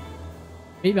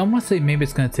 maybe I'm gonna say maybe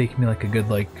it's gonna take me like a good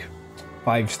like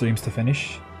 5 streams to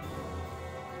finish.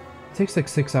 It takes like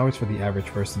 6 hours for the average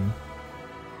person.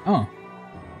 Oh.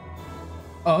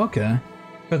 Oh, okay.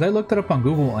 Because I looked it up on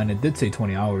Google and it did say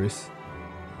 20 hours.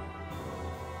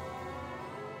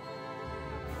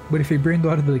 But if you're brain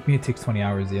dotted like me, it takes 20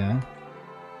 hours, yeah.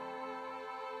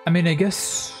 I mean, I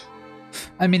guess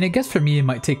for me it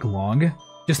might take long,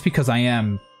 just because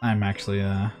I'm actually,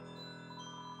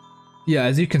 yeah,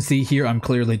 as you can see here, I'm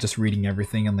clearly just reading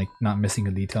everything and like not missing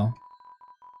a detail.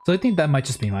 So I think that might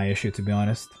just be my issue, to be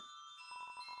honest.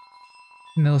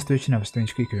 An illustration of a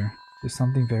strange creature. There's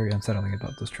something very unsettling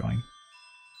about this drawing.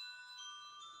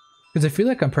 Because I feel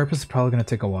like on purpose it's probably going to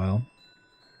take a while.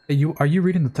 Hey, are you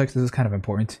reading the text? This is kind of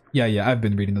important. Yeah, I've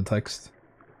been reading the text.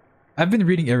 I've been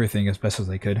reading everything as best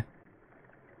as I could.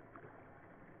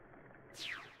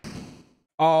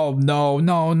 Oh no,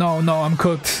 I'm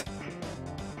cooked.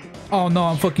 Oh no,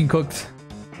 I'm fucking cooked.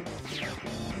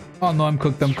 Oh no, I'm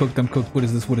cooked. What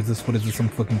is this? I'm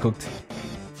fucking cooked.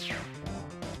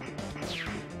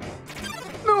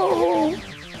 No!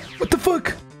 What the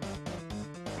fuck?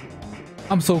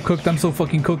 I'm so cooked, I'm so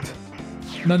fucking cooked.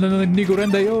 No, nigo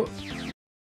renda yo.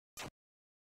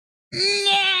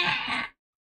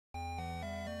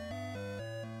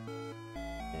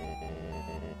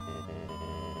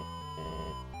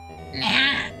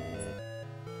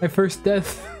 My first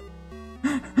death.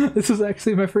 This is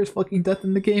actually my first fucking death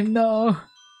in the game. No.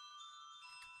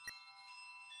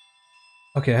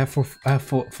 Okay, I have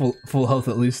full health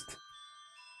at least.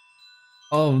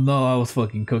 Oh no, I was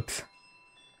fucking cooked.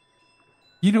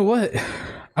 You know what?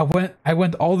 I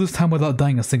went all this time without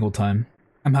dying a single time.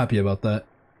 I'm happy about that.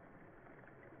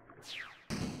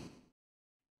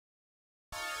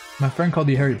 My friend called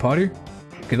you Harry Potter?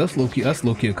 Okay, that's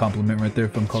low-key a compliment right there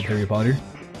if I'm called Harry Potter.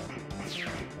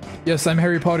 Yes, I'm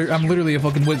Harry Potter. I'm literally a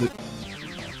fucking wizard.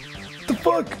 What the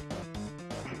fuck?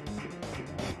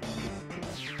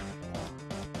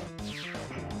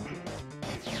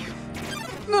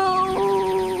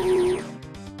 No!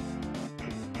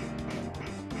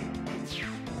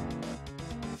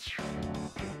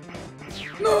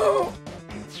 No!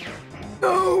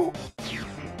 No!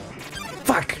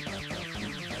 Fuck!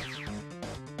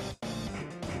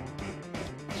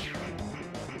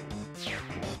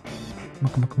 Come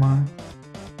on, come on, come on.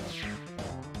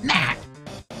 Nah.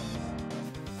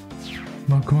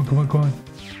 Come on, come on, come on, come on.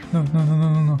 No, no, no,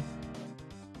 no, no, no.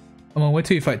 I'm gonna wait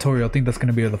till you fight Toriel. I think that's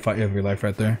gonna be the fight of your life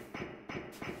right there.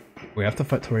 We have to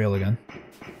fight Toriel again.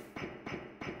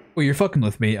 Wait, you're fucking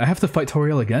with me. I have to fight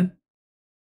Toriel again?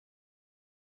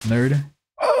 Nerd.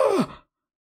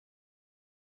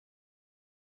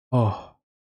 Oh.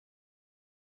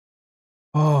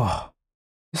 Oh.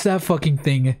 It's that fucking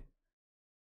thing.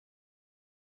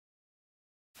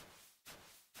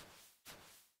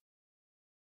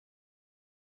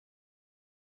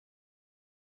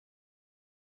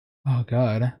 Oh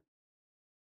god.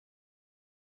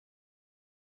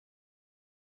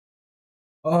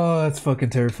 Oh, that's fucking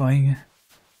terrifying.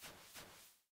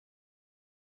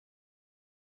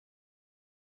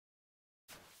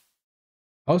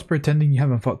 I was pretending you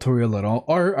haven't fought Toriel at all.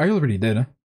 Or I already did.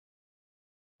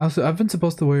 I've been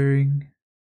supposed to be wearing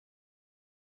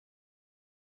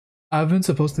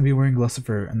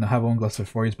Glucifer and have on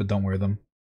Glucifer 4s, but don't wear them.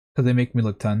 Because they make me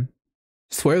look 10.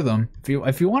 Just wear them.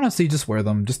 If you want to see, just wear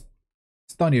them. Just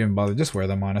don't even bother. Just wear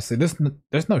them, honestly.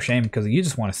 There's no shame, because you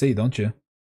just want to see, don't you?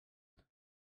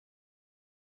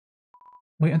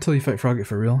 Wait until you fight Frogget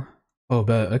for real. Oh,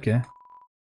 bet. Okay.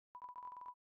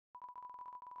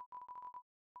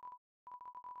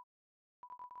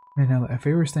 Right now, if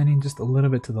we were standing just a little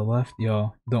bit to the left,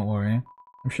 yo, don't worry.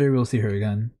 I'm sure we'll see her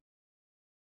again.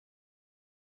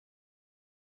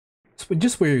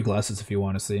 Just wear your glasses if you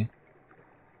want to see.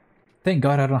 Thank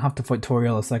God I don't have to fight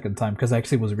Toriel a second time, because I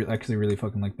actually was really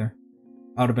fucking like there.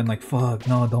 I would have been like, fuck,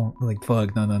 no, don't, like,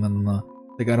 fuck, no, no, no, no,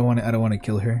 no. Like, I don't want to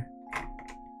kill her.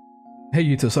 Hey,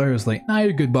 Yuto, sorry I was late. Nah,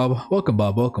 you're good, Bob. Welcome,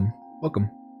 Bob, welcome. Welcome.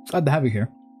 Glad to have you here.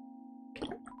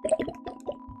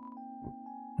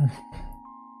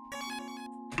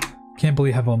 Can't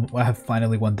believe I have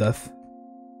finally won death.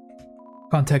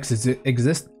 Context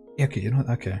exist? Okay, you know what?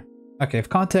 Okay. Okay, if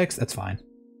context, that's fine.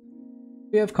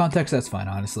 If we have context, that's fine,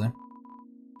 honestly.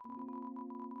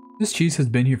 This cheese has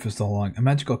been here for so long. A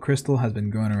magical crystal has been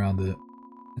growing around it.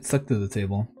 It's stuck to the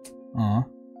table. Aw.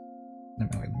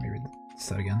 Let me read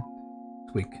this out again.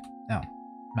 Squeak. Now.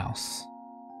 Mouse.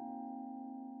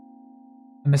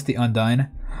 I missed the Undyne.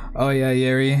 Oh yeah,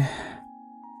 Yeri.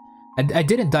 I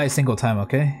didn't die a single time,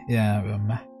 okay? Yeah,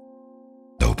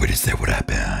 Nobody said what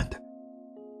happened.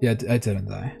 yeah, I didn't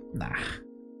die. Nah.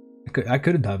 I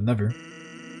couldn't have, never.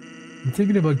 I'm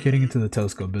thinking about getting into the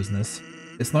telescope business.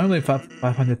 It's normally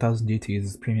 500,000 GTs,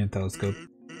 it's premium telescope.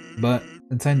 But,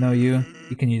 since I know you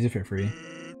can use it for free.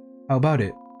 How about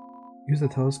it? Use the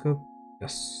telescope?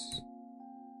 Yes.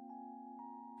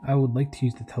 I would like to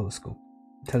use the telescope.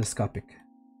 Telescopic.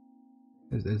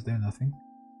 Is there nothing?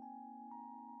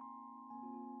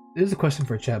 There's a question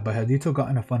for chat, but has Yuto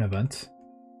gotten a fun event?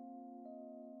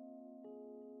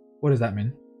 What does that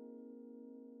mean?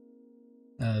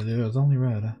 There was only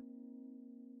red.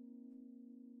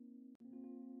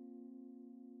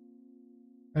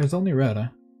 There's only red.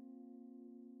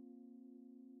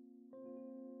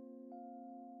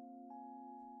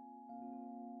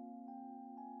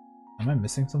 Am I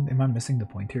missing something? Am I missing the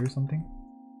point here or something?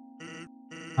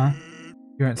 Huh?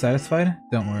 You aren't satisfied?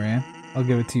 Don't worry. I'll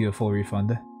give it to you a full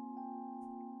refund.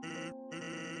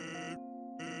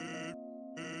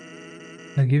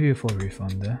 I'll give you a full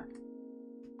refund.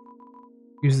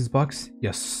 Use this box?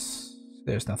 Yes.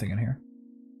 There's nothing in here.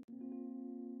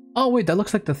 Oh wait, that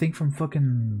looks like the thing from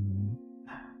fucking...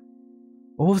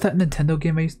 What was that Nintendo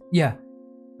game I used? Yeah.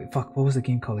 Wait, fuck, what was the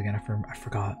game called again? I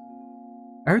forgot.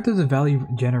 I heard there's a value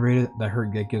generated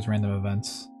that gives random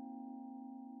events.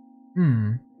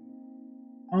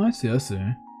 Oh, I see, I see.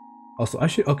 Also, I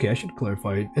should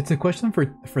clarify. It's a question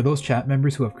for those chat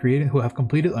members who have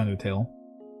completed Undertale.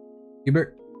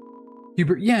 Hubert,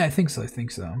 yeah, I think so.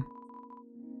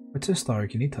 What's a star?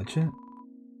 Can you touch it?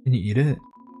 Can you eat it?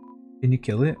 Can you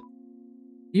kill it?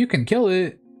 You can kill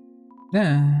it.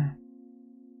 Yeah.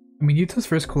 I mean, Yuto's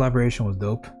first collaboration was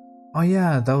dope. Oh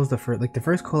yeah, that was the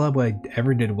first collab I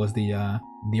ever did was the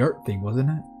art thing, wasn't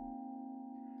it?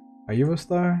 Are you a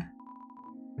star?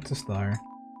 What's a star?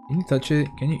 Can you touch it?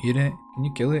 Can you eat it? Can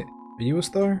you kill it? Are you a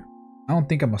star? I don't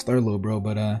think I'm a star, little bro,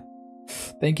 but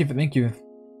thank you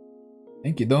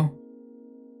though.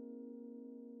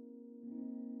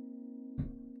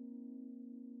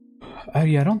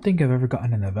 Yeah, I don't think I've ever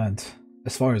gotten an event,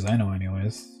 as far as I know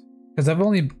anyways. Because I've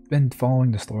only been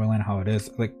following the storyline how it is.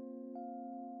 Like,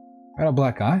 I got a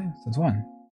black eye? Since when?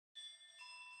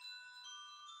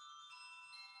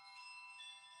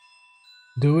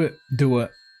 Do it.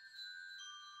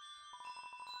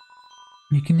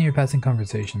 You can hear passing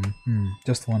conversation.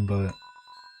 Just one, but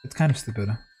it's kind of stupid.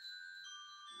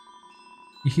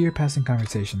 You hear passing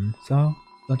conversation, so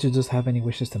don't you just have any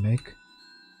wishes to make?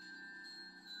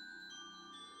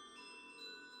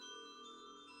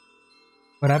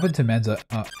 What happened to Manza?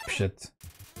 Oh, shit.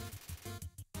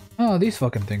 Oh, these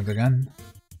fucking things again.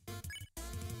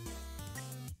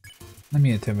 Let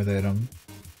me intimidate him.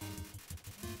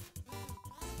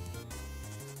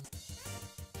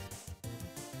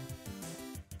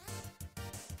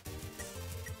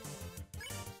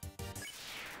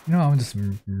 You know, I'm just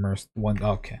immersed one.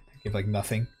 Okay, I give like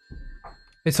nothing.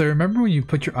 Hey, so remember when you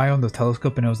put your eye on the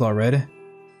telescope and it was all red?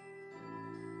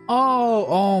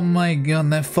 Oh my god,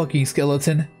 that fucking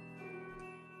skeleton.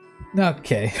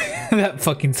 Okay, that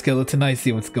fucking skeleton. I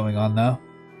see what's going on now.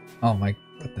 Oh my,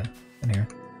 what the? In here.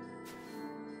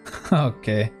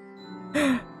 Okay.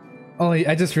 Oh,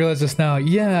 I just realized just now.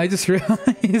 Yeah, I just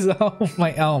realized.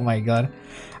 Oh my god.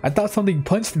 I thought something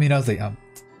punched me and I was like,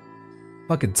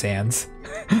 fucking Sans.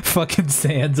 Fucking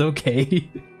Sans, okay.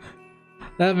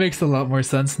 That makes a lot more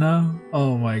sense now.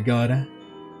 Oh my god.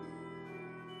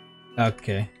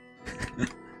 Okay.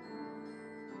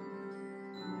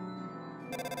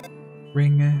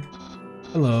 Ring.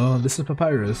 Hello, this is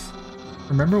Papyrus.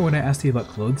 Remember when I asked you about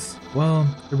clothes? Well,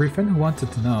 your friend who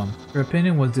wanted to know. Her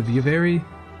opinion was to be very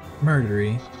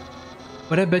murdery.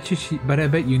 But I bet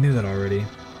you knew that already.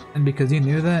 And because you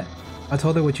knew that, I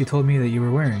told her what you told me that you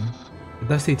were wearing. A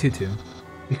dusty tutu.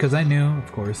 Because I knew,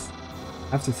 of course,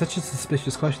 after such a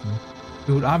suspicious question,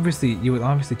 you would obviously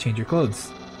change your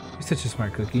clothes. You're such a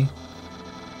smart cookie.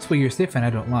 That's why you're safe and I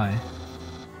don't lie.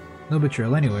 No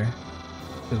betrayal anywhere.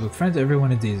 Because with friends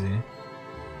everyone is easy.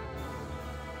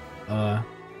 Oh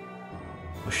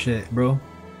shit, bro.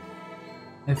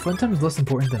 And fun time is less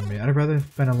important than me. I'd rather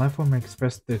spend a life form and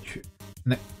express the truth.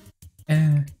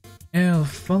 And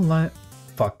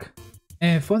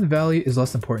fun value is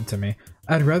less important to me.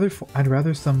 I'd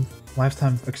rather some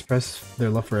lifetime express their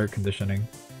love for air conditioning.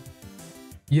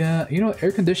 Yeah, you know,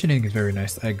 air conditioning is very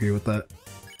nice. I agree with that.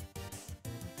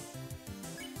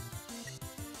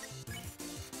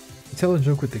 You tell a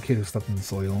joke with the kid who slept in the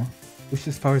soil. Wish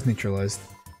his powers neutralized.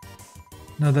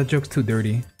 No, that joke's too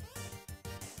dirty.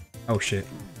 Oh shit.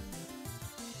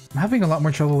 I'm having a lot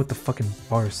more trouble with the fucking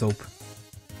bar of soap.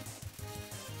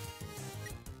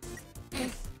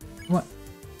 What?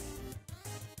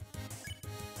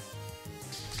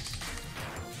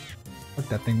 Fuck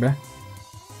that thing, bruh.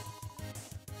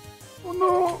 Oh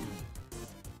no!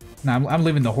 Nah, I'm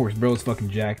leaving the horse, bro. It's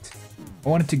fucking jacked. I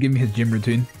wanted to give me his gym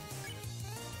routine.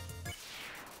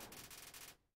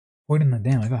 Wait in the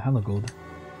damn, I got hella gold.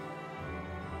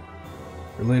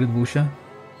 Related Wuxia?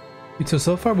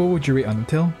 So far, what would you rate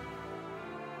Undertale?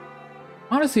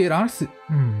 Honestly, what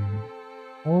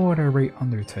would I rate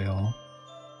Undertale?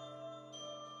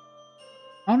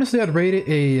 Honestly, I'd rate it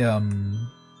a, I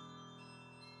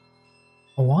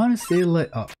wanna say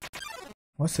like,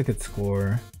 what's a good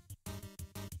score?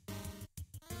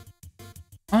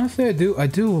 Honestly, I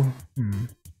do,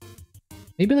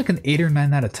 maybe like an 8 or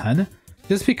 9 out of 10.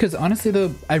 Just because,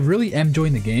 honestly, I really am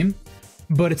enjoying the game.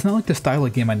 But it's not like the style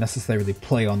of game I necessarily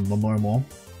play on the normal.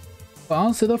 But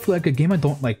honestly though, for like a game a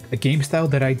game style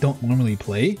that I don't normally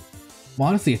play, well,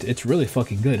 honestly it's really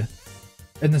fucking good.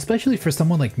 And especially for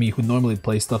someone like me who normally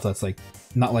plays stuff that's like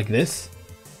not like this.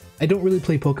 I don't really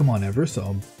play Pokemon ever,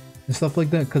 so and stuff like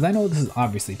that, because I know this is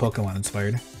obviously Pokemon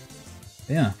inspired.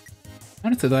 But yeah.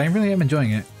 Honestly though, I really am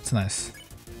enjoying it. It's nice.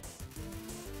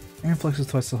 Air Flex is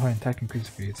twice so hard and attack increase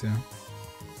for you too.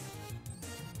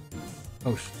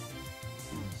 Oh shit.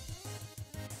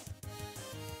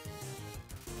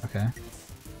 Okay.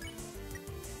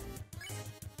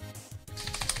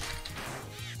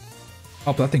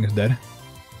 Oh, that thing is dead.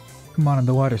 Come on,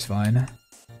 the water's fine.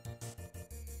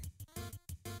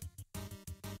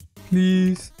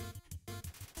 Please.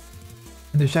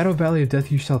 In the Shadow Valley of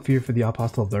Death you shall fear for the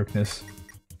Apostle of Darkness.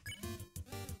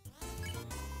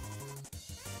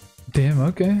 Damn,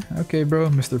 okay. Okay, bro,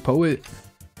 Mr. Poet.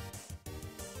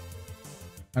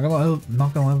 Not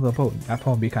gonna let that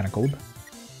poem be kinda cold.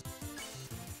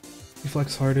 You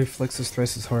flex harder, flexes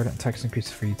thrice as hard, and attacks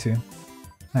increases for you too.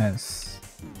 Nice.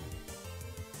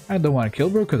 I don't want to kill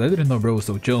bro because I didn't know bro was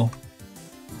so chill.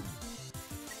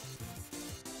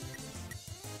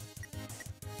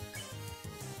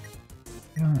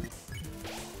 Yeah.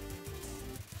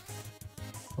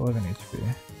 11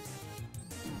 HP.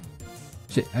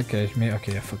 Shit, okay,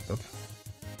 okay, I fucked up.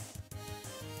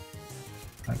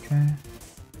 Okay.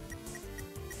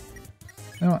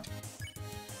 You know what?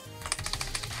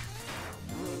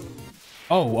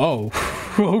 Oh,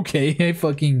 okay, I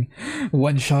fucking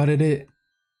one-shotted it.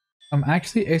 I'm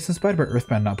actually Ace inspired by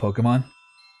Earthbound, not Pokemon.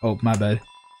 Oh, my bad.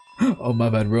 Oh, my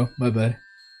bad, bro, my bad.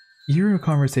 You're a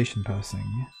conversation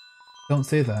passing. Don't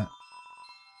say that.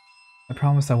 I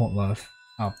promise I won't laugh.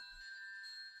 Oh.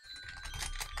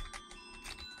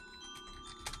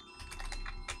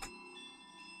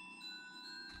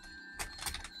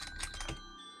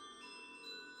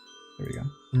 There we go.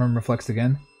 Remember flex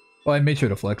again? Oh, I made sure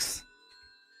to flex.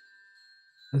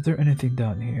 Is there anything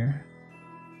down here?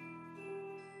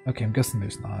 Okay, I'm guessing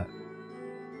there's not.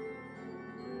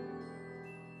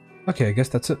 Okay, I guess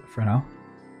that's it for now.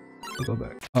 We'll go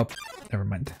back. Oh, never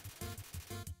mind.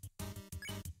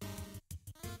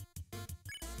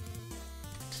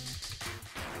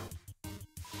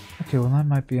 Okay, well that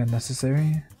might be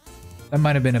unnecessary. That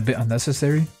might have been a bit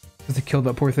unnecessary, because they killed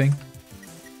that poor thing.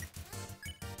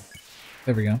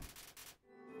 There we go.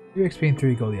 3 XP and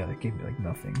 3 gold, yeah, that gave me like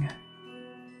nothing.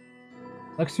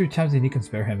 Flex 3 times and you can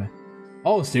spare him.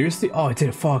 Oh, seriously? Oh, I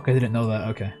did. Fuck, I didn't know that.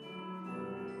 Okay.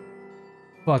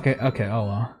 Fuck, okay, oh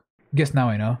well. Guess now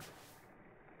I know.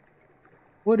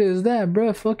 What is that,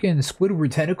 bruh? Fucking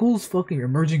Squidward tentacles fucking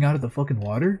emerging out of the fucking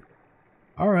water?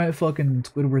 Alright, fucking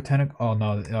Squidward tentacle. Oh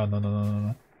no,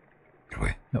 no.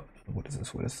 Wait. No, what is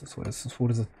this? What is this? What is this? What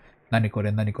is this?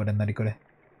 Nanikore.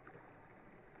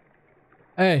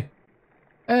 Hey!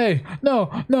 Hey!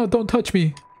 No! No, don't touch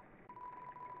me!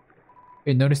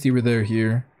 Hey, noticed you were there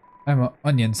here. I'm a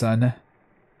Onion-san.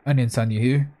 Onion-san, you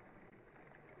here?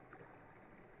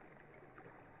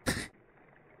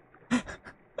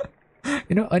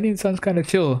 You know, Onion-san's kind of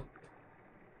chill.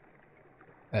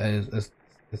 Is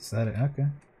that it? Okay.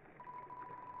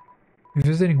 You're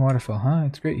visiting Waterfall, huh?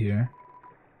 It's great here.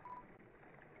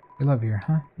 You love here,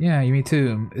 huh? Yeah, me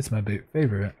too. It's my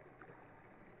favorite.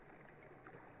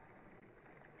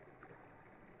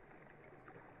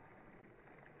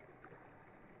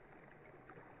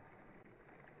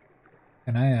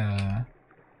 Can I,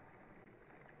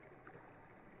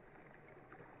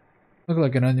 look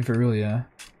like an onion for real, yeah.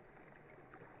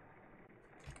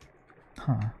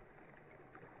 Huh.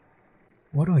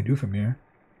 What do I do from here?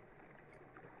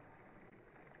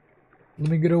 Let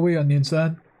me get away on the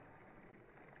inside.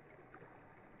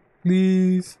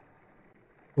 Please.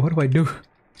 What do I do?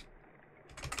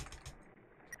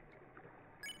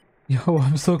 Yo,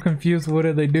 I'm so confused. What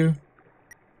do they do?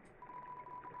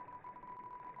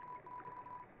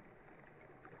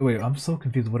 Wait, I'm so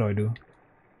confused. What do I do?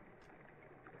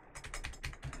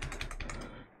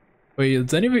 Wait,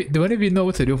 do any of you know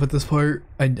what to do with this part?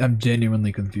 I'm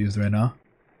genuinely confused right now.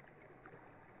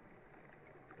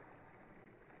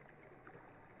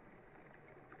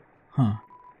 Huh.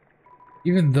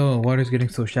 Even though water's getting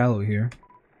so shallow here,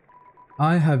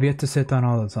 I have yet to sit down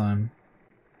all the time.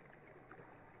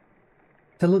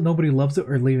 Tell it nobody loves it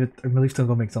or leave it, or leave to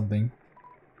go make something.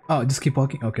 Oh, just keep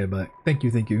walking? Okay, but thank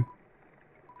you.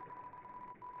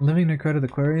 Living in a crowded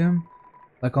aquarium?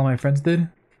 Like all my friends did?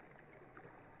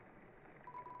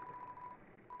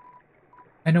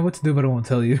 I know what to do, but I won't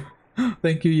tell you.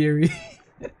 Thank you, Yeri.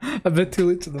 A bit too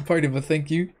late to the party, but thank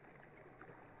you.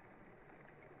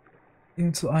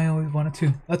 Yeah, so I always wanted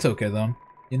to. That's okay, though.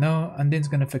 You know, Undine's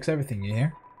gonna fix everything, you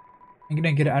hear? I'm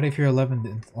gonna get out of here level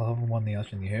 1 the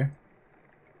ocean, you hear?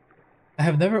 I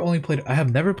have never played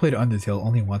Undertale,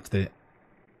 only watched it.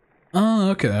 Oh,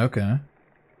 okay.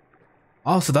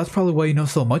 Oh, so that's probably why you know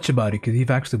so much about it, because you've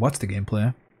actually watched the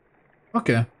gameplay.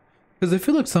 Okay. Because I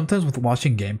feel like sometimes with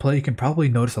watching gameplay, you can probably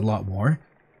notice a lot more,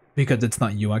 because it's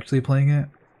not you actually playing it.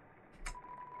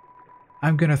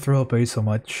 I'm gonna throw up way so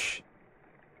much.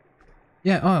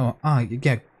 Yeah,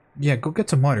 yeah, go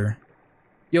get some water.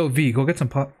 Yo, V, go get some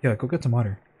go get some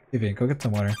water. Hey, V, go get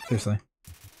some water, seriously.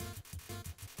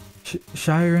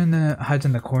 Shire hides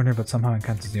in the corner, but somehow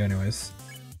encounters you anyways.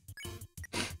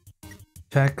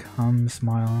 Check,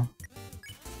 smile.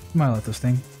 Smile at this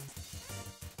thing.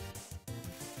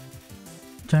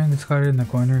 Chang discarded in the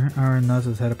corner. Aaron nods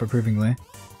his head up approvingly.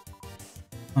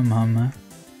 Oh.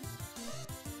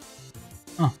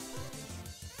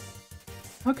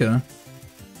 Okay.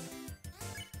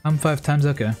 5 times,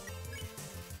 okay.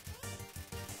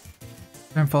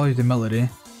 Aaron follows the melody.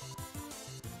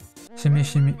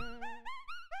 Shimmy.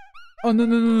 Oh,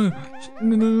 no.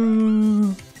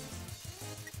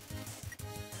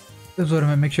 This is what I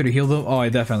meant. Make sure to heal though. Oh, I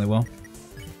definitely will.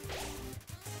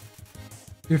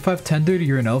 You're 5'10", dude.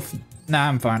 You're an elf. Nah,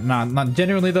 I'm fine. Nah, not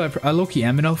generally though. I low-key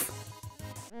am an elf.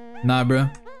 Nah, bro.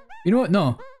 You know what?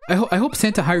 No. I hope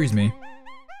Santa hires me.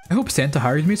 I hope Santa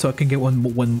hires me so I can get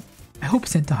one. I hope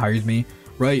Santa hires me,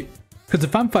 right? Because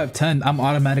if I'm 5'10", I'm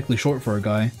automatically short for a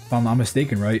guy. If I'm not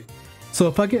mistaken, right? So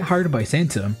if I get hired by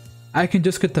Santa, I can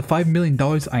just get the $5 million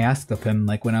I asked of him,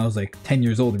 like when I was like 10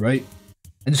 years old, right?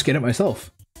 And just get it myself.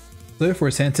 So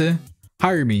therefore, Santa,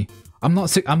 hire me. I'm not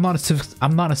sick. I'm not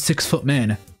a 6 foot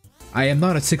man. I am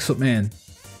not a 6 foot man.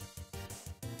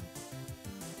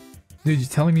 Dude, you're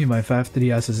telling me my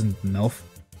 5'3" ass isn't an elf?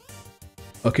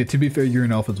 Okay, to be fair, you're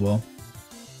an elf as well.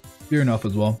 You're an elf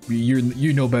as well.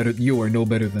 You know better. You are no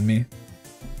better than me.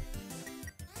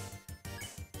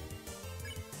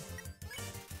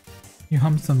 You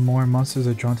hum some more. Monsters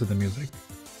are drawn to the music.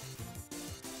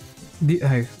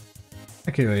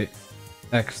 Okay, wait.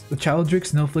 X. The child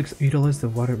drinks snowflakes utilize the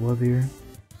water whether you're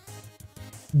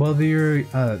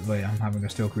wait, I'm having a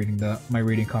stroke reading that. My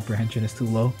reading comprehension is too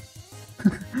low.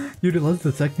 Utilize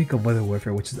the technique of weather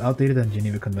warfare, which is outdated on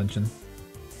Geneva Convention.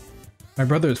 My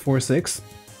brother is 4'6".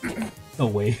 No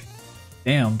way.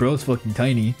 Damn, bro's fucking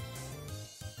tiny.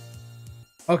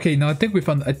 Okay, no, I think we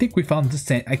found this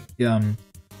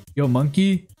yo,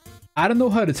 monkey. I don't know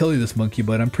how to tell you this, monkey,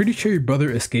 but I'm pretty sure your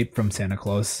brother escaped from Santa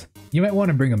Claus. You might want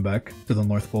to bring him back to the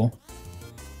North Pole.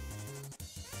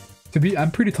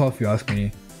 I'm pretty tall if you ask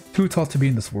me. Too tall to be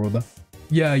in this world.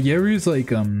 Yeah, Yeri's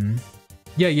like,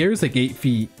 yeah, Yeri's like 8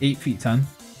 feet 10.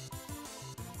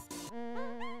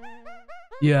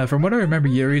 Yeah, from what I remember,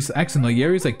 Yeri's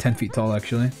like 10 feet tall,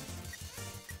 actually.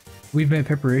 We've made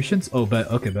preparations? Oh,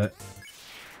 bet. Okay, bet.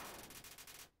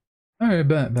 Alright,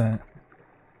 bet. The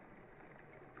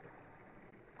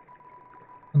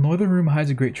northern room hides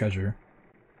a great treasure.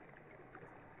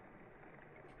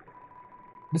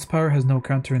 This power has no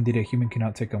counter, indeed a human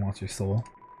cannot take a monster's soul.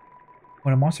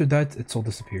 When a monster dies, its soul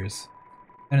disappears.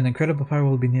 And an incredible power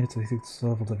will be needed to take the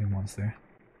soul of a living monster.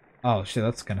 Oh shit,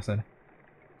 that's kinda sad.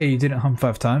 Hey, you didn't hum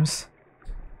 5 times?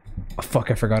 Oh,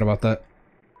 fuck, I forgot about that.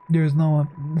 There's no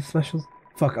special...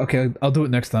 Fuck, okay, I'll do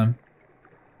it next time.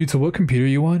 Dude, so what computer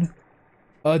you on?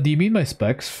 Do you mean my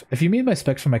specs? If you mean my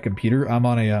specs for my computer, I'm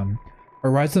on a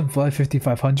Ryzen 5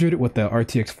 5500 with the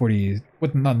RTX 40...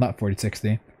 not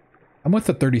 4060. I'm with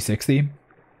the 3060,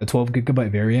 the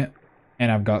 12GB variant,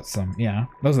 and I've got some... Yeah,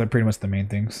 those are pretty much the main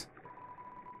things.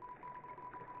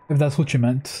 If that's what you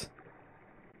meant.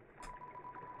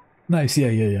 Nice,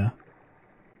 yeah.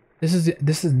 This is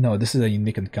a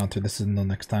unique encounter. This is no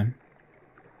next time.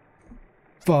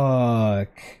 Fuck.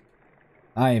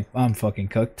 I'm fucking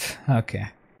cooked. Okay.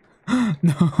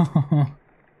 No.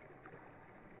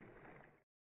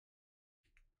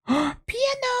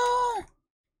 Piano!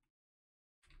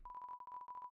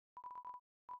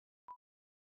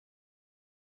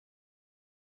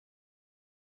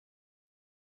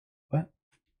 What?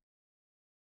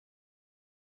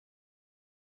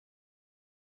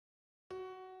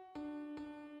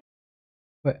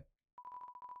 What?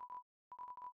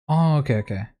 Oh, okay.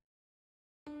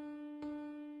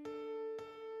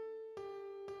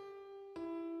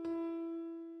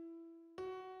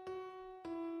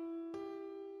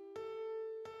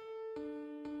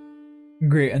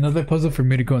 Great, another puzzle for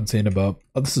me to go insane about.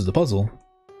 Oh, this is the puzzle.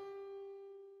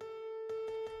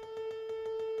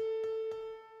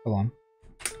 Hold on.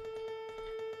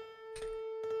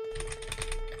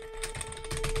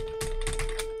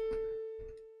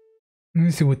 Let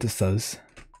me see what this says.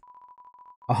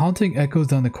 A haunting echoes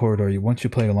down the corridor once you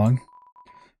play along.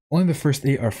 Only the first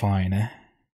 8 are fine.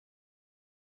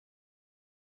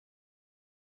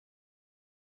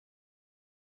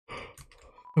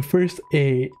 The first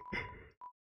 8.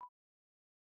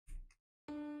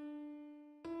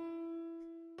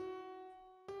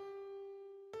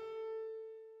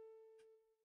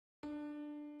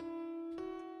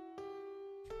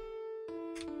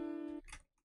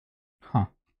 Huh.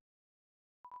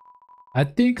 I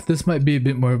think this might be a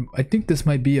bit more... I think this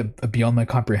might be a beyond my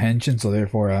comprehension, so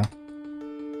therefore,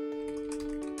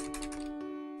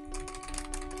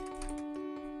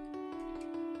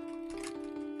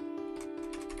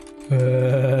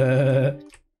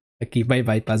 Okay,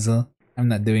 bye-bye, puzzle. I'm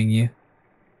not doing you.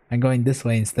 I'm going this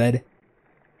way instead.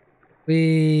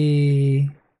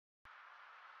 Whee!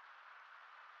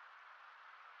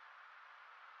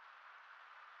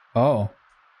 Oh.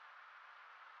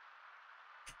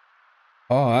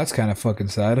 Oh, that's kind of fucking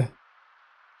sad.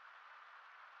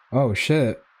 Oh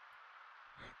shit.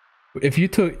 If you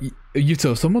took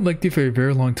someone liked you for a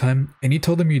very long time and you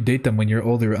told them you date them when you're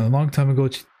older and a long time ago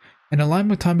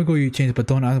you changed but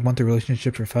don't want the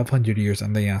relationship for 500 years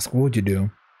and they ask, what would you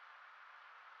do?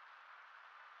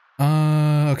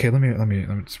 Okay, let me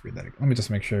just read that again. Let me just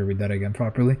make sure I read that again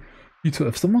properly.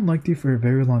 If someone liked you for a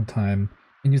very long time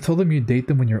and you told them you date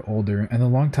them when you're older and a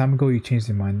long time ago you changed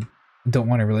your mind and don't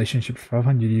want a relationship for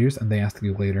 500 years and they ask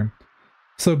you later.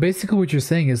 So basically what you're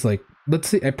saying is like, let's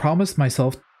say I promised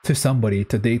myself to somebody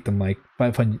to date them like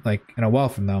 500, like in a while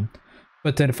from now,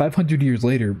 but then 500 years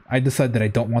later, I decide that I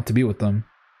don't want to be with them.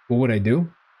 What would I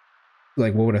do?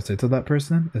 Like, what would I say to that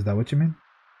person? Is that what you mean?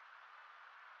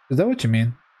 Is that what you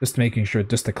mean? Just making sure,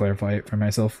 just to clarify it for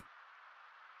myself.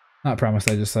 Not promise,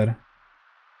 I just said.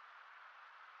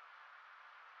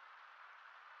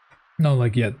 No,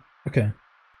 like yet. Okay.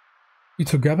 You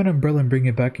to grab an umbrella and bring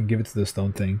it back and give it to the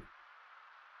stone thing.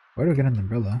 Where do I get an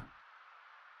umbrella?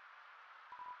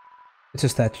 It's a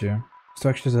statue.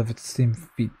 Structures of its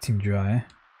feet seem dry.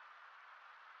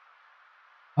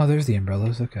 Oh, there's the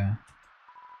umbrellas, okay.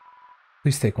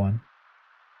 Please take one.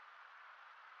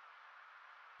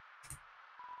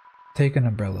 Take an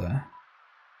umbrella.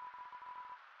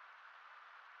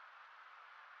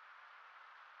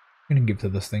 I'm gonna give to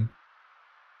this thing.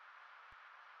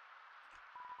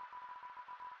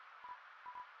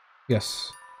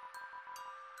 Yes.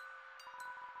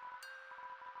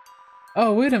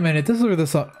 Oh, wait a minute. This is where the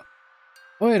song.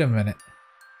 Wait a minute.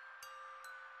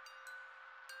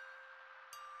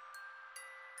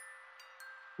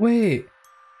 Wait.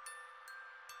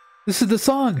 This is the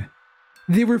song.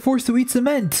 They were forced to eat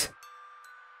cement.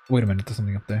 Wait a minute. There's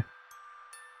something up there.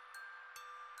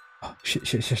 Oh,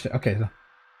 shit. Okay. So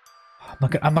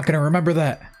I'm not gonna remember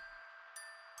that.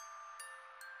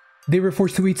 They were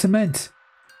forced to eat cement.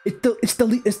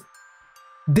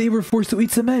 They were forced to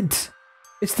eat cement.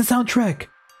 It's the soundtrack.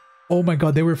 Oh my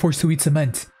god, they were forced to eat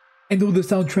cement. I know the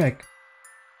soundtrack.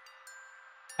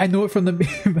 I know it from the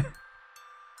meme.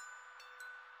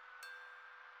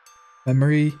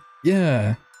 Memory,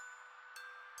 yeah.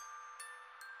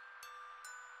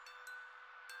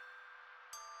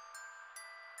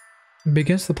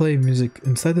 Begins to play music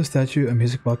inside the statue. A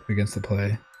music box begins to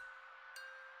play.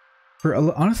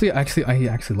 Honestly, I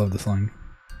actually love the song.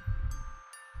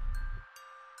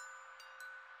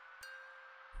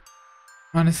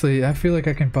 Honestly, I feel like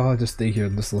I can probably just stay here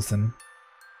and just listen.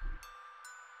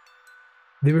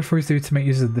 They were forced to make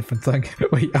use of a different song.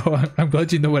 Wait, oh, I'm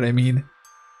glad you know what I mean.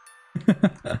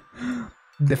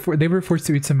 They were forced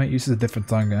to make use of a different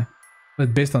song,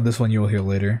 but based on this one, you will hear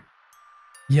later.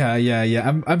 Yeah.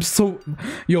 I'm so,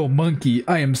 yo, Monkey.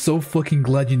 I am so fucking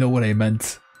glad you know what I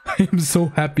meant. I am so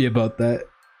happy about that.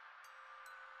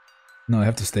 No, I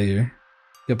have to stay here.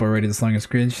 Yep, already the song is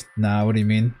cringe. Nah, what do you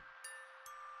mean?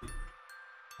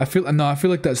 I feel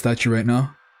like that statue right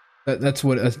now. That's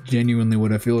genuinely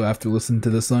what I feel after listening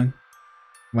to this song.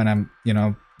 When I'm, you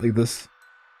know, like this.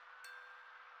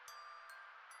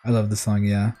 I love the song,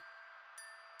 yeah.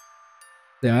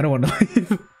 Damn, I don't want to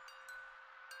leave.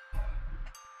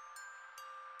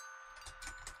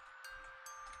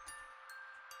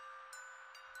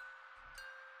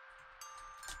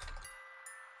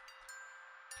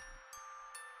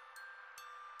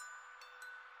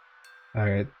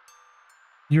 Alright.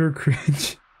 You're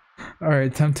cringe.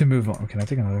 Alright, time to move on. Can I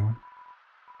take another one?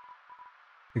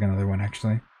 Take another one,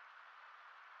 actually.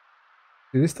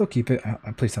 Do they still keep it?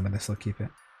 Please tell me they still keep it.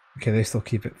 Okay, they still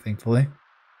keep it, thankfully.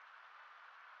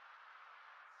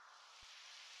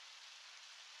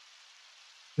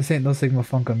 This ain't no Sigma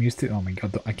funk I'm used to. Oh my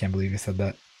god, I can't believe you said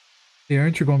that. Hey,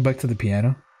 aren't you going back to the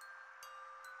piano?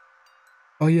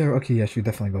 Oh yeah, okay, yeah, should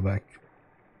definitely go back.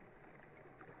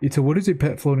 Ito, what is your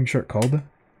pet floating shark called?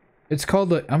 It's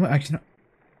called I'm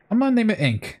gonna name it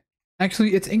Ink.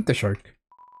 Actually, it's Ink the shark.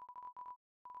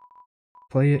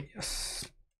 Play it, yes.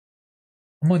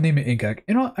 I'm gonna name it Ink.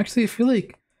 You know, actually, I feel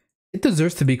like it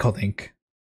deserves to be called Ink.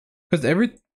 Because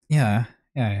yeah,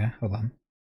 hold on.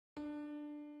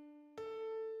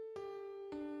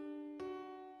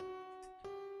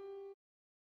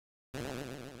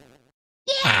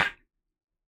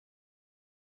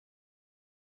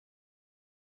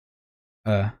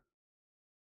 Yeah.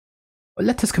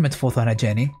 Let us commence forth on a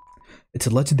journey. It's a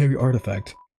legendary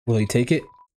artifact. Will you take it?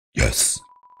 Yes.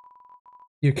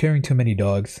 You're carrying too many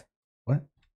dogs. What?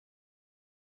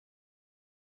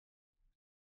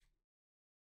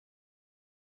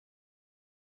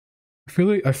 I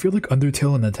feel like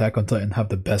Undertale and Attack on Titan have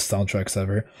the best soundtracks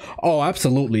ever. Oh,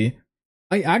 absolutely.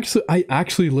 I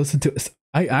actually listen to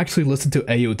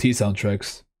AOT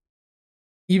soundtracks.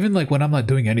 Even like when I'm not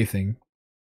doing anything.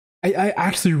 I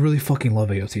actually really fucking love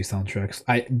AOT soundtracks.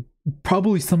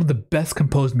 Probably some of the best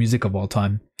composed music of all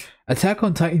time. Attack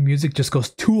on Titan music just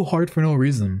goes too hard for no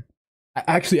reason.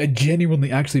 I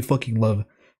genuinely actually fucking love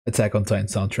Attack on Titan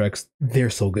soundtracks.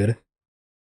 They're so good.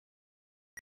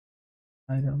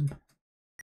 Item.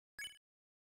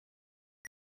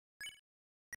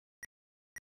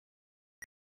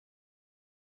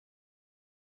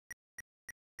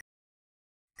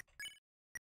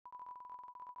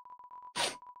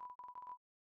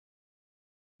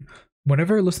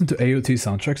 Whenever I listen to AOT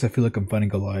soundtracks, I feel like I'm fighting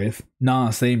Goliath. Nah,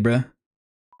 same, bruh.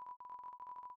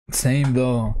 Same,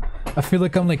 though. I feel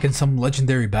like I'm like in some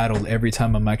legendary battle every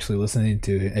time I'm actually listening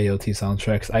to AOT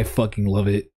soundtracks. I fucking love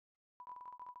it.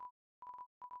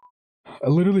 I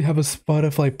literally have a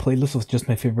Spotify playlist with just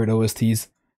my favorite OSTs.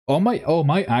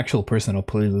 My actual personal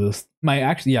playlist.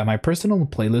 My personal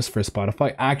playlist for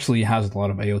Spotify actually has a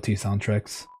lot of AOT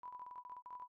soundtracks.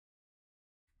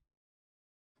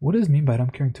 What does it mean by I'm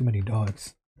carrying too many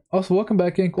dogs? Also, welcome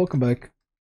back, Ink. Welcome back.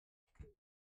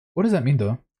 What does that mean,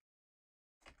 though?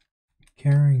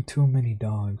 Carrying too many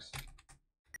dogs.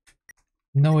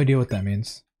 No idea what that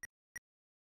means.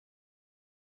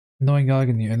 Knowing dog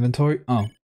in your inventory? Oh.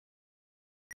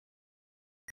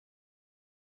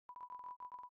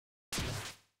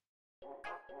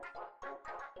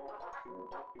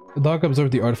 The dog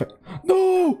absorbed the artifact.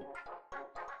 No!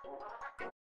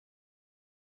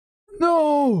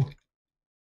 No!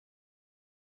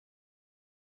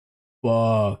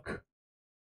 Fuck.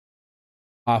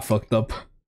 I fucked up.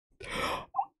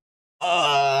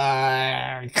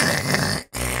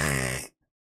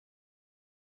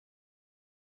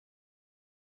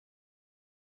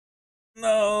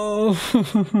 No.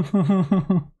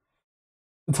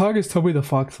 The dog is Toby the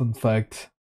Fox, in fact.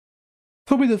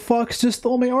 Toby the Fox just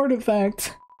stole my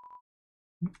artifact.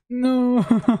 No.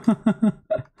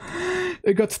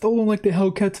 It got stolen like the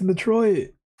Hellcats in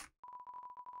Detroit.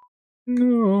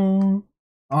 No.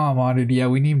 Oh, modded. Yeah,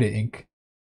 we named it Ink.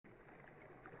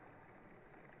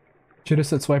 Should have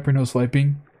said swiper, no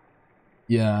swiping.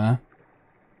 Yeah.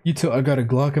 You too. I got a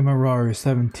Glock and Mirage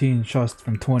 17 shots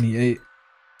from 28.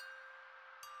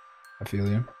 I feel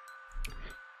you.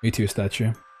 Me too,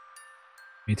 statue.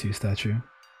 Me too, statue.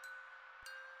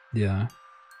 Yeah.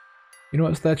 You know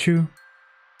what, statue?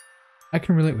 I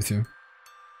can relate with you.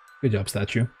 Good job,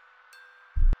 statue.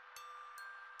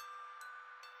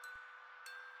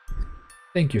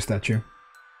 Thank you, statue.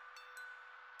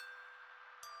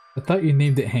 I thought you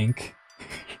named it Hank.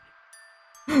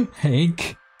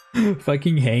 Hank?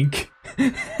 Fucking Hank.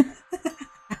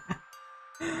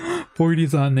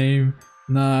 40's on name.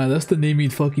 Nah, that's the name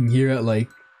you'd fucking hear at like...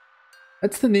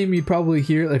 That's the name you'd probably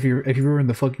hear if you were in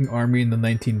the fucking army in the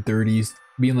 1930s.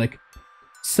 Being like,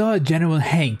 saw General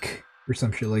Hank. Or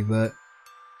some shit like that.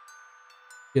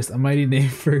 Yes, a mighty name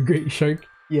for a great shark.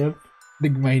 Yep. The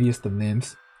mightiest of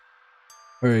names.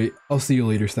 Alright, I'll see you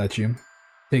later, statue.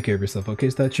 Take care of yourself, okay,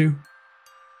 statue?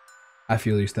 I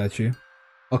feel you, statue.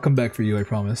 I'll come back for you, I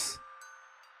promise.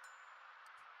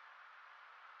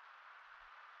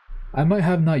 I might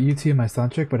have not UT in my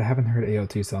soundtrack, but I haven't heard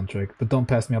AOT soundtrack. But don't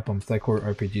pass me up on Psychor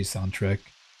RPG soundtrack.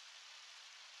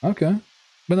 Okay.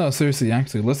 But no, seriously,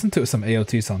 actually, listen to some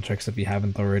AOT soundtracks if you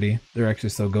haven't already. They're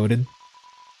actually so goated.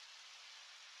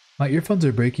 My earphones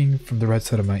are breaking from the right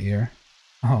side of my ear.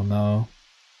 Oh no.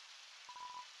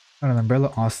 Got an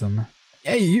umbrella, awesome.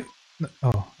 Hey, you...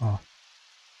 Oh.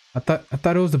 I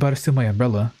thought it was about to steal my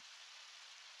umbrella.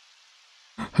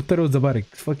 I thought it was about to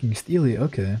fucking steal it,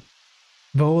 okay.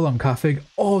 Vol Kafig.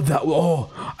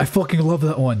 Oh, I fucking love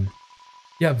that one.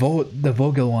 Yeah, the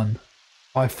Vogel one.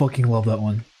 Oh, I fucking love that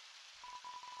one.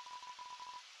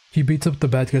 He beats up the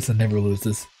bad guys and never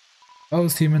loses. If I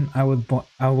was human, I would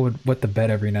wet the bed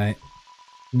every night,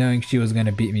 knowing she was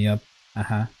gonna beat me up.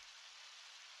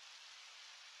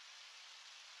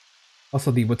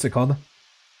 Also, what's it called?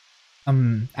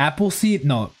 Appleseed?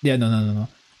 No.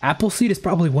 Appleseed is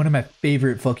probably one of my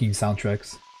favorite fucking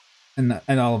soundtracks. And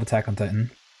all of Attack on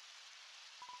Titan.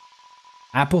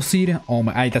 Appleseed? Oh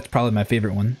my, that's probably my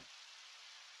favorite one.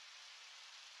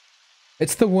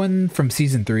 It's the one from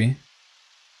season 3.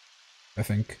 I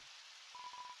think.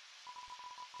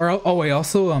 Or, oh wait,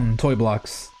 also, Toy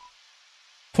Blocks.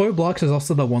 Toy Blocks is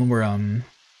also the one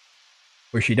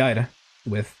where she died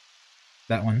with.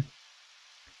 That one.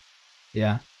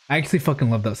 Yeah. I actually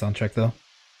fucking love that soundtrack though.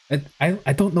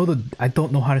 I don't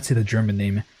know how to say the German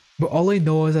name. But all I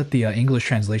know is that the English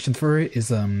translation for it is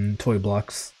Toy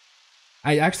Blocks.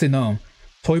 I actually know.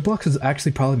 Toy Blocks is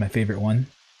actually probably my favorite one.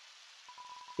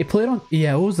 It played on...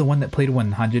 Yeah, it was the one that played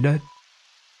when Hanji died.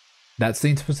 That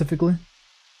scene specifically.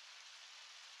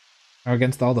 Or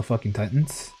against all the fucking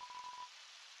Titans.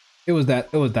 It was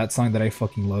that song that I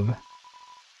fucking love.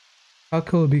 How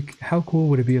cool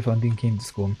would it be if Undine came to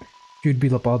school? She would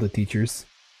beat up all the teachers.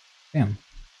 Damn.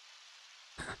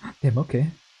 Damn,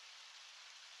 okay.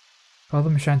 Call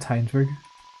them Shant Heinsberg.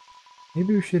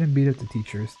 Maybe we shouldn't beat up the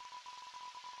teachers.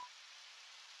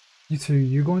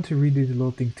 You're going to redo the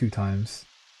little thing 2 times.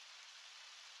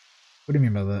 What do you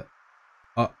mean by that?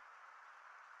 Oh.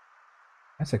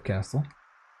 That's a castle.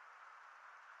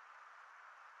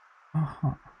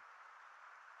 Uh-huh.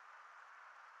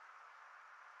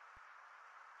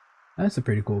 That's a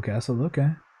pretty cool castle, okay.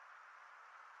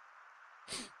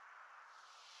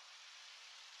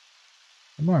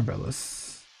 More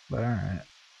umbrellas, but alright.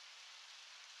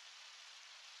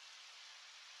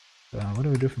 What do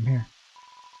we do from here?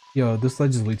 Yo, this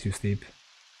ledge is way too steep.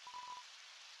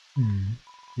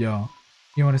 Yo,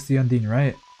 you want to see Undine,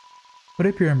 right? Put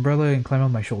up your umbrella and climb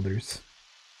on my shoulders.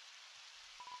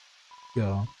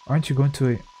 Yo, aren't you going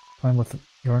to climb with?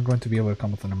 You aren't going to be able to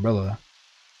come with an umbrella.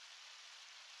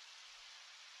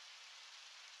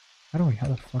 How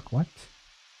the fuck, what?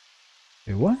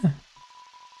 Wait, what?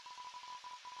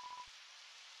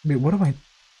 Wait, what am I?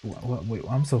 What, wait,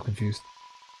 I'm so confused.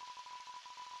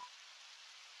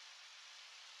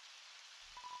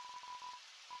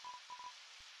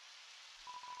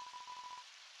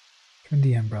 Turn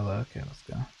the umbrella, okay, let's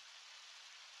go.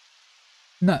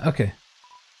 No, okay.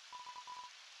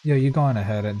 Yo, you go on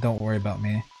ahead and don't worry about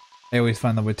me. I always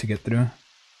find the way to get through.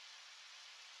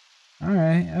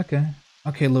 Alright, okay.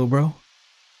 Okay, little bro.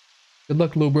 Good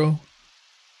luck, little bro.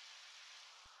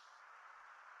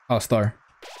 Oh, star.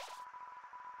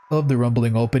 I love the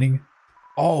rumbling opening.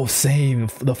 Oh, same.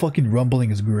 The fucking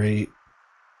rumbling is great.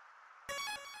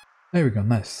 There we go,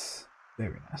 nice.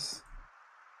 Very nice.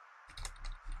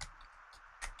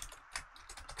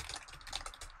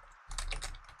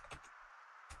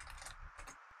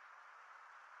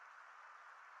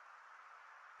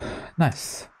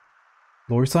 Nice.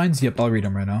 Lore signs? Yep, I'll read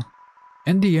them right now.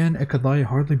 In the end, it could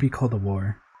hardly be called a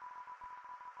war.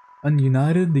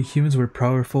 Ununited, the humans were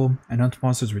powerful, and us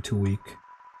monsters were too weak.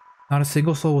 Not a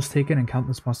single soul was taken, and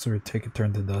countless monsters were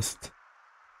turned to dust.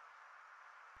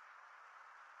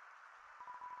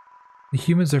 The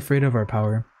humans are afraid of our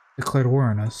power, declared war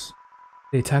on us.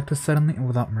 They attacked us suddenly and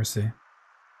without mercy.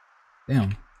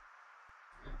 Damn.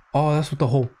 Oh, that's what the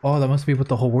whole. Oh, that must be what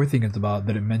the whole war thing is about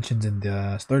that it mentions in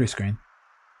the starter screen.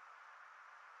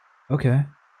 Okay.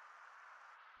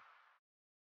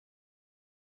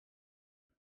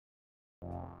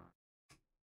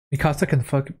 Mikasa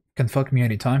can fuck me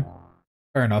anytime.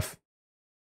 Fair enough.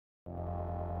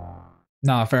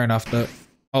 Nah, fair enough.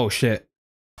 Oh shit.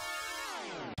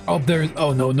 Oh, there's.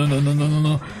 Oh no.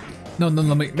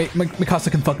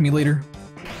 Mikasa can fuck me later.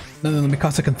 No,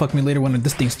 Mikasa can fuck me later when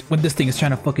this thing is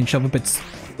trying to fucking shove up its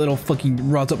little fucking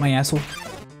rods up my asshole.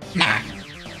 Nah.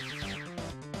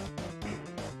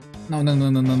 No.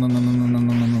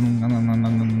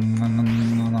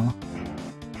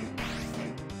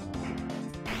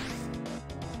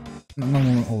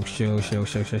 Oh shit.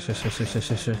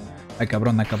 Ay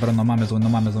cabrón, no mames, güey. No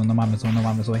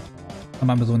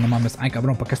mames. Ay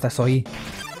cabrón, ¿por qué estás ahí?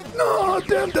 No,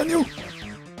 damn Daniel.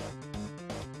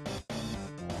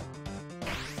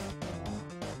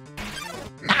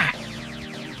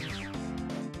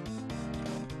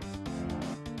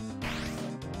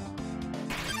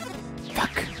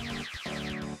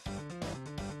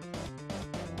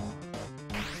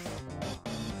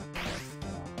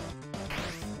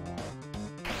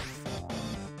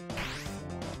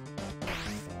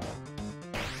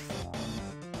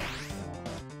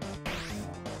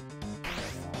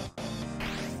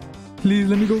 Please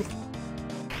let me go.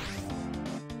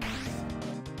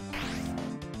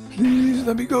 Please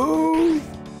let me go.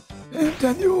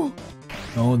 Daniel.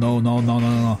 No.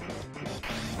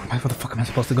 Where the fuck am I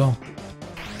supposed to go?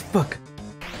 Fuck.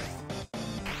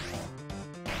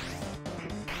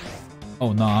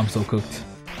 Oh no, I'm so cooked.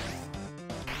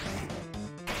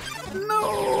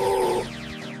 No.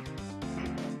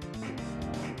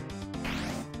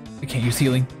 I can't use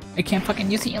healing. I can't fucking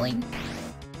use healing.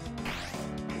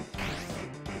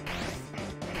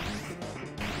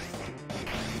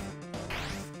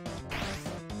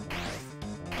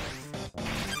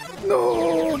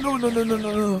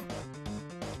 No.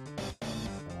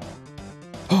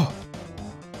 Oh.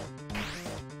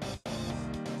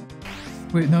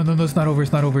 Wait, no, it's not over.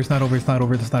 It's not over.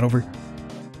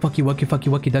 Fucky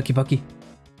wucky, ducky bucky.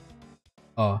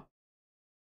 Oh.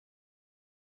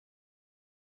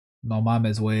 No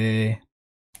mames, wey.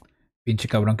 Pinche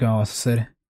cabrón, ¿qué me vas a hacer?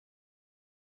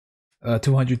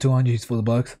 200, he's full of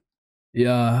bucks.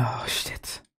 Yeah, oh,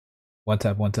 shit. One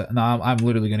tap. No, I'm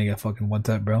literally gonna get fucking one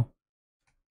tap, bro.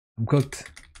 I'm cooked.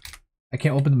 I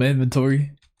can't open my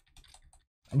inventory.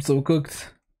 I'm so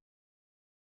cooked.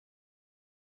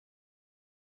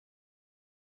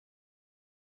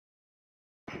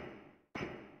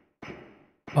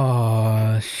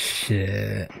 Oh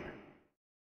shit.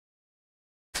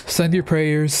 Send your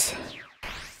prayers.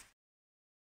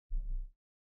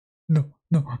 No.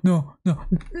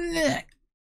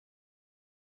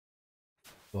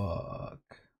 Fuck.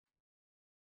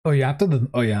 Oh yeah,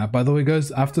 by the way guys,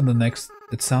 after the next,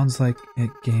 it sounds like it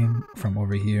came from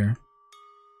over here.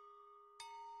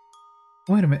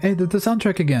 Wait a minute, hey, the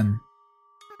soundtrack again.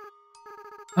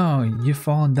 Oh, you've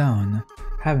fallen down,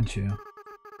 haven't you?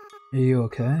 Are you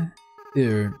okay?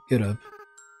 Here, get up.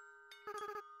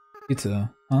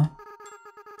 Pizza, huh?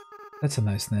 That's a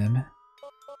nice name.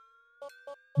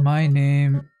 My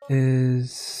name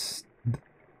is...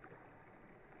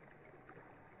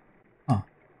 Huh.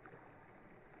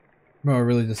 Bro, I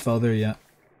really just fell there yet.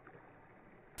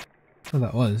 What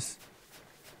that was.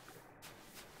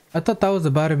 I thought that was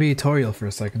about to be Toriel for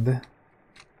a second.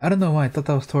 I don't know why I thought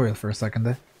that was Toriel for a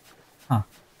second. Huh.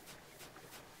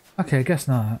 Okay, I guess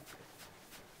not.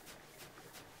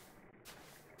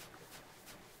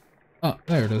 Oh,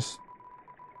 there it is.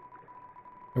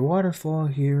 The waterfall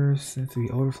here seems to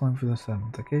be overflowing for the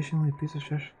 7th. Occasionally, a piece of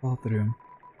trash fall through.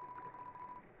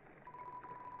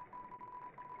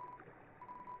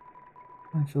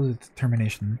 I feel its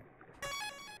determination.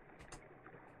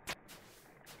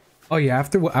 Oh yeah,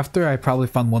 after I probably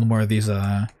found one more of these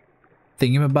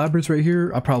thingamabobbers right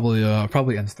here, I'll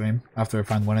probably end stream after I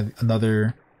find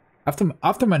another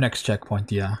after my next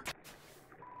checkpoint. Yeah.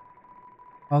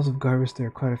 Piles of garbage. There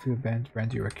are quite a few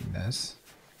brands you recognize.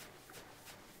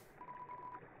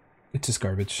 It's just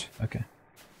garbage. Okay.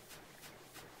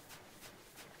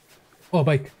 Oh, a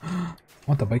bike. I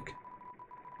want the bike.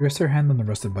 Rest her hand on the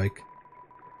rusted bike.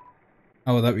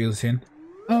 Oh, that wheel scene.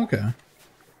 Oh, okay.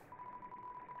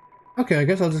 Okay, I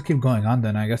guess I'll just keep going on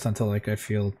then. I guess until like I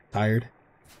feel tired.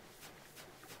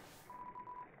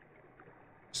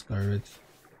 Just garbage.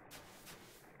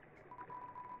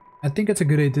 I think it's a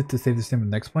good idea to save the same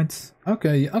next points.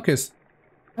 Okay, okay.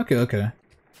 Okay.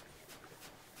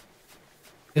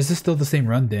 Is this still the same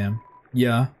run? Damn.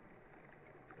 Yeah.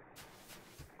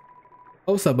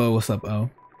 Oh, what's up, oh? What's up, oh?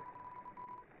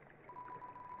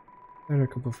 There are a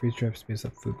couple free trips based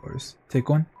up food bars. Take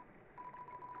one.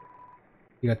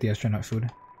 You got the astronaut food.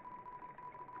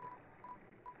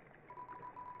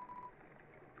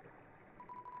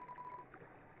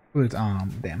 Food,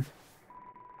 damn.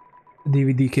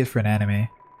 DVD kit for an anime.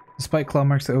 Despite claw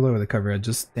marks all over the cover,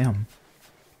 just damn.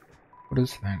 What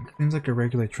is that? Seems like a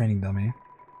regular training dummy.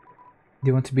 Do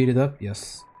you want to beat it up?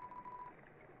 Yes.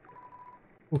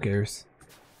 Who cares?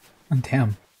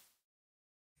 Damn.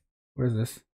 What is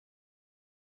this?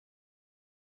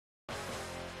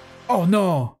 Oh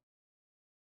no!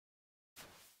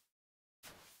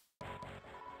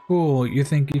 Cool, you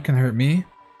think you can hurt me?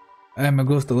 I am a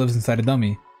ghost that lives inside a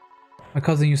dummy. My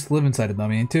cousin used to live inside a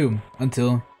dummy too,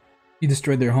 until he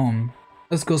destroyed their home.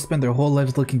 Us ghosts spend their whole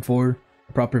lives looking for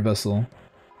a proper vessel.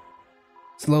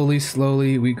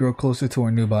 Slowly, we grow closer to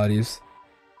our new bodies.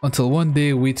 Until one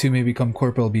day, we too may become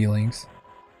corporeal beings.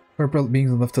 Corporeal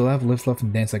beings love to laugh, live,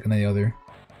 and dance like any other.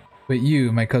 But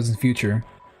you, my cousin's future,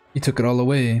 you took it all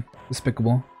away.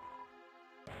 Despicable.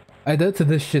 I died to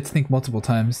this shit stink multiple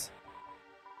times.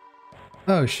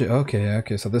 Oh shit,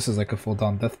 okay, so this is like a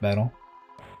full-on death battle.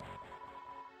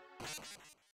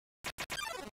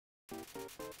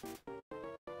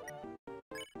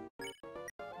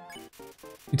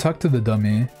 You talk to the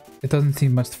dummy. It doesn't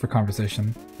seem much for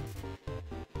conversation.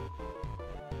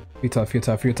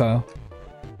 Futile.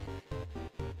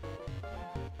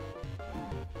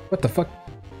 What the fuck?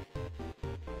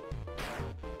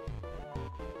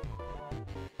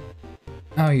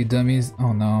 Oh, you dummies.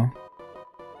 Oh no.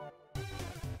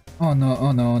 Oh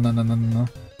no.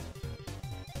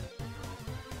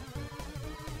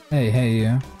 Hey,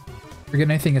 you. Forget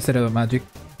anything I said about magic.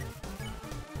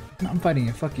 No, I'm fighting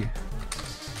you, fuck you.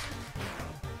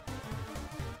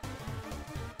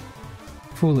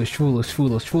 Foolish. The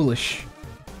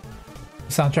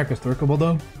soundtrack is workable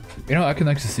though. You know, I can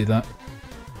actually see that.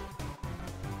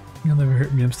 You'll never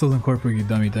hurt me, I'm still incorporating you,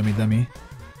 dummy.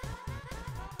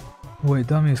 Wait,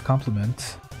 dummy is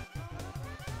compliment.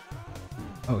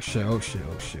 Oh shit.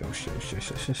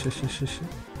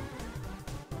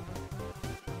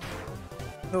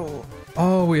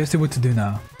 Oh, wait, I see what to do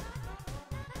now.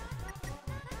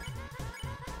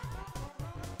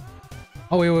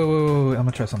 Oh, wait. I'm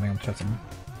gonna try something.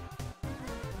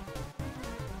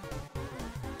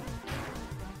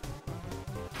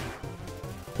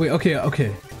 Wait,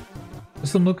 okay.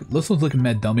 This one's looking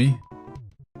mad dummy.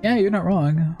 Yeah, you're not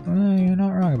wrong. You're not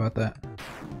wrong about that.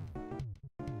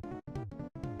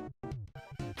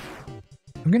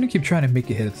 I'm gonna keep trying to make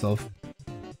it hit itself.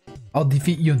 I'll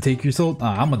defeat you and take your soul.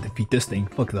 I'm gonna defeat this thing.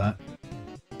 Fuck that.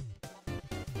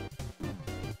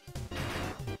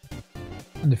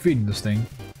 I'm defeating this thing.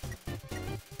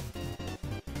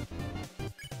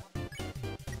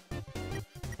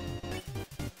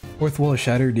 Fourth wall is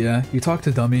shattered, yeah. You talk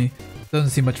to dummy.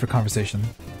 Doesn't seem much for conversation.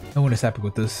 No one is happy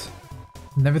with this.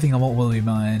 And everything I want will be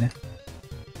mine.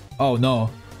 Oh no.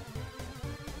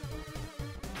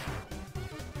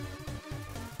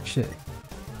 Shit.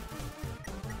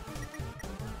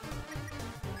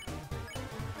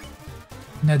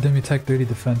 Yeah, dummy attack 30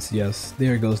 defense. Yes,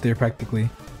 there it goes. There practically.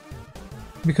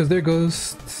 Because their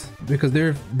ghosts,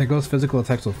 their ghost physical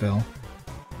attacks will fail.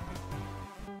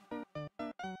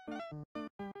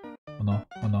 Oh no!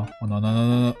 Oh no! Oh no! No! No!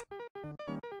 No! No!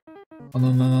 Oh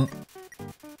no! No! No!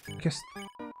 I guess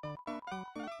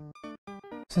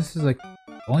this is like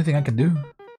the only thing I can do.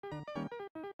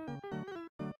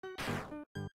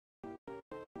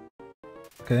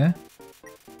 Okay.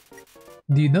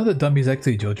 Do you know that dummy is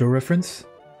actually a JoJo reference?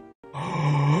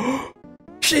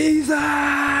 Jesus!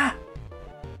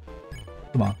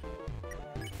 Come on.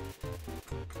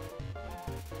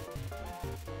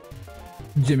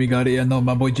 Jimmy got it. Yeah, no,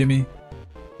 my boy Jimmy.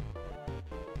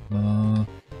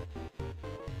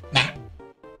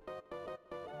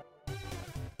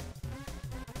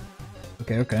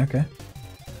 Okay.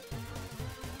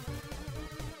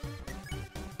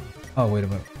 Oh, wait a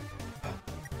minute.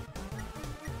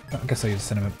 I guess I'll use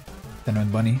cinnamon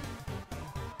bunny.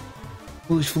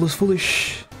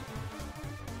 Foolish.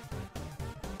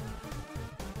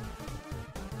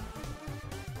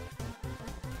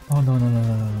 Oh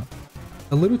no.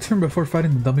 A little turn before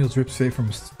fighting the dummy was ripped straight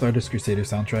from Stardust Crusader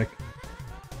soundtrack.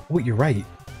 Wait, you're right.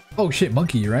 Oh shit,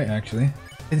 Monkey, you're right actually.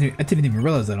 I didn't even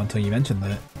realize that until you mentioned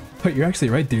that. But you're actually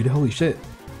right, dude. Holy shit.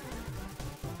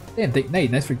 Damn,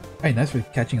 nice for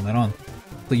catching that on.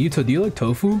 So Yuto, do you like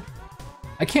tofu?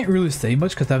 I can't really say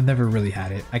much because I've never really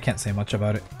had it. I can't say much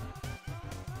about it.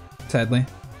 Sadly.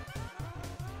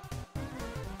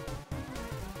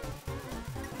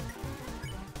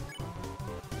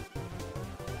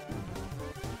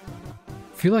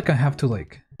 I feel like I have to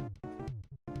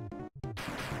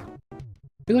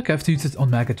use its own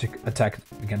magic attack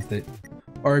against it.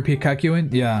 RIP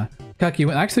Kakyoin? Yeah.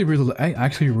 Kakyoin. I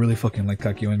actually really fucking like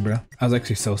Kakyoin, bro. I was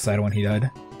actually so sad when he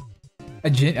died.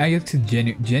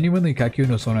 Genuinely, Kakyoin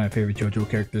was one of my favorite JoJo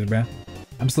characters, bro.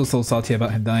 I'm still so salty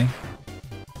about him dying.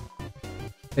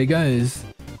 Hey guys.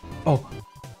 Oh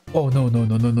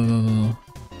no.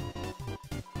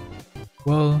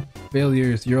 Well,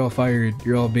 failures. You're all fired.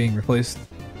 You're all being replaced.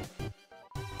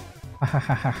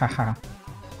 Ha.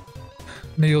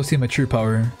 Now you'll see my true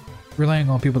power. Relying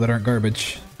on people that aren't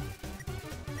garbage.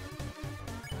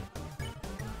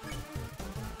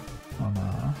 Oh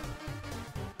no.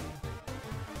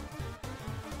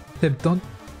 Tip, don't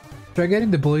try getting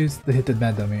the boys to hit the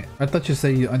mad dummy. I thought you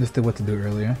said you understood what to do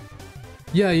earlier.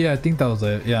 Yeah, I think that was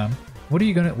it, yeah. What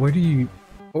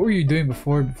were you doing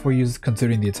before you was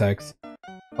considering the attacks?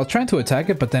 I was trying to attack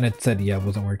it, but then it said yeah, it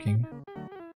wasn't working.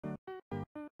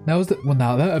 That was that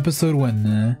episode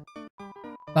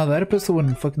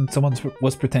when fucking someone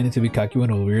was pretending to be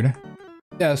Kakyoin was weird.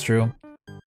 Yeah, that's true.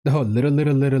 The whole little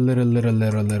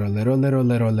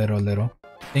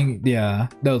thing, yeah,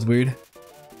 that was weird.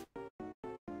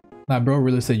 Nah, bro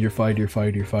really said you're fired.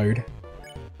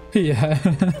 Yeah.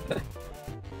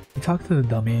 You talk to the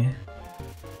dummy.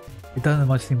 It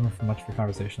doesn't seem much for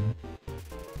conversation.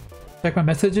 Check my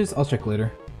messages? I'll check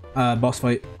later. Boss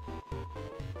fight.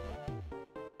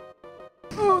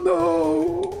 Oh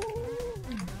no!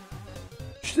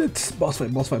 Shit! Boss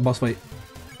fight.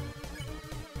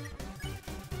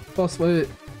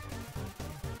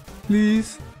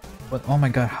 Please. What? Oh my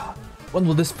god. When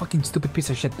will this fucking stupid piece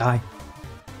of shit die?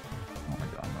 Oh my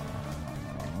god,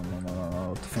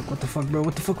 no. What the fuck, bro?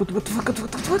 What the fuck?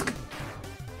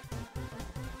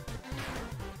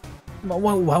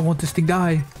 Why won't this thing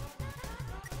die?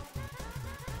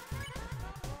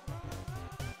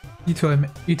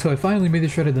 Ito, I finally made the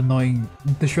shredded annoying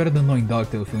dog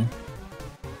tofu.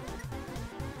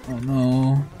 Oh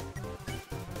no.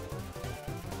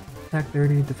 Attack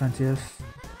 30, defense yes.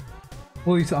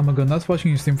 Well, Ito, I'm gonna go nuts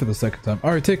watching you stream for the second time.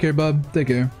 Alright, take care, bub. Take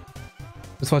care.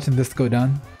 Just watching this go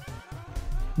down.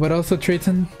 But also,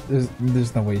 Trayton,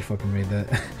 there's no way you fucking made that.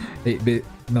 8-bit,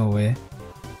 no way.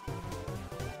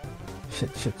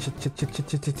 Shit.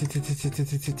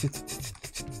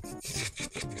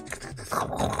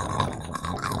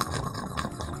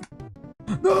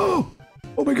 No!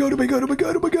 Oh my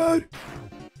god.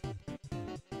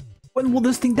 When will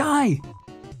this thing die?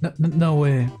 No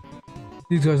way.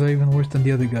 These guys are even worse than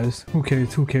the other guys. Who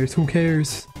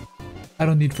cares? I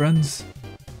don't need friends.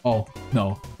 Oh,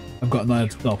 no. I've got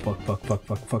knives. No, fuck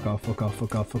off.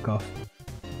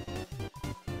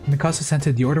 Mikasa sent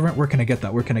a deodorant? Where can I get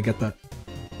that? Where can I get that?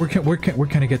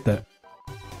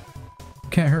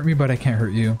 Can't hurt me, but I can't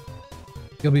hurt you.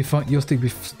 You'll be fun. You'll still be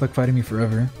stuck fighting me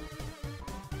forever.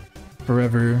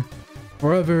 Forever.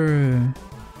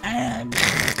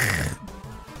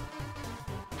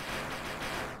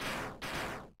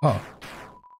 Oh.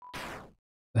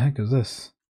 The heck is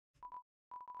this?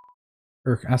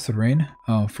 Acid rain?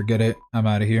 Oh, forget it. I'm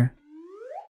out of here.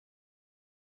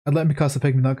 I'd let me cost a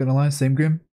pigment, not gonna lie, same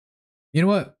Grim. You know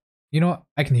what? You know what?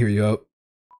 I can hear you out.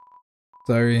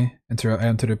 Sorry, I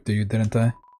interrupted you, didn't I?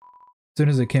 As soon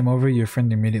as I came over, your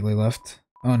friend immediately left.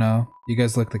 Oh no, you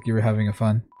guys looked like you were having a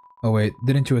fun. Oh wait,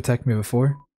 didn't you attack me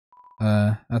before?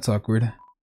 That's awkward.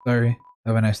 Sorry,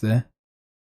 have a nice day.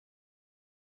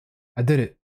 I did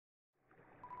it.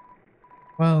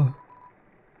 Well,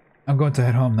 I'm going to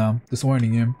head home now, just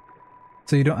warning you.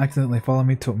 So you don't accidentally follow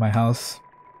me to my house.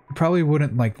 You probably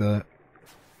wouldn't like that.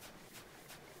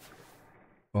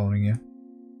 Following you.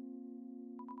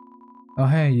 Oh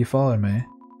hey, you followed me.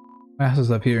 My house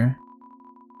is up here.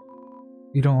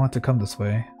 You don't want to come this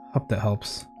way. Hope that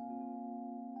helps.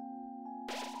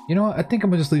 You know what? I think I'm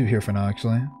gonna just leave it here for now,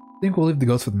 actually. I think we'll leave the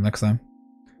ghost for the next time.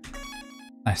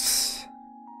 Nice.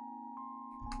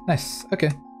 Nice.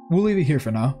 Okay. We'll leave it here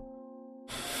for now.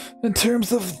 In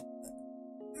terms of...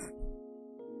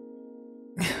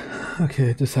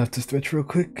 Okay, just have to stretch real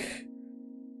quick.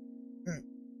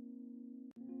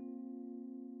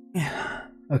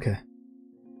 Okay.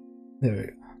 There we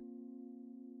go.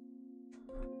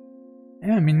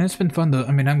 Yeah, I mean, that's been fun though.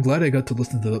 I mean, I'm glad I got to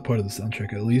listen to that part of the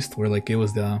soundtrack at least, where like it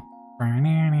was the...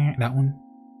 that one.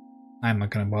 I'm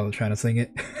not gonna bother trying to sing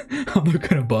it. I'm not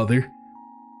gonna bother.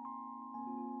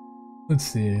 Let's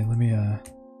see, let me,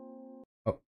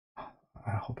 oh,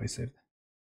 I hope I saved.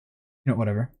 You know,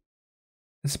 whatever.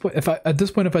 At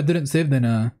this point, if I didn't save,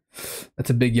 then, that's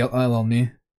a big L on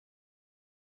me.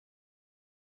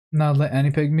 Not let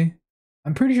Annie peg me.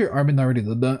 I'm pretty sure Armin already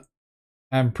did that.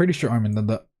 I'm pretty sure Armin did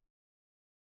that.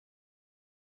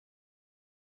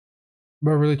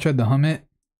 Bro, really tried to hum it?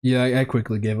 Yeah, I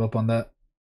quickly gave up on that.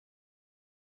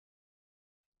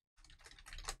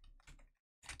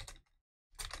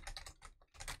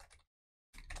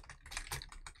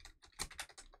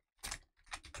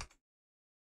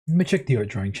 Let me check the art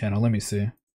drawing channel. Let me see.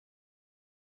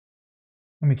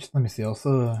 Let me see.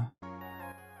 Also,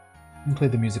 let me play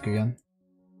the music again.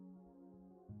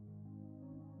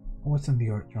 What's in the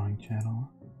art drawing channel?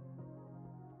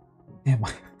 Damn,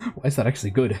 why is that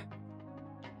actually good?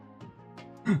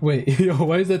 Wait, yo,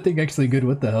 why is that thing actually good?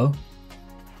 What the hell?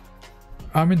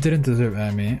 Armin didn't deserve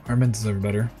Amy. Armin deserved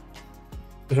better.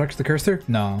 Destructs the cursor?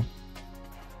 No.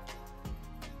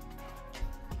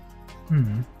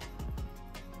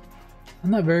 I'm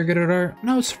not very good at art.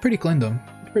 No, it's pretty clean though.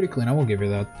 It's pretty clean. I will give you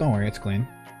that. Don't worry, it's clean.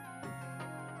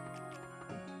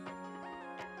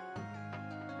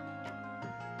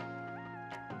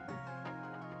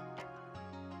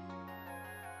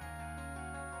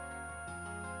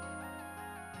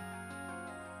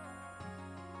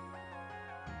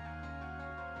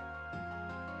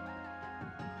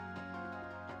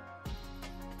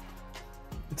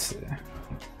 Let's see.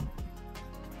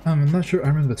 I'm not sure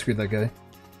Armin but screwed that guy.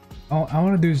 Oh, I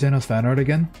want to do Xenos fan art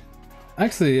again.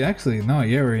 Actually, no,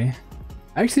 Yuri.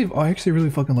 I actually really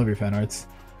fucking love your fan arts.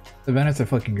 The fan arts are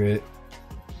fucking great.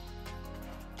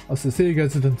 Also, see you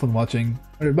guys, it's been fun watching.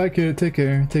 Alright, bye kid, take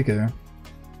care, take care.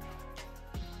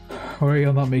 Why are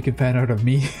y'all not making fan art of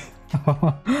me?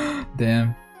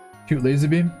 Damn. Shoot laser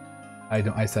beam?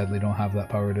 I sadly don't have that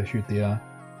power to shoot the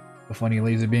funny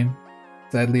laser beam.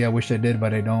 Sadly, I wish I did,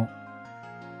 but I don't.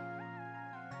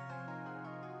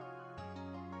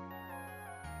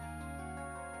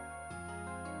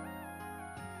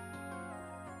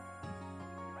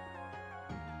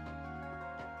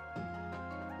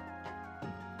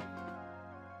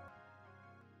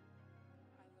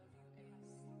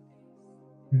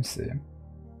 Let's see.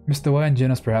 Mr. Y and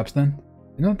Janus perhaps then?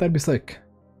 You know, that'd be sick.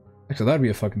 Actually, that'd be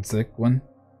a fucking sick one.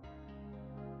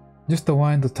 Just the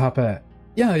Y and the top hat.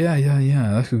 Yeah,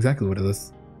 that's exactly what it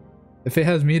is. If it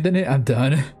has me in it, I'm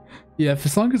done. Yeah,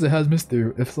 as long as it has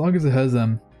Mr.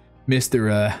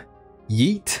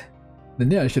 Yeet,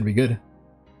 then yeah, it should be good.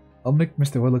 I'll make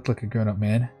Mr. Y look like a grown-up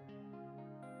man.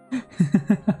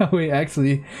 Wait,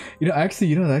 actually,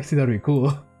 that'd be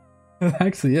cool.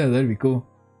 Actually, yeah, that'd be cool.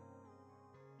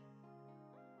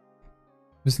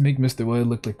 Just make Mr. Y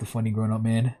look like the funny grown-up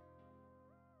man.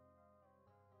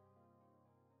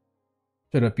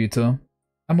 Shut up, Yuto.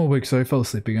 I'm awake, so I fell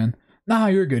asleep again. Nah,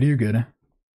 you're good, you're good.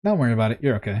 Don't worry about it,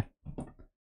 you're okay.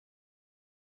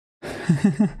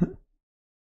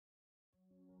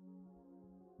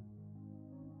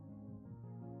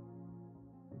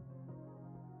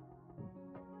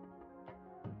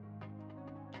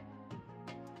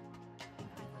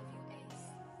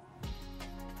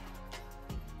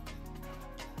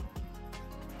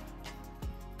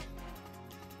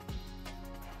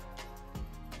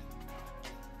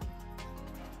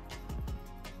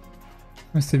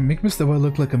 Make Mr. Y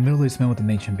look like a middle-aged man with an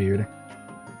ancient beard.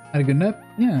 Had a good nap?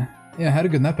 Yeah, I had a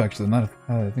good nap actually, now that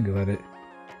I think about it.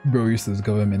 Bro used his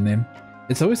government name.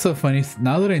 It's always so funny,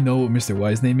 now that I know what Mr.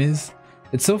 Y's name is,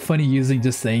 it's so funny using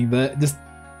just saying that, just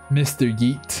Mr.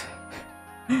 Yeet.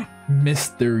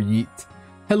 Mr. Yeet.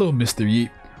 Hello, Mr. Yeet.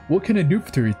 What can I do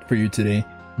for you today,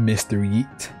 Mr.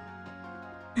 Yeet?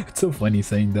 It's so funny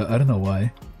saying that, I don't know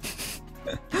why.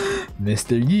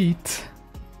 Mr. Yeet.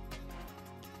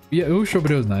 Yeah, it was short,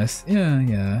 but it was nice.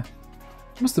 Yeah.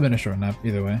 Must have been a short nap,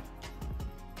 either way.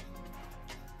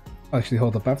 Actually,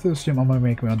 hold up. After the stream, I'm gonna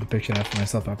make my own depiction after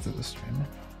myself after the stream.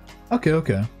 Okay.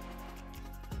 It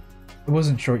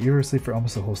wasn't short. You were asleep for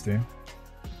almost the whole stream.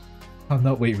 Oh,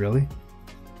 no, wait, really?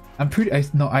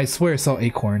 I swear I saw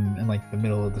Acorn in, like, the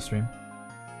middle of the stream.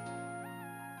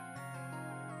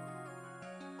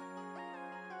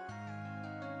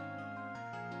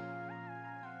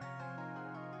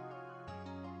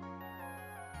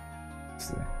 Let's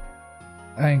see.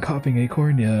 I ain't copying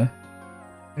Acorn, yeah.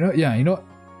 You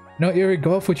know, Eric,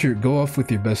 go off with your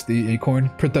bestie, Acorn.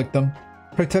 Protect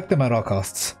them at all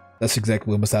costs. That's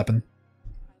exactly what must happen.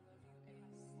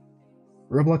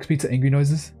 Roblox pizza angry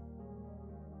noises.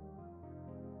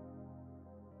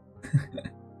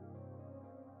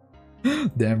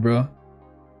 Damn, bro.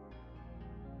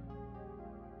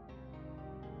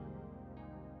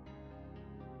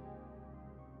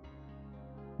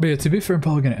 But yeah, to be fair, I'm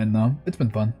probably gonna end now. It's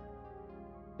been fun.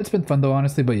 It's been fun though,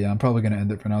 honestly, but yeah, I'm probably gonna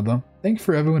end it for now though. Thank you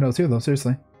for everyone else here though,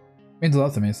 seriously. Means a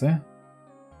lot to me, so yeah.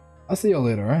 I'll see y'all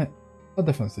later, alright? I'll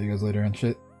definitely see you guys later and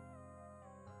shit.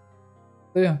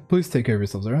 So yeah, please take care of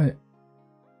yourselves, alright?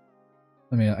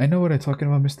 I know what I'm talking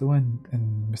about, Mr. Wen,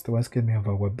 and Mr. West gave me of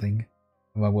our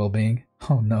well-being.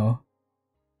 Oh no.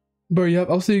 But yeah,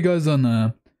 I'll see you guys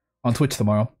on Twitch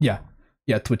tomorrow. Yeah,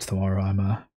 Twitch tomorrow,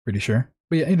 I'm pretty sure.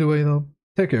 But yeah, either way though,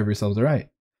 take care of yourselves, alright?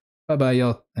 Bye-bye,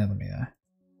 y'all. And let me,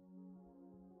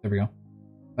 there we go.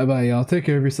 Bye-bye, y'all. Take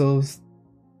care of yourselves.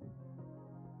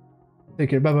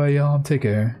 Take care. Bye-bye, y'all. Take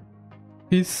care.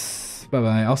 Peace.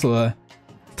 Bye-bye. Also,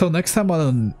 till next time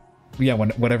on... Yeah,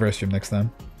 whatever I stream next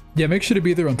time. Yeah, make sure to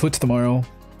be there on Twitch tomorrow.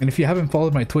 And if you haven't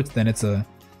followed my Twitch, then it's in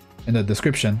the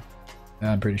description.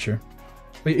 I'm pretty sure.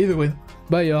 But either way,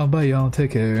 bye, y'all. Bye, y'all.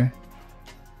 Take care.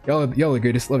 Y'all are the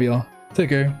greatest. Love y'all. Take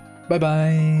care.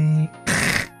 Bye-bye.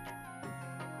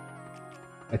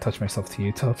 I touch myself to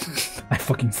YouTube. I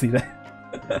fucking see that.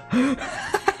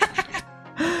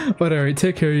 But alright,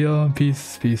 take care, y'all.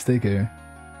 Peace. Take care.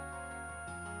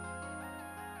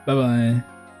 Bye-bye.